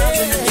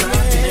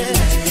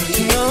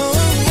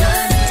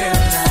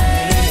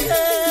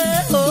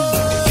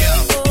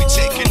 We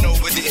taking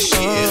over this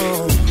year.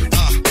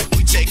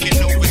 We taking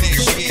over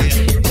this year.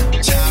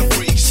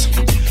 Tyrese,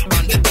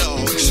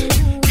 underdogs.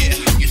 Yeah,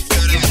 you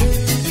feel that?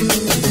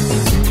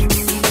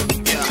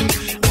 Yeah,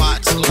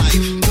 watch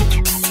life.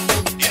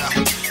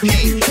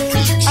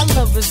 Yeah, I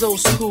love his old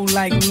school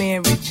like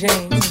Mary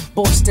Jane.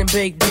 Boston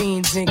baked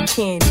beans and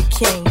candy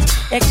canes.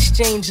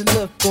 Exchange a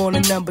look on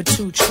a number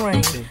 2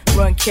 train.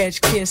 Run, catch,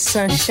 kiss,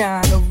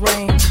 sunshine or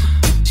rain.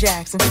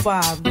 Jackson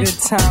 5, good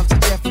times to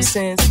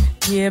Jefferson's.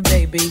 Yeah,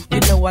 baby, you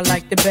know I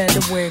like the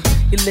better when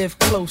you live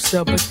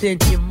closer, but then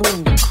you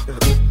move.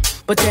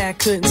 But that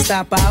couldn't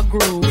stop our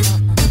groove.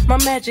 My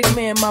magic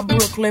man, my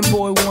Brooklyn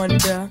boy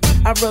wonder.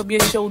 I rub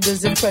your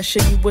shoulders and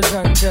pressure you was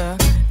under.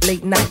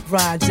 Late night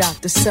rides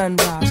out the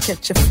sunrise.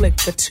 Catch a flick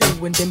or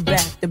two and then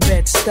back to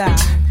Bed-Stuy.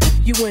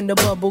 You in the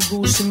bubble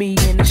goose, me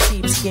in the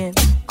sheepskin.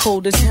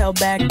 Cold as hell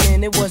back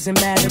then, it wasn't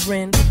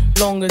mattering.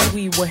 Long as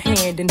we were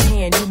hand in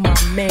hand, you my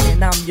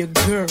man, I'm your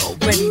girl,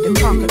 ready to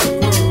conquer the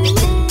world.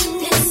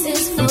 This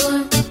is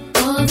for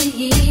all the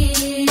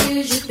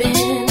years you've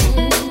been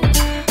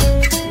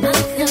my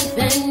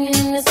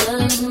companion, as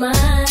well as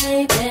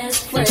my best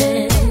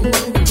friend.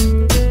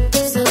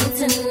 So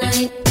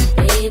tonight,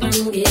 babe,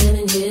 I'm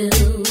giving you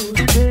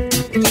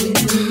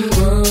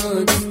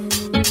want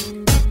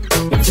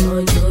for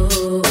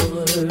yours.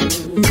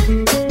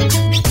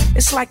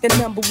 It's like the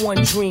number one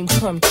dream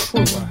come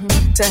true.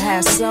 To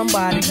have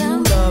somebody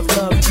you love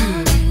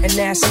you. And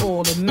that's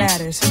all that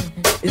matters.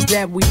 Is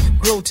that we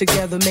grow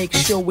together, make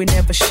sure we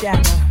never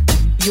shatter.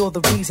 You're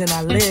the reason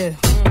I live.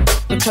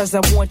 Because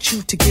I want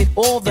you to get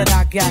all that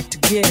I got to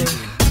give.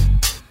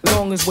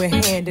 Long as we're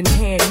hand in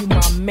hand, you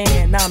my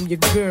man, I'm your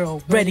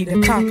girl, ready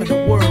to conquer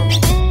the world.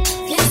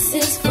 This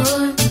is for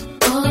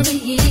all the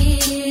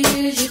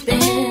years you've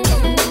been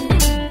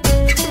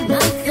my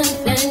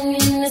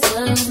companion as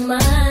well as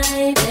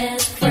my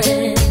best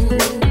friend.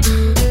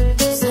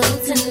 So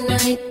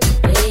tonight,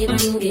 babe,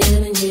 I'm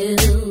giving you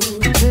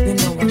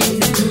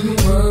what you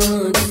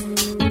want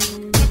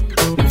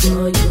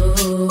for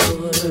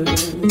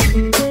yours.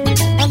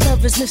 Our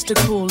love is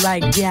mystical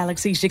like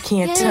galaxies you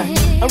can't touch.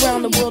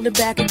 Around the world and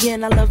back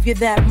again, I love you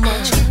that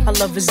much. Our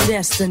love is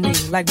destiny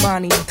like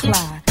Bonnie and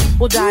Clyde.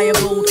 We'll die of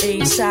old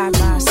age side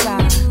by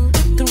side.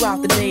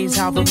 Throughout the days,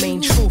 I'll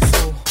remain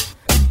truthful.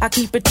 I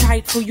keep it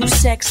tight for you,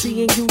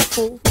 sexy and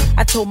youthful.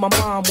 I told my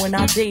mom when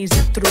our days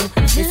are through,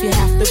 if you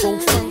have to go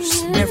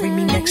first, bury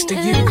me next to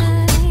you.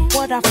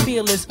 What I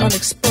feel is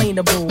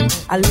unexplainable.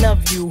 I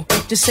love you,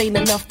 just ain't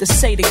enough to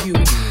say to you.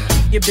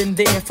 You've been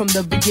there from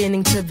the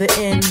beginning to the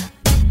end.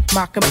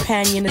 My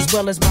companion as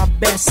well as my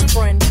best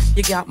friend.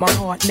 You got my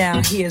heart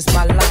now, here's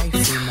my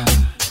life.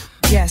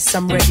 Yes,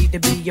 I'm ready to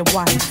be your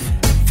wife.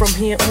 From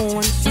here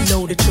on, you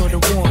know that you're the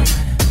one.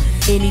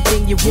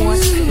 Anything you want,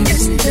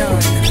 it's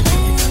done.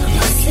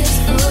 This is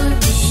for all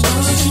the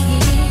years.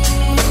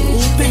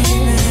 Ooh, baby.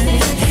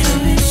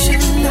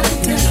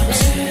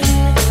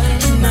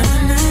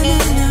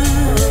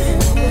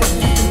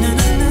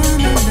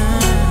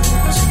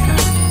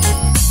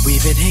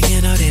 We've been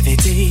hanging out every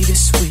day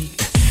this week.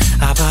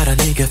 I bought a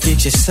nigga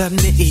fix you something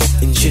to eat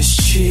and just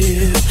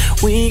chill.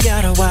 We ain't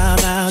got a while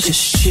out,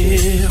 just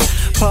chill.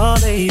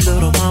 Parlay,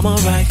 little mama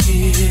right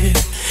here.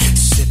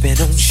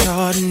 Sipping on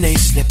Chardonnay,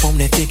 slip on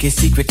that thickest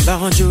secret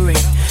lingerie.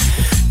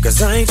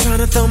 Cause I ain't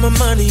tryna throw my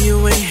money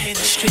away.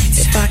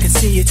 If I can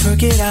see you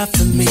twerk it out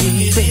for me,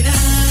 baby.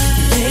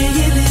 Laying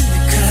in the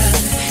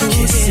cut,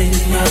 kissing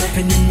up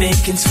and then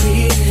making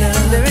sweet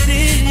love.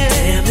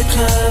 Damn the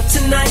club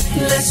tonight,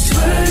 let's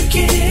twerk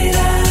it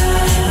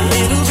out.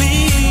 It'll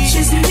be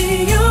just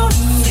me on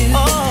you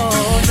all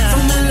night.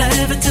 From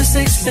 11 to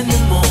 6 in the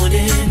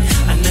morning.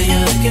 I know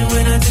you're looking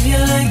when I do you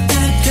like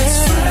that. Let's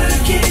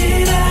twerk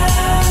it out.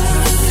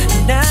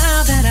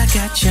 Now that I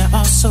got you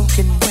all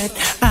soaking wet,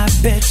 I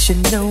bet you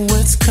know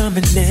what's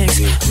coming next.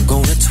 I'm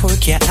gonna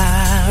twerk you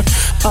out.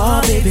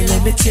 Oh, baby,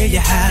 let me tell you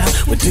how.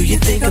 What do you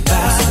think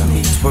about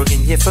me?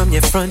 Twerking you from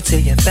your front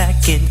to your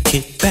back and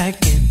kick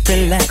back and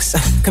relax.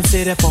 Come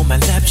sit up on my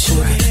lap,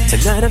 sure.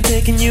 Tonight I'm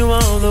taking you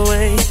all the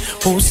way.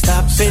 Won't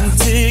stop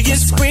until you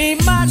scream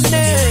my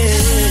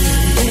name.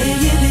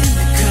 Laying in the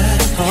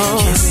cut,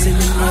 kissing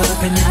and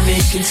rubbing and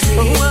making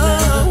sweet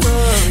love.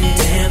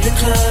 Damn the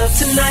club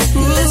tonight,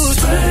 let's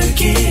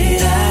twerk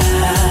it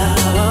out.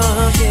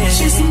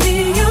 Just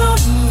me on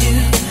you.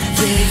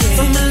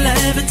 From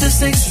 11 to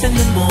 6 in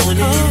the morning.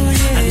 I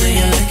know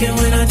you like it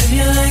when I do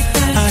you like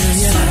that. I know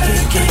you like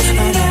it, girl.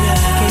 I know you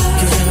like it,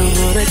 girl.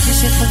 Wanna kiss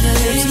you from the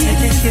lips to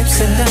the hips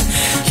and down.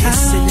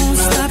 Kissing and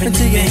rubbing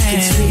and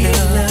making sweet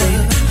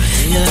love.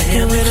 You like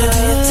it when I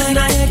do it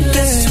tonight.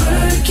 Let's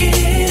twerk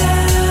it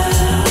out.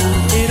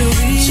 It'll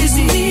be just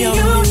me on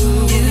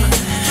you.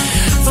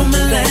 From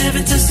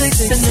 11 to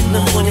 6 in the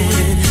morning.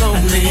 I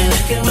know you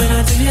like it when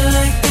I do you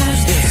like that.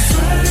 Let's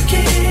twerk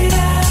it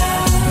out.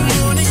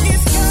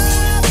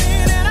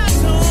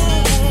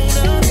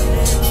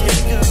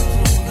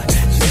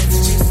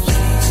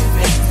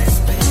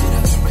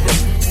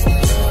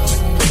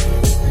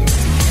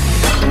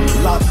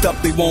 Locked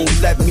up, they won't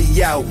let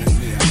me out.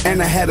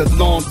 And I had a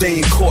long day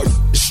in court,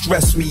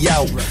 stress me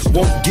out.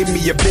 Won't give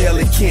me a bail,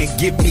 they can't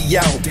get me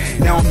out.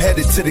 Now I'm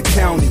headed to the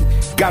county,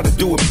 gotta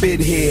do a bid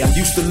here. I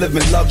used to live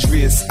in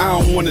luxurious, I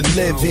don't wanna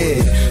live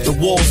here. The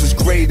walls is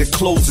gray, the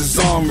clothes is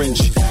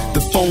orange.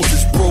 The phones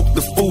is broke,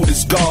 the food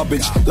is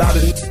garbage. A lot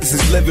of niggas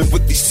is living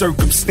with these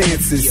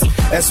circumstances.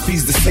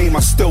 SP's the same, I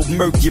still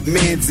murk your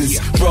manses.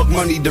 Drug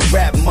money, the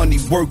rap money,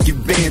 work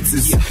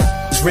advances.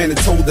 Ran and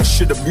told I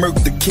should've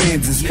murked the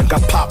Kansas.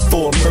 Got popped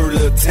for a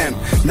murder attempt.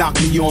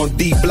 Knocked me on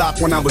D block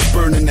when I was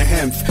burning the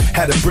hemp.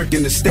 Had a brick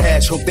in the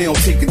stash, hope they don't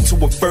take it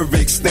to a further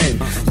extent.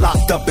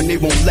 Locked up and they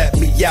won't let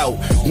me out.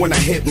 When I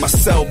hit my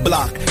cell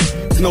block,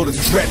 know to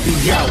dread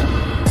me out.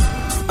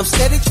 I'm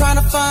steady trying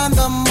to find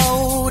the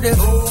motive.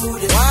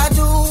 Why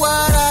do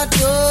what I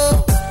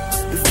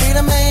do? Your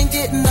freedom ain't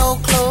getting no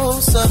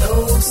closer.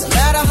 No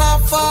matter how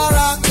far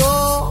I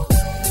go,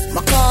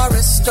 my car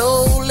is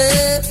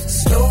stolen.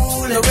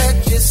 No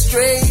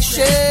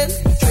registration.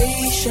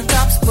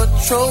 Cops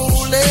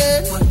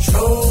patrolling.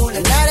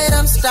 And now they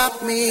done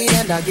stop me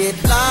and I get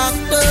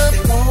locked up.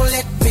 They won't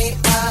let me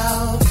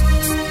out.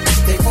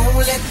 They won't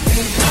let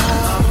me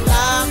out.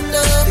 I'm locked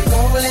up. They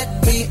won't let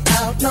me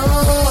out. No.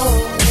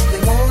 They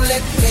won't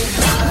let me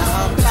out.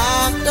 I'm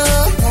locked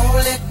up. They won't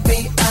let me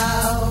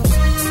out.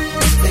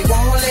 They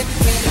won't let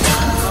me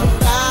out.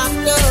 I'm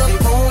locked up. They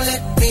won't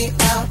let me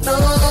out. No.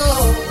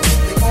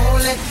 They won't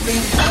let me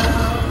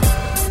out.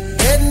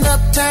 Heading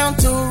uptown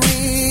to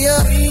Rhea.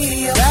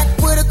 Back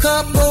with a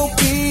couple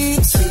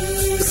peeps.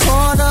 The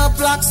corner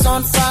block's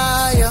on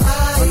fire.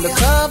 From the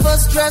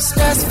covers dressed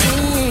as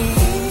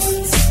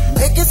fiends.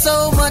 Making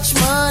so much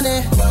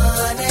money.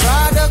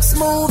 Products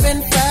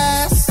moving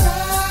fast.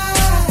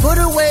 Put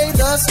away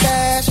the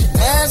stash.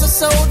 as I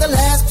sold the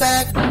last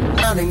pack,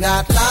 and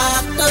got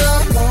locked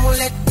up. They won't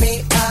let me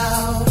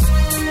out.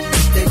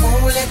 They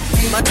won't let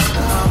me out.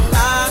 I'm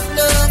locked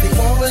up. They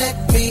won't let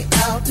me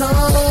out. No,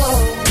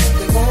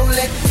 they won't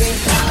let me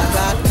out. I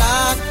got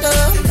locked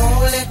up. They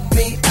won't let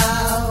me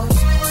out.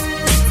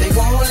 They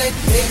won't let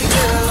me,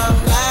 girl. I'm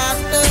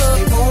locked up.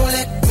 They won't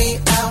let me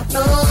out.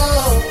 No,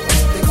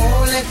 they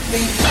won't let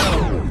me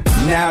out.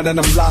 Now that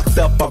I'm locked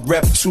up, I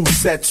rep 2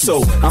 sets,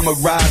 so I'ma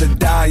ride or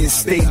die and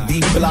stay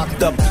deep.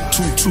 Locked up,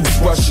 2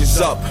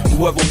 toothbrushes up.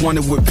 Whoever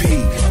wanted with P.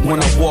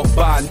 When I walk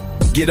by,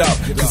 get up,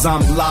 cause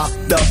I'm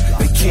locked up.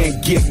 They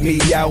can't get me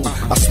out.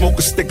 I smoke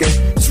a stick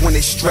of when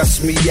they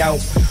stress me out.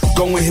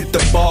 Go and hit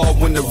the bar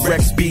when the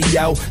Rex be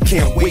out.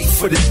 Can't wait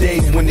for the day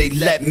when they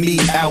let me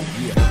out.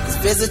 Cause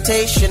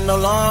visitation no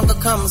longer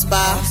comes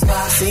by.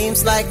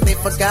 Seems like they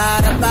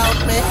forgot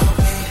about me.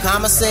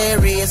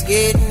 Commissary is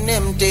getting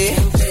empty.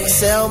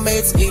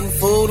 Cellmates eating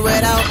food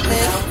without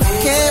me.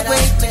 Can't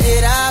wait to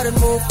get out and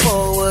move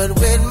forward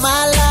with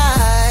my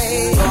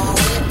life.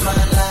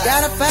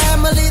 Got a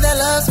family that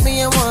loves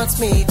me and wants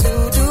me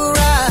to do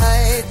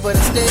right, but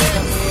instead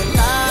I'm getting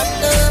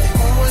locked up.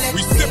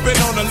 We sipping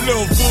on a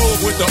little fool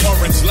with the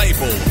orange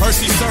label.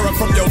 Hershey syrup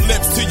from your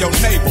lips to your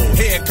navel.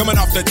 Head coming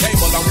off the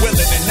table, I'm willing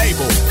and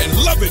able. And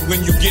love it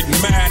when you get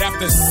mad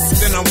after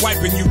then I'm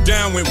wiping you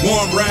down with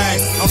warm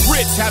rags. I'm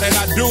rich, how did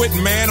I do it,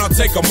 man? I'll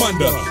take them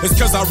under. It's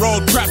cause I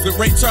rolled crap with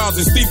Ray Charles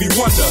and Stevie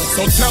Wonder.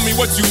 So tell me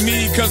what you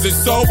need, cause it's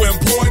so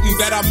important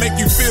that I make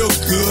you feel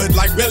good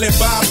like Billy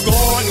Bob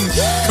Thornton.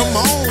 Come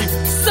on.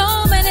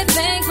 So many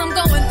things I'm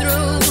going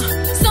through.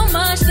 So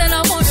much that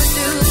I wanna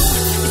do.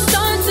 It's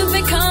starting to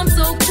become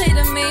so clear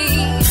to me.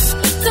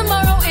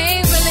 Tomorrow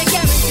ain't really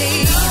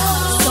guaranteed.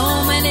 So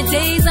many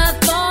days I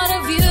thought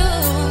of you.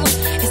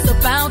 It's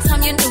about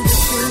time you knew the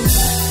truth.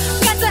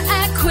 Got to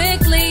act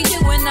quickly, you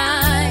and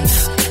I.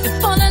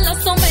 And fall in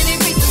love, so many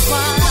reasons why.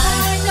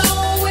 Why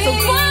don't we? So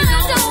why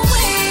don't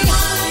we?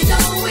 Why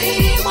don't we?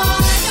 Why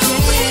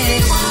don't we?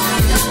 Why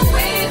don't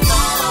we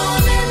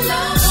fall in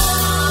love?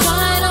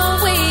 Why don't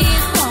we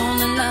fall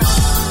in love?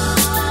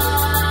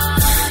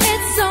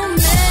 It's so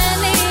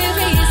many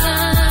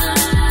reasons.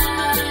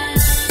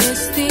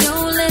 It's the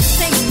only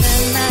thing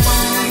that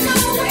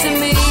matters to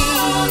me.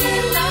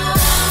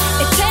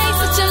 It takes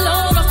such a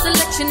load off to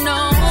let you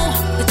know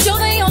that you're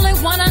the only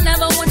one I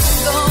never want to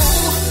go.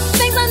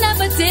 Things I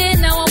never did,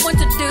 now I want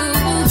to do.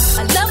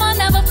 A love I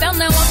never felt,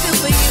 now I feel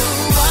for you.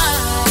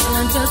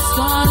 I just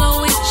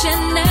swallow each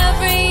and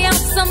every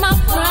ounce of my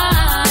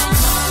pride.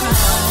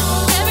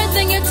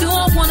 Everything you do,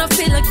 I wanna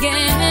feel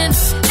again.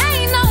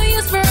 Ain't no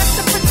use for us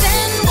to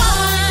pretend. Why?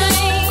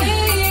 Why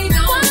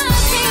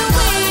can't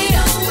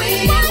we?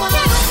 Why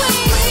can't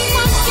we?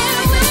 Why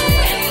can't we?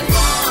 Can we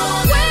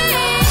fall?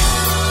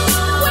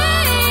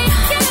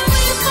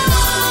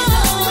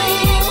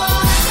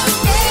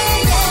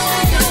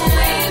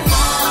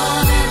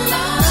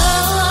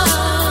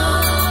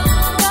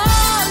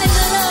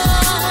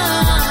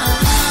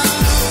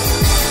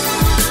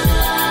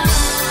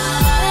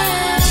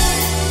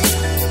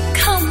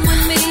 Come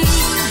with me.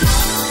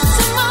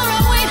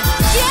 Tomorrow ain't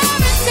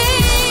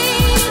guaranteed.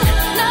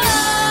 No.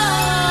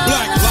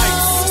 Black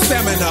lights,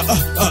 stamina,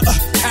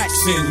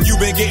 action. You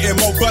been getting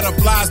more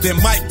butterflies than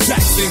Mike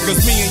Jackson.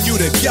 Cause me and you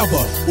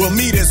together will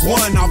meet as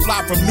one. I'll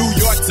fly from New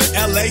York to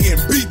LA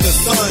and beat the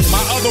sun.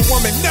 My other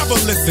woman never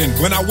listened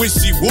when I wish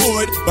she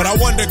would. But I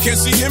wonder, can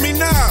she hear me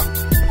now?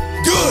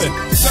 Good.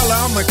 Tell her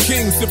I'm a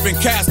king sipping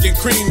cask and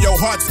cream. Your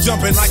heart's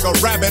jumping like a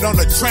rabbit on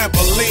a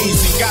trampoline.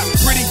 She got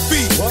pretty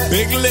feet,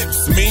 big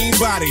lips, mean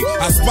body.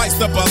 I spiced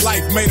up her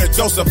life, made her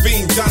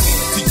Josephine Johnny.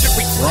 She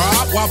chippy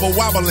drop, wobble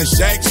wobble and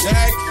shake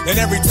shake. And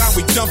every time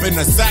we jump in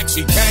the sack,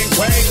 she can't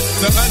wait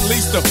to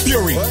unleash the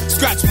fury.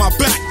 Scratch my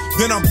back,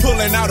 then I'm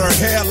pulling out her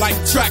hair like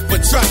track for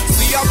track.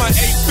 See, I'm an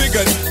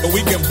 8-figure, but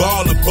we can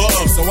ball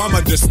above. So I'ma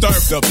disturb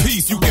the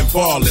peace, you can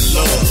fall in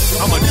love.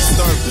 I'ma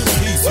disturb the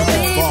peace, you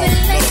can fall in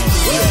love.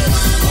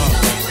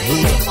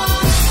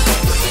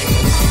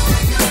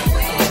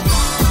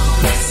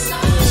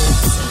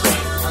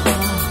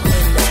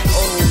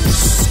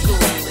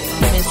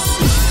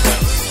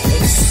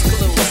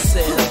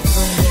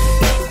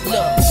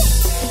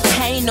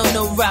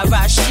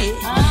 Rah-rah shit.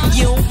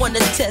 You don't wanna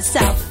test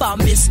how far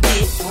miss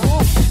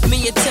it.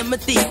 Me and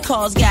Timothy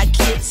cars got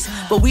kits,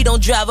 but we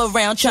don't drive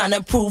around trying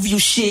to prove you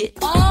shit.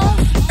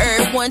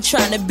 Everyone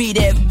trying to be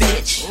that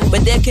bitch,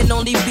 but there can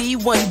only be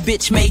one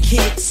bitch make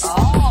hits.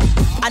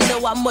 I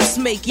know I must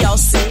make y'all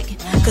sick,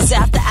 cause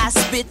after I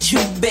spit you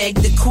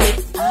beg to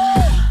quit.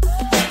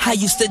 I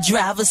used to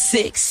drive a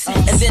 6,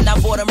 and then I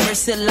bought a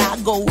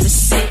Murcielago to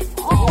sit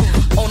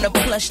on the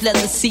plush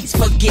leather seats.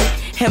 Forget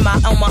him,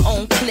 I on my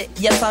own clip.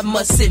 Yes, I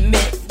must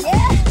admit.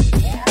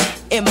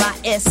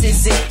 M.I.S.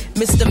 is it.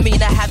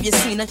 Misdemeanor, have you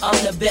seen it?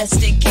 I'm the best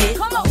to get.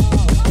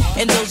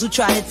 And those who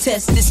try to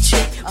test this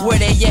chick, where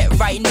they at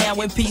right now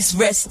in peace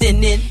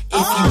resting in.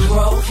 If you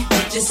broke,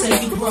 just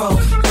say you broke.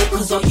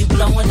 Cause all you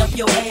blowing up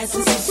your ass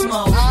is some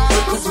smoke.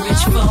 Cause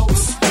rich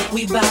folks,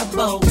 we buy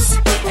boats.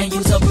 And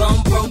use a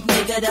bum broke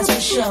nigga, that's for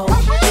sure.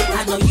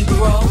 I know you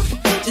broke,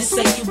 just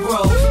say you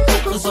broke.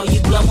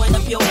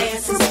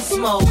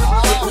 smoke.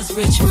 Cause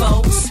rich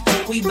folks,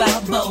 we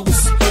buy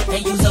boats.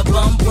 And use a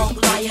bum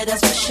broke liar,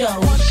 that's for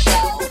show.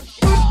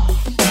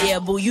 Yeah,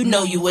 boo, you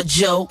know you a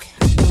joke.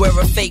 Wear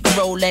a fake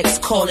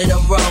Rolex, call it a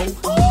row.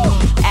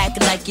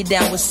 Act like you're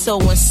down with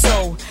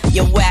so-and-so.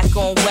 You whack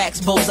on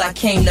wax, bows I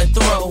came to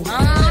throw.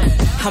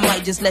 I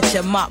might just let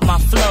you mop my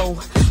flow.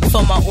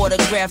 For my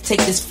autograph,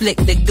 take this flick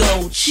to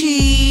go.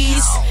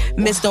 Cheese.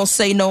 Miss, don't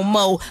say no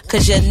more.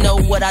 Cause you know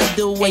what I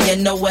do and you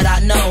know what I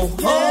know.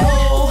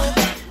 Oh,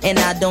 and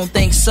I don't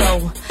think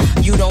so.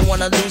 You don't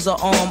wanna lose an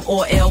arm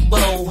or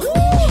elbow.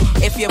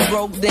 If you're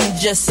broke, then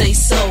just say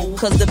so.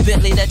 Cause the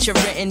Bentley that you're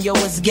renting, yo,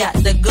 it's got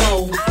to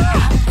go.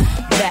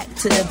 Back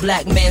to the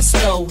black man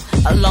slow.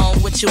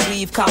 Along with your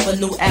weave, cop a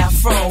new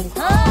afro.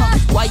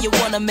 Why you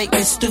wanna make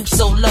me stoop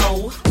so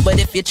low? But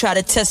if you try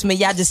to test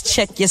me, I just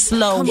check you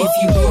slow. If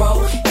you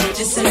broke,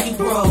 just say you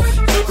broke.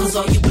 Cause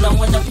all you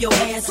blowing up your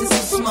ass is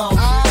some smoke.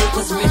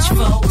 Cause rich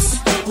folks,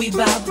 we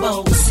buy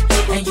boats.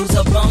 And use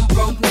a bum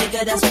broke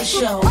nigga, that's for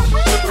sure.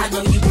 I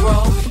know you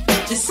broke,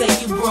 just say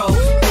you broke.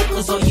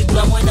 Cause all you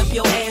blowing up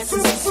your ass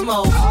is some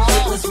smoke.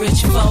 Cause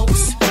rich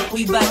folks,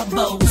 we buy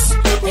boats.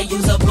 And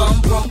use a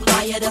bum broke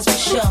liar, that's for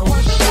sure.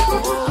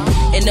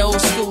 In the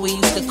old school, we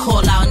used to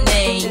call out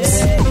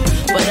names.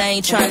 But I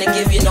ain't trying to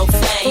give you no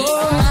fame.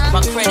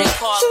 My credit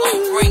card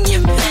gon' bring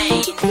you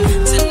pain.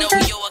 To know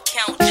your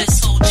account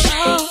just so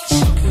change.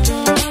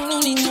 No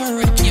need to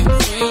rip your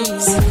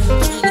brains.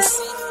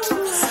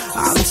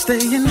 I'm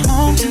staying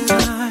home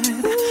tonight.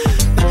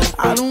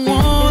 I don't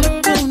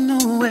wanna go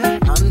nowhere.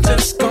 I'm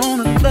just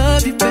gonna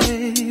love you,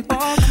 babe,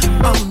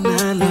 all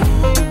night long.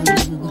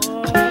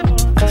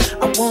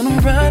 I wanna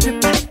rub your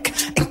back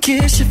and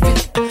kiss your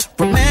feet.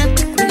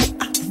 Romantically,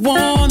 I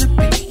wanna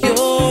be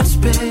yours,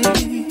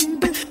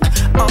 babe,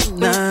 all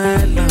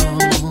night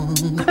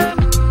long.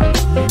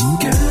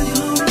 Girl,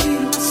 you're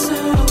reading my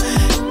soul.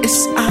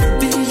 It's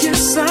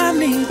obvious I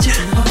need you.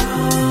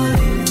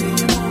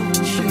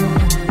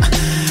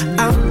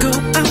 I'll go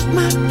out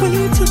my way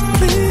to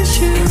please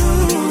you.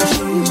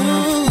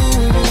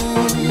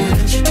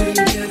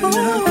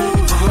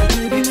 Oh,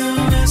 baby, now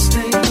let's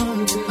stay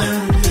home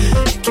tonight.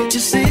 Can't you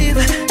see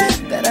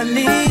that I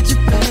need you,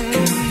 baby?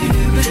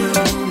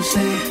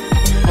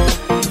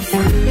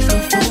 No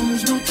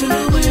phones, no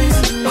toys.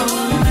 Oh,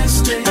 let's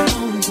stay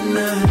home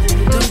tonight.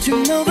 Don't you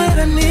know that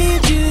I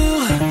need you?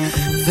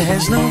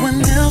 There's no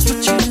one else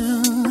but you.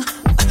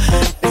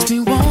 Makes me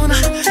wanna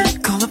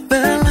call up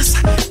fellas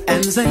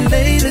and say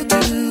later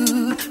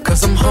do.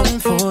 Cause I'm home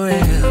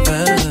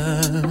forever.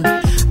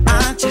 I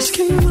just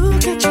can't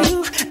look at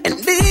you and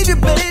leave you,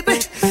 baby.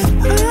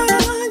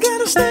 I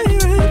gotta stay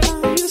right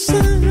by your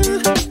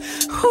side.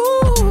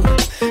 Ooh,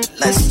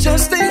 let's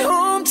just stay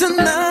home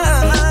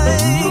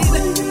tonight.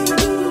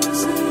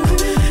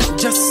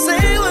 Just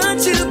say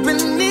what you've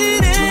been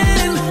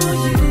needing.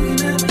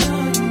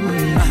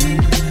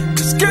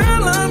 Cause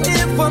girl, I'm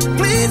here for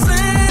pleasing.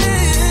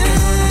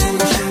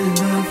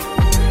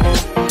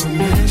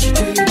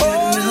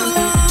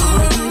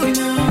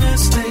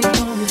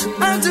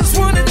 I just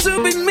want it to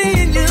be me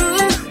and you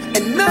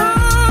and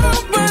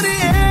nobody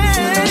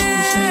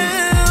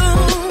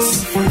else.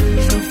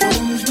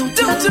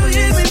 Don't you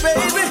hear me,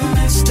 baby?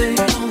 Let's stay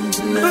home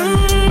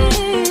tonight.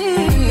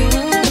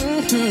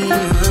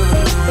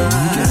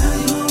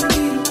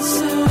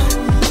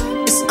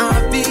 It's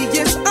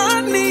obvious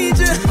I need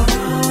you.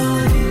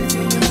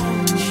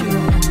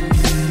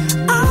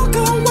 I'll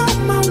go on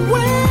my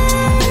way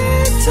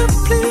to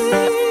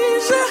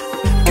please you.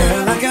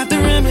 Girl, I got the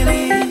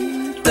remedy.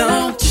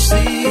 Don't you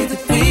see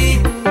that we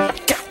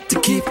got to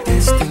keep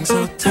this thing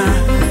so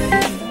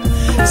tight,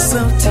 so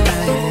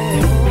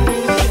tight.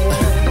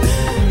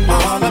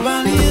 All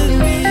about you and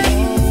me.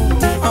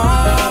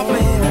 Oh,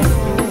 baby,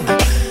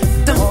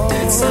 don't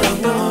that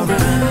sound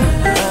alright?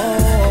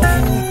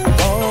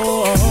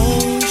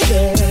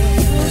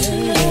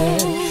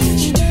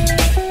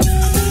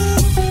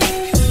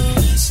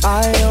 I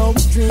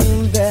always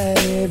dreamed that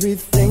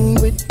everything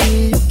would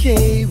be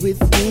okay with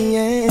me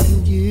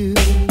and you.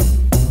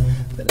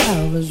 But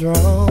I was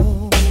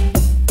wrong.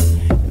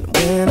 And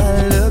when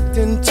I looked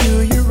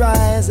into your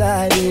eyes,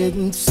 I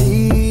didn't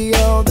see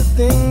all the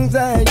things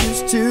I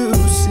used to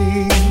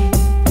see.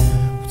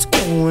 What's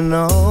going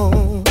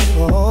on?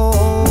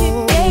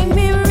 You gave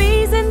me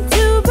reason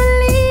to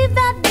believe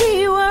that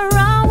we were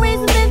always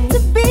meant to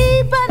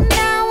be, but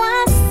now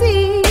I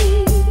see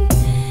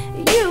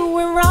you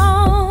were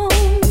wrong.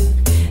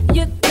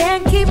 You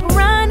can't keep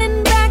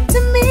running back to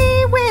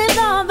me with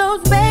all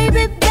those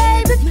baby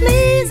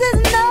pleases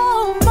no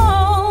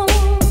more.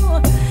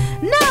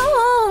 No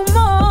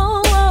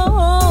more.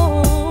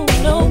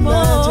 No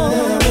more.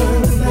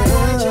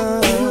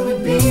 Imagine you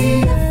would be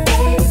a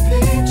fake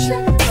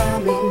picture.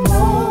 I'm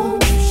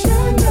emotional.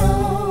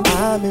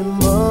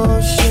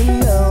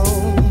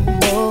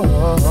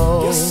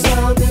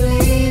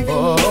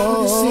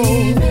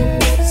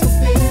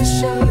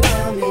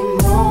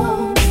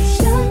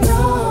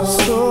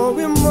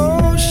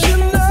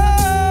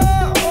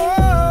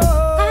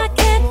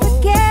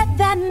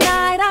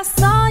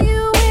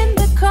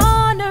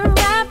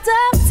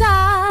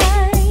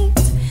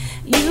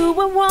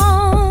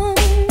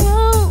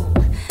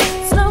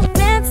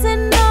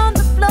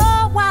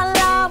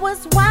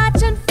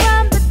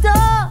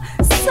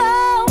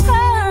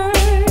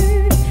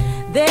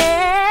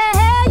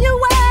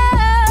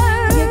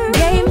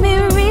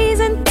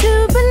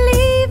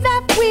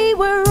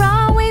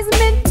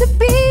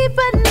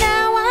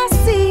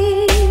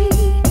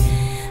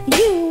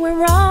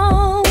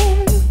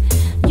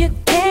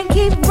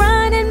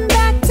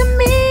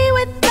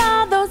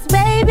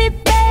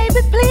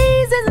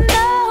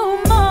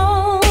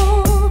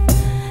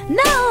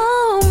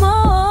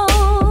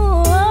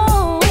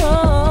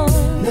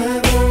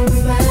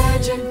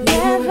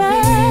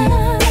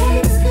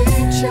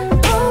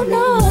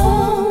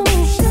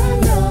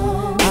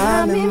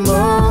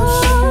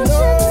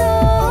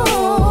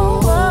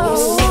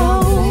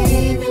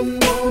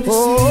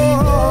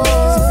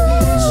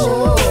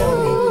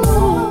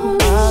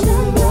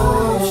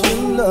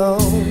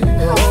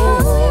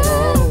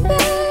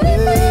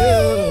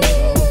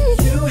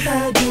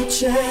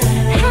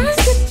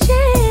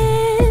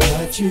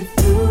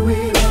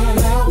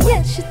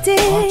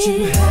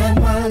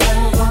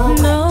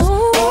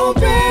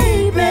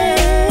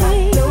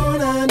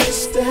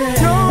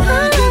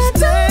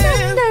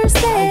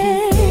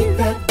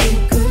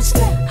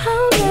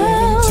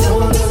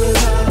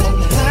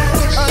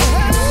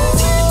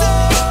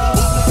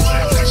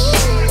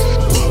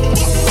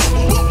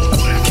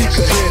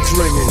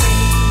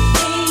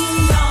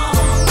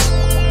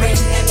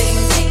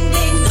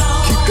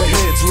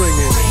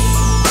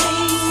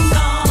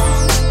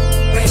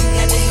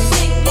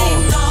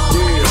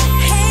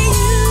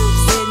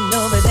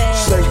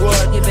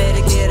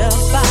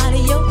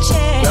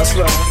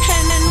 slide.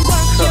 And then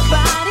work your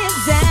body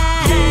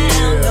down.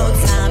 Yeah. No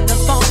time to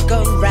funk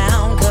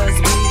around, cause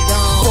we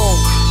gon' Funk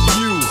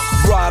you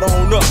right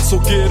on up, so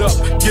get up,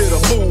 get a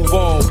move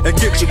on, and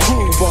get your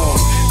groove on.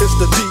 It's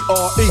the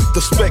DRE,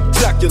 the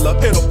spectacular.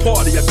 In a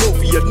party, I go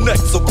for your neck,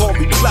 so call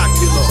me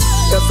Blackula.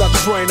 As I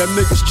train, a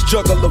niggas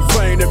juggle a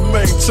vein and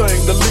maintain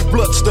the lead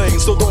blood stain.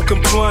 So don't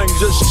complain,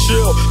 just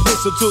chill.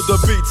 Listen to the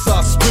beats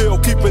I spill.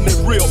 Keeping it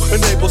real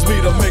enables me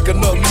to make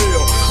another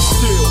meal.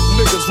 Still,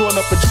 niggas run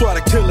up and try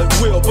to kill it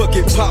will, but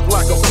get popped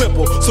like a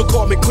pimple. So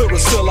call me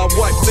Clearasil. I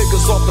wipe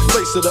niggas off the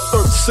face of the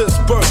earth since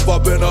birth.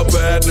 I've been a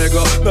bad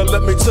nigga. Now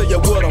let me tell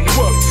you what I'm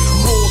worth.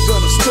 More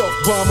than a stealth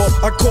bomber,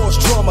 I cause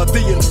drama,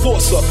 the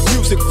enforcer.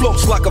 Music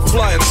floats like a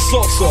flying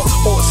saucer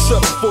or a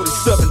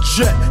 747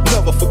 jet.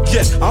 Never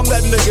forget, I'm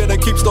that nigga that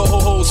keeps the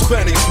whole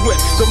panties wet.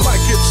 The mic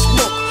gets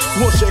smoked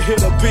once you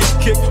hit a beat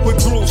kick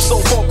with grooves so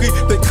funky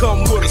they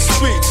come with a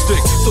speed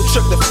stick. So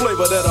check the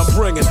flavor that I'm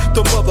bringing.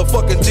 The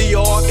motherfucking DRE,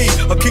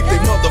 I keep they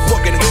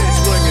motherfucking heads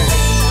ringing.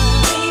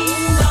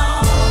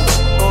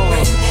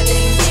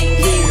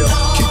 Yeah,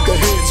 keep the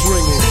heads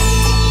ringing.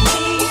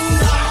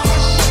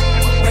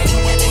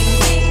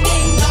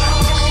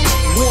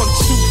 1,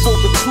 2 for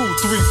the crew,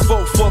 3,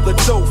 4 for the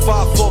dough,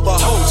 5 for the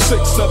hoe,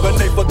 6,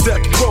 7, 8 for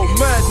death row.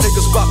 Mad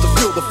niggas about to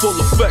feel the full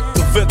effect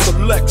of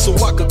intellect, so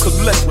I can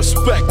collect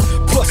respect.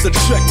 Plus a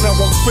check, now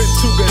I'm fin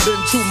to get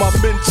into my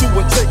men too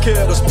and take care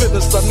of this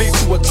business I need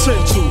to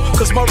attend to.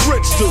 Cause my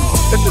rich do,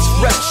 and this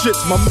rap shit's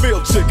my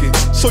meal ticket.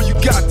 So you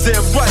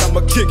goddamn right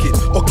I'ma kick it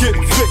or get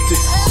evicted.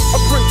 I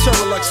bring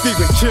terror like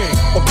Stephen King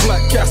or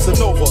Black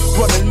Casanova,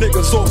 running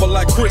niggas over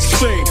like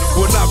Christine.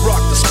 When I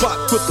rock the spot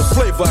with the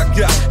flavor I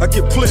got, I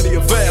get plenty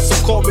of ass, so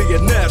call me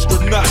an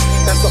astronaut.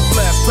 As I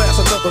blast past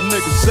another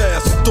nigga's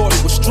ass who thought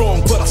he was strong,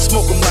 but I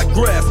smoke him like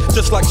grass,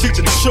 just like Cheech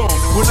and Chong.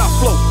 When I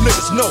flow,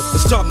 niggas know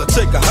it's time to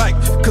take a hike,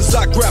 cause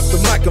I grab the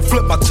mic and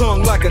flip my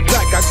tongue like a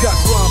dyke. I got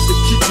rhymes that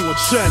keep you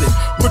enchanted.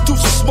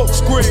 Produce a smoke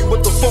screen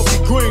with the funky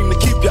green to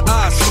keep your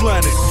eyes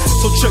slanted.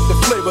 So check the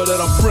flavor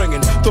that I'm bringing.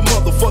 The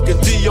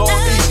motherfucking DRE,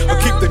 I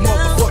keep they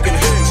motherfucking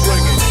heads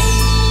ringing.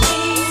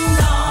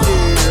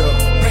 Yeah,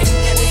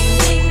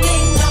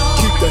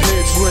 keep the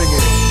heads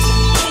ringing.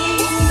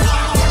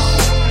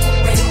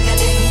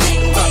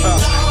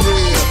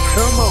 Yeah,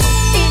 come on.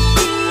 If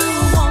you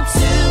want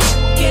to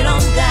get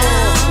on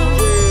down,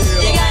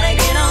 you gotta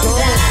get on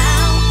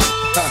down.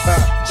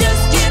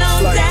 Just get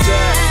on Like down.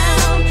 that.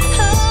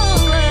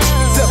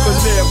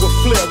 Debonair with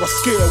flair, I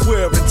scare,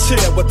 wear and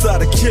tear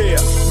without a care.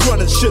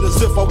 Running shit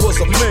as if I was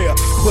a mayor,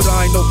 but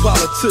I ain't no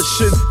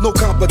politician, no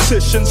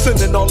competition.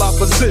 Sending all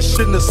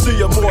opposition to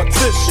see a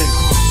mortician.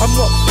 I'm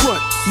up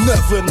front,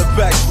 never in the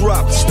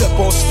backdrop. Step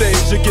on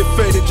stage, you get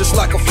faded just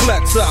like a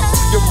flat top.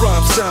 Your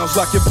rhyme sounds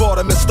like you bought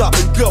him and stop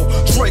and go.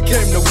 Drake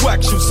came to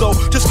wax you, so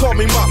just call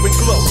me Mop and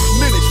Glow.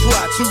 Many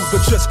fly too,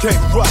 but just can't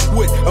rock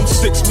with. I'm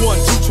 6'1",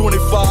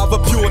 225, a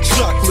pure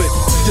chocolate.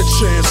 Your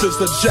chances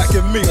to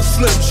jacket me a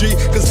Slim G,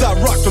 cause I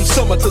rock from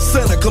summer to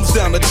Santa comes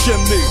down the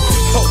chimney.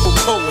 Ho,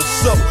 and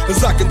so,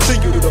 as I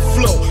continue to the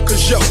flow,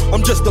 cause yo,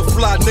 I'm just a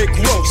fly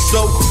Negro,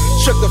 so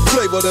check the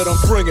flavor that I'm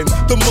bringing.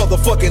 The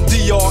motherfucking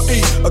DRE,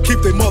 I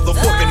keep they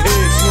motherfucking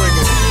heads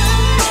ringing.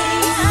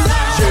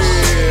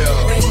 Yeah,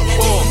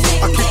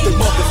 I keep they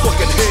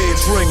motherfucking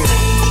heads ringing.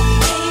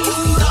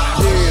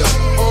 Yeah,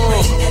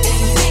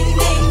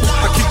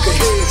 I keep the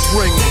heads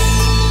ringing.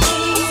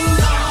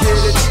 Get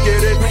it,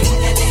 get it,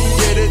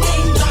 get it.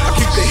 I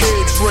keep the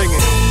heads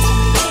ringing.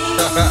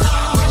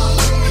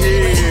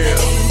 Yeah,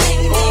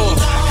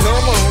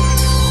 come on.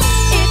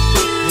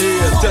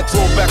 Yeah, death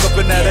roll back up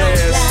in that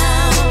ass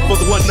for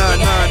the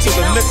 199 to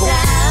the nickel.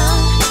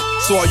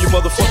 So all you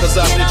motherfuckers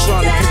out there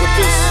trying to get with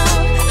this,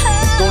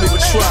 don't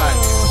even try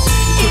it.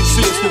 You couldn't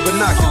see us with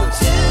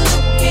binoculars.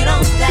 Can't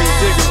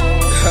dig it.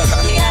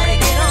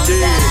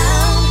 Yeah,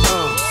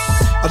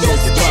 I know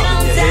you're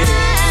bobbing your head,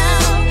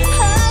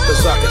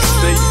 cause I can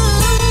see you.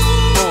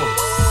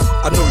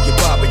 I know you're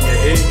bobbing your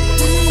head,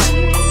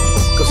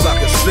 cause I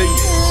can see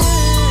you.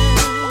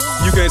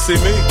 You can't see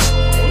me?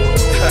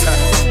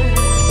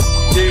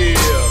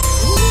 Yeah.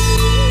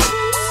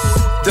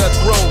 Death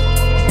Row,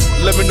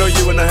 let me know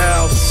you in the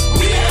house.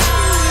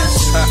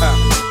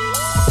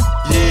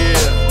 Yeah,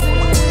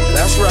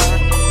 that's right.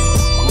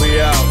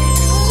 We out.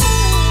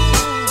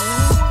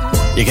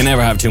 You can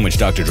never have too much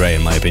Dr. Dre,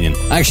 in my opinion.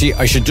 Actually,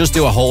 I should just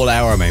do a whole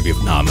hour, maybe.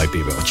 No, it might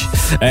be a bit much.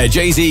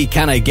 Jay-Z,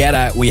 Can I Get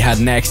It? We had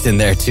next in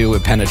there too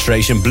with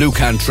Penetration. Blue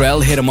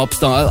Cantrell, Hit 'Em Up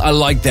Style. I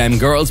Like Them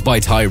Girls by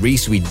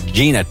Tyrese with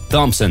Gina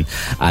Thompson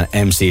and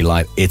MC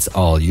Light. It's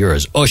All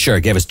Yours. Usher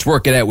gave us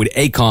Twerk It Out with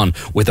Akon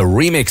with a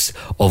remix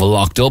of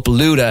Locked Up.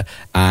 Luda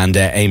and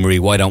Amory,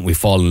 Why Don't We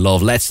Fall in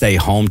Love? Let's Stay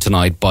Home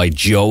Tonight by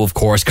Joe, of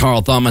course.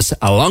 Carl Thomas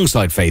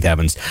alongside Faith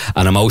Evans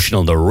and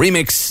Emotional, the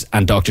remix,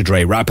 and Dr.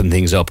 Dre wrapping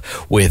things up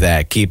with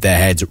Keep Their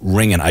Heads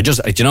Ringing.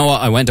 You know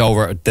what? I went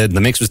over, the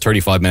mix was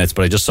 35 minutes,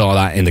 but I just saw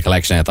that in the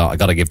collection. I thought I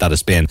got to give that a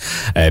spin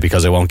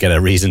because I won't get a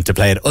reason to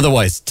play it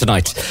otherwise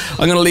tonight.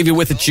 I'm going to leave you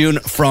with a tune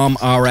from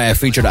our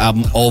featured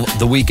album of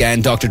the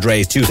weekend, Dr.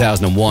 Dre's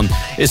 2001.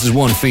 This is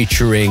one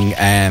featuring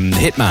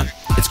Hitman.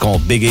 It's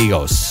called Big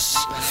Egos.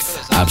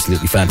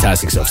 Absolutely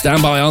fantastic stuff.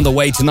 Stand by on the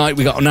way tonight.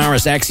 We got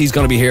Onaris X. He's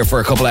going to be here for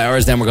a couple of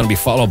hours. Then we're going to be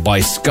followed by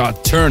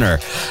Scott Turner.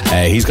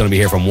 He's going to be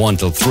here from 1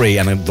 till 3.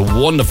 And the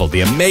wonderful,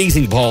 the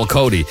amazing Paul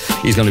Cody.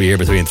 He's going to be here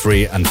between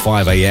 3 and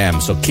 5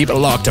 a.m. So keep it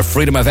locked to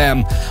Freedom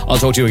FM. I'll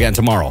talk to you again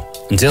tomorrow.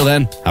 Until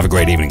then, have a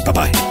great evening.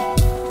 Bye-bye.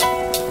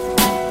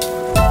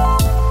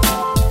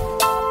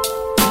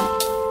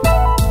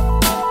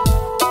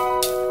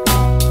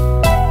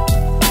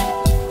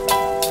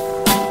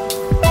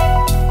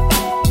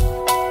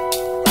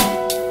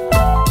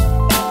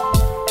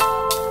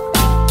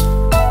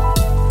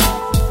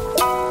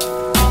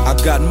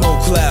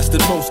 Than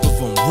most of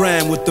them,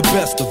 ran with the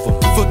best of them,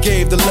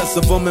 forgave the less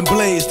of them and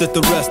blazed at the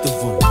rest of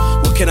them.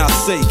 What can I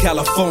say?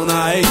 California,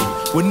 I hate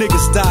it. When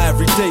niggas die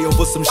every day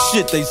over some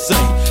shit they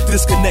say.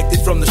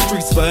 Disconnected from the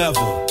streets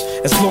forever.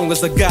 As long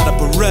as I got a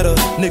Beretta,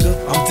 nigga,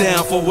 I'm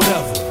down for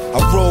whatever. I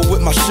roll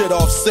with my shit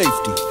off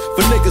safety.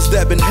 For niggas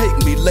that been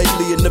hating me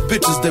lately and the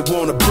bitches that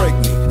wanna break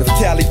me. If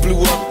Cali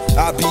blew up,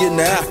 I'll be in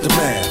the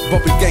aftermath.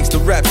 Bumping gangsta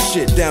rap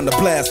shit down the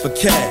blast for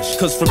cash.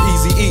 Cause from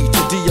Eazy-E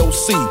to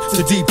DOC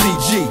to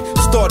DPG,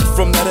 started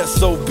from that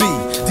SOB,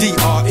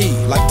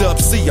 DRE. Like Dub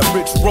C, I'm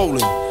rich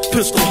rolling,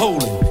 pistol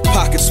holding,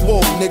 pocket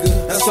swole, nigga,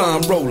 that's how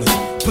I'm rolling.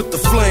 Put the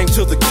flame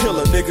to the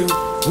killer, nigga.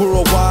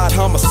 Worldwide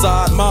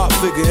homicide, mob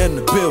figure in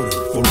the building.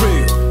 For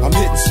real, I'm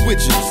hitting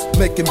switches,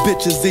 making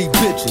bitches eat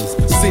bitches.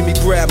 See me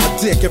grab my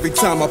dick every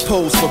time I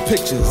pose for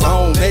pictures. I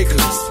own acres,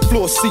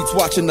 floor seats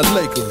watching the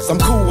Lakers. I'm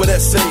cool with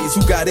SAs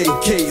who got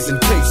AKs and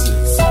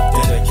cases.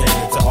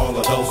 Dedicated to all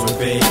of those with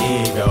big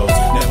egos.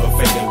 Never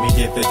faking, we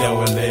get the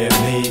dough and live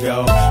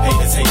legal.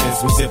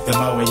 Haters, we zip them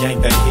out and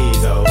yank the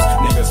Ezos.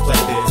 Niggas play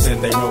this in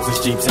they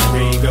Roses, Jeeps, and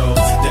Regals.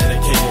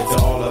 Dedicated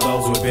to all of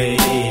those with big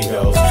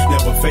egos.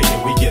 Never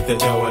faking, we get the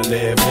dough and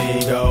live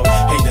legal.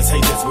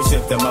 Haters, we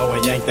zip them out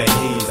and yank the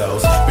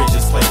Ezos.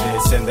 Bitches play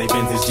this in they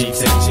Benzes,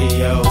 Jeeps, and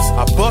Geos.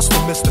 I bust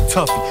with Mr.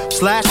 Tuffy,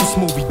 slash the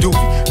smoothie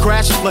doobie,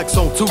 crash and flex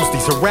on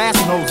Tuesdays,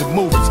 harassing hoes in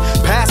movies,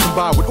 passing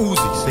by with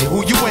Uzis. Say,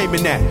 who you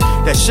aiming at?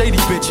 That shady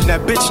bitch and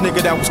that bitch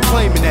nigga that was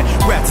claiming that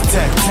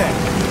rat-a-tat-tat.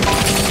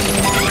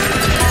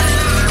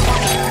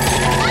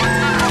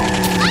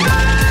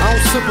 I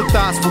don't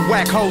sympathize for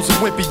whack hoes and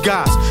wimpy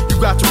guys. You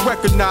got to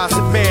recognize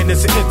that man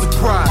is an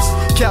enterprise.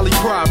 Cali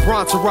pride,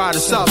 Bronx ride,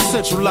 South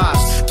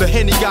centralized. The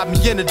Henny got me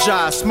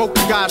energized.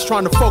 Smoking guys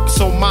trying to focus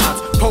on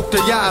minds. Poke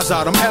their eyes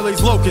out. I'm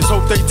LA's locusts.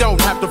 Hope they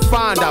don't have to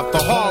find out the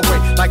hard way.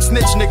 Like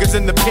snitch niggas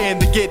in the pen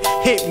to get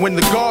hit when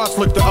the guards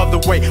look the other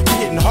way. We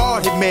hitting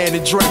hard, hit man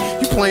and Dre.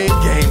 You playing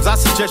games. I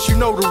suggest you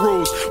know the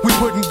rules. We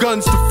putting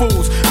guns to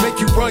fools. Make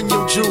you run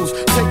your jewels.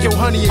 Take your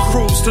honey and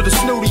cruise to the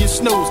snooty and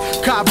snooze.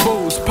 Cop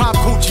booze, pop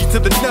coochie to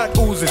the nut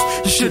oozes.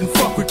 You shouldn't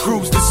fuck with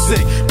crews this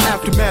sick.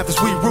 Aftermath is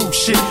we rude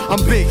shit.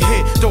 I'm big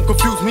hit. Don't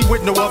confuse me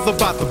with no other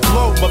about the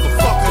blow,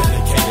 motherfucker.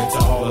 Dedicated to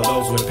all of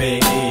those with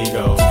big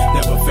egos.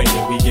 Never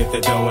faded, we get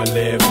the dough and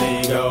live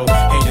legal.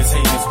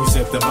 Haters, we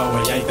zip them out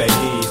and yank they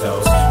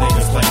Ezos.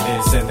 Niggas play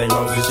this and they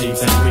Roses,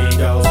 Jeeps, and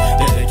Regals.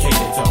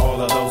 Dedicated to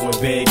all of those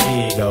with big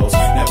egos.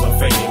 Never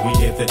faded, we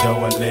get the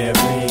dough and live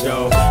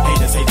legal.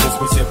 Haters,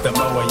 we zip them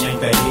out and yank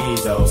they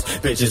Ezos.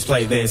 Bitches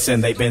play this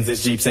and they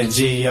Benzes, Jeeps, and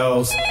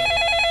Geos.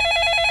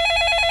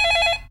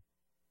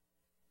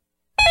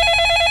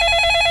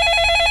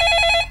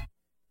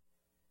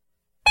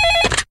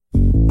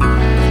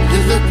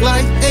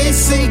 Like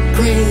AC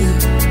Green,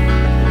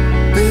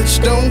 bitch,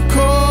 don't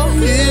call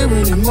here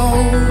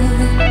anymore.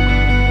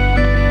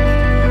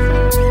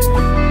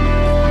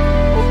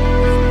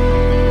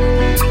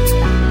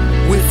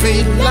 We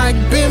feel like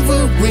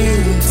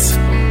Benverines,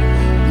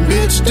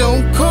 bitch,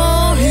 don't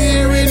call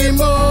here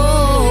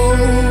anymore.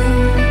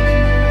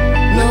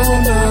 No,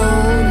 no,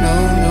 no,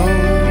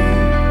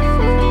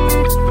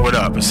 no. What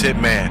up? It's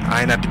Hitman.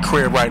 I ain't at the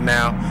crib right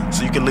now,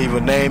 so you can leave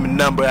a name and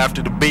number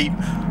after the beep,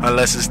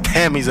 unless it's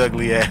Tammy's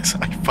ugly ass.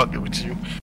 I ain't fucking with you.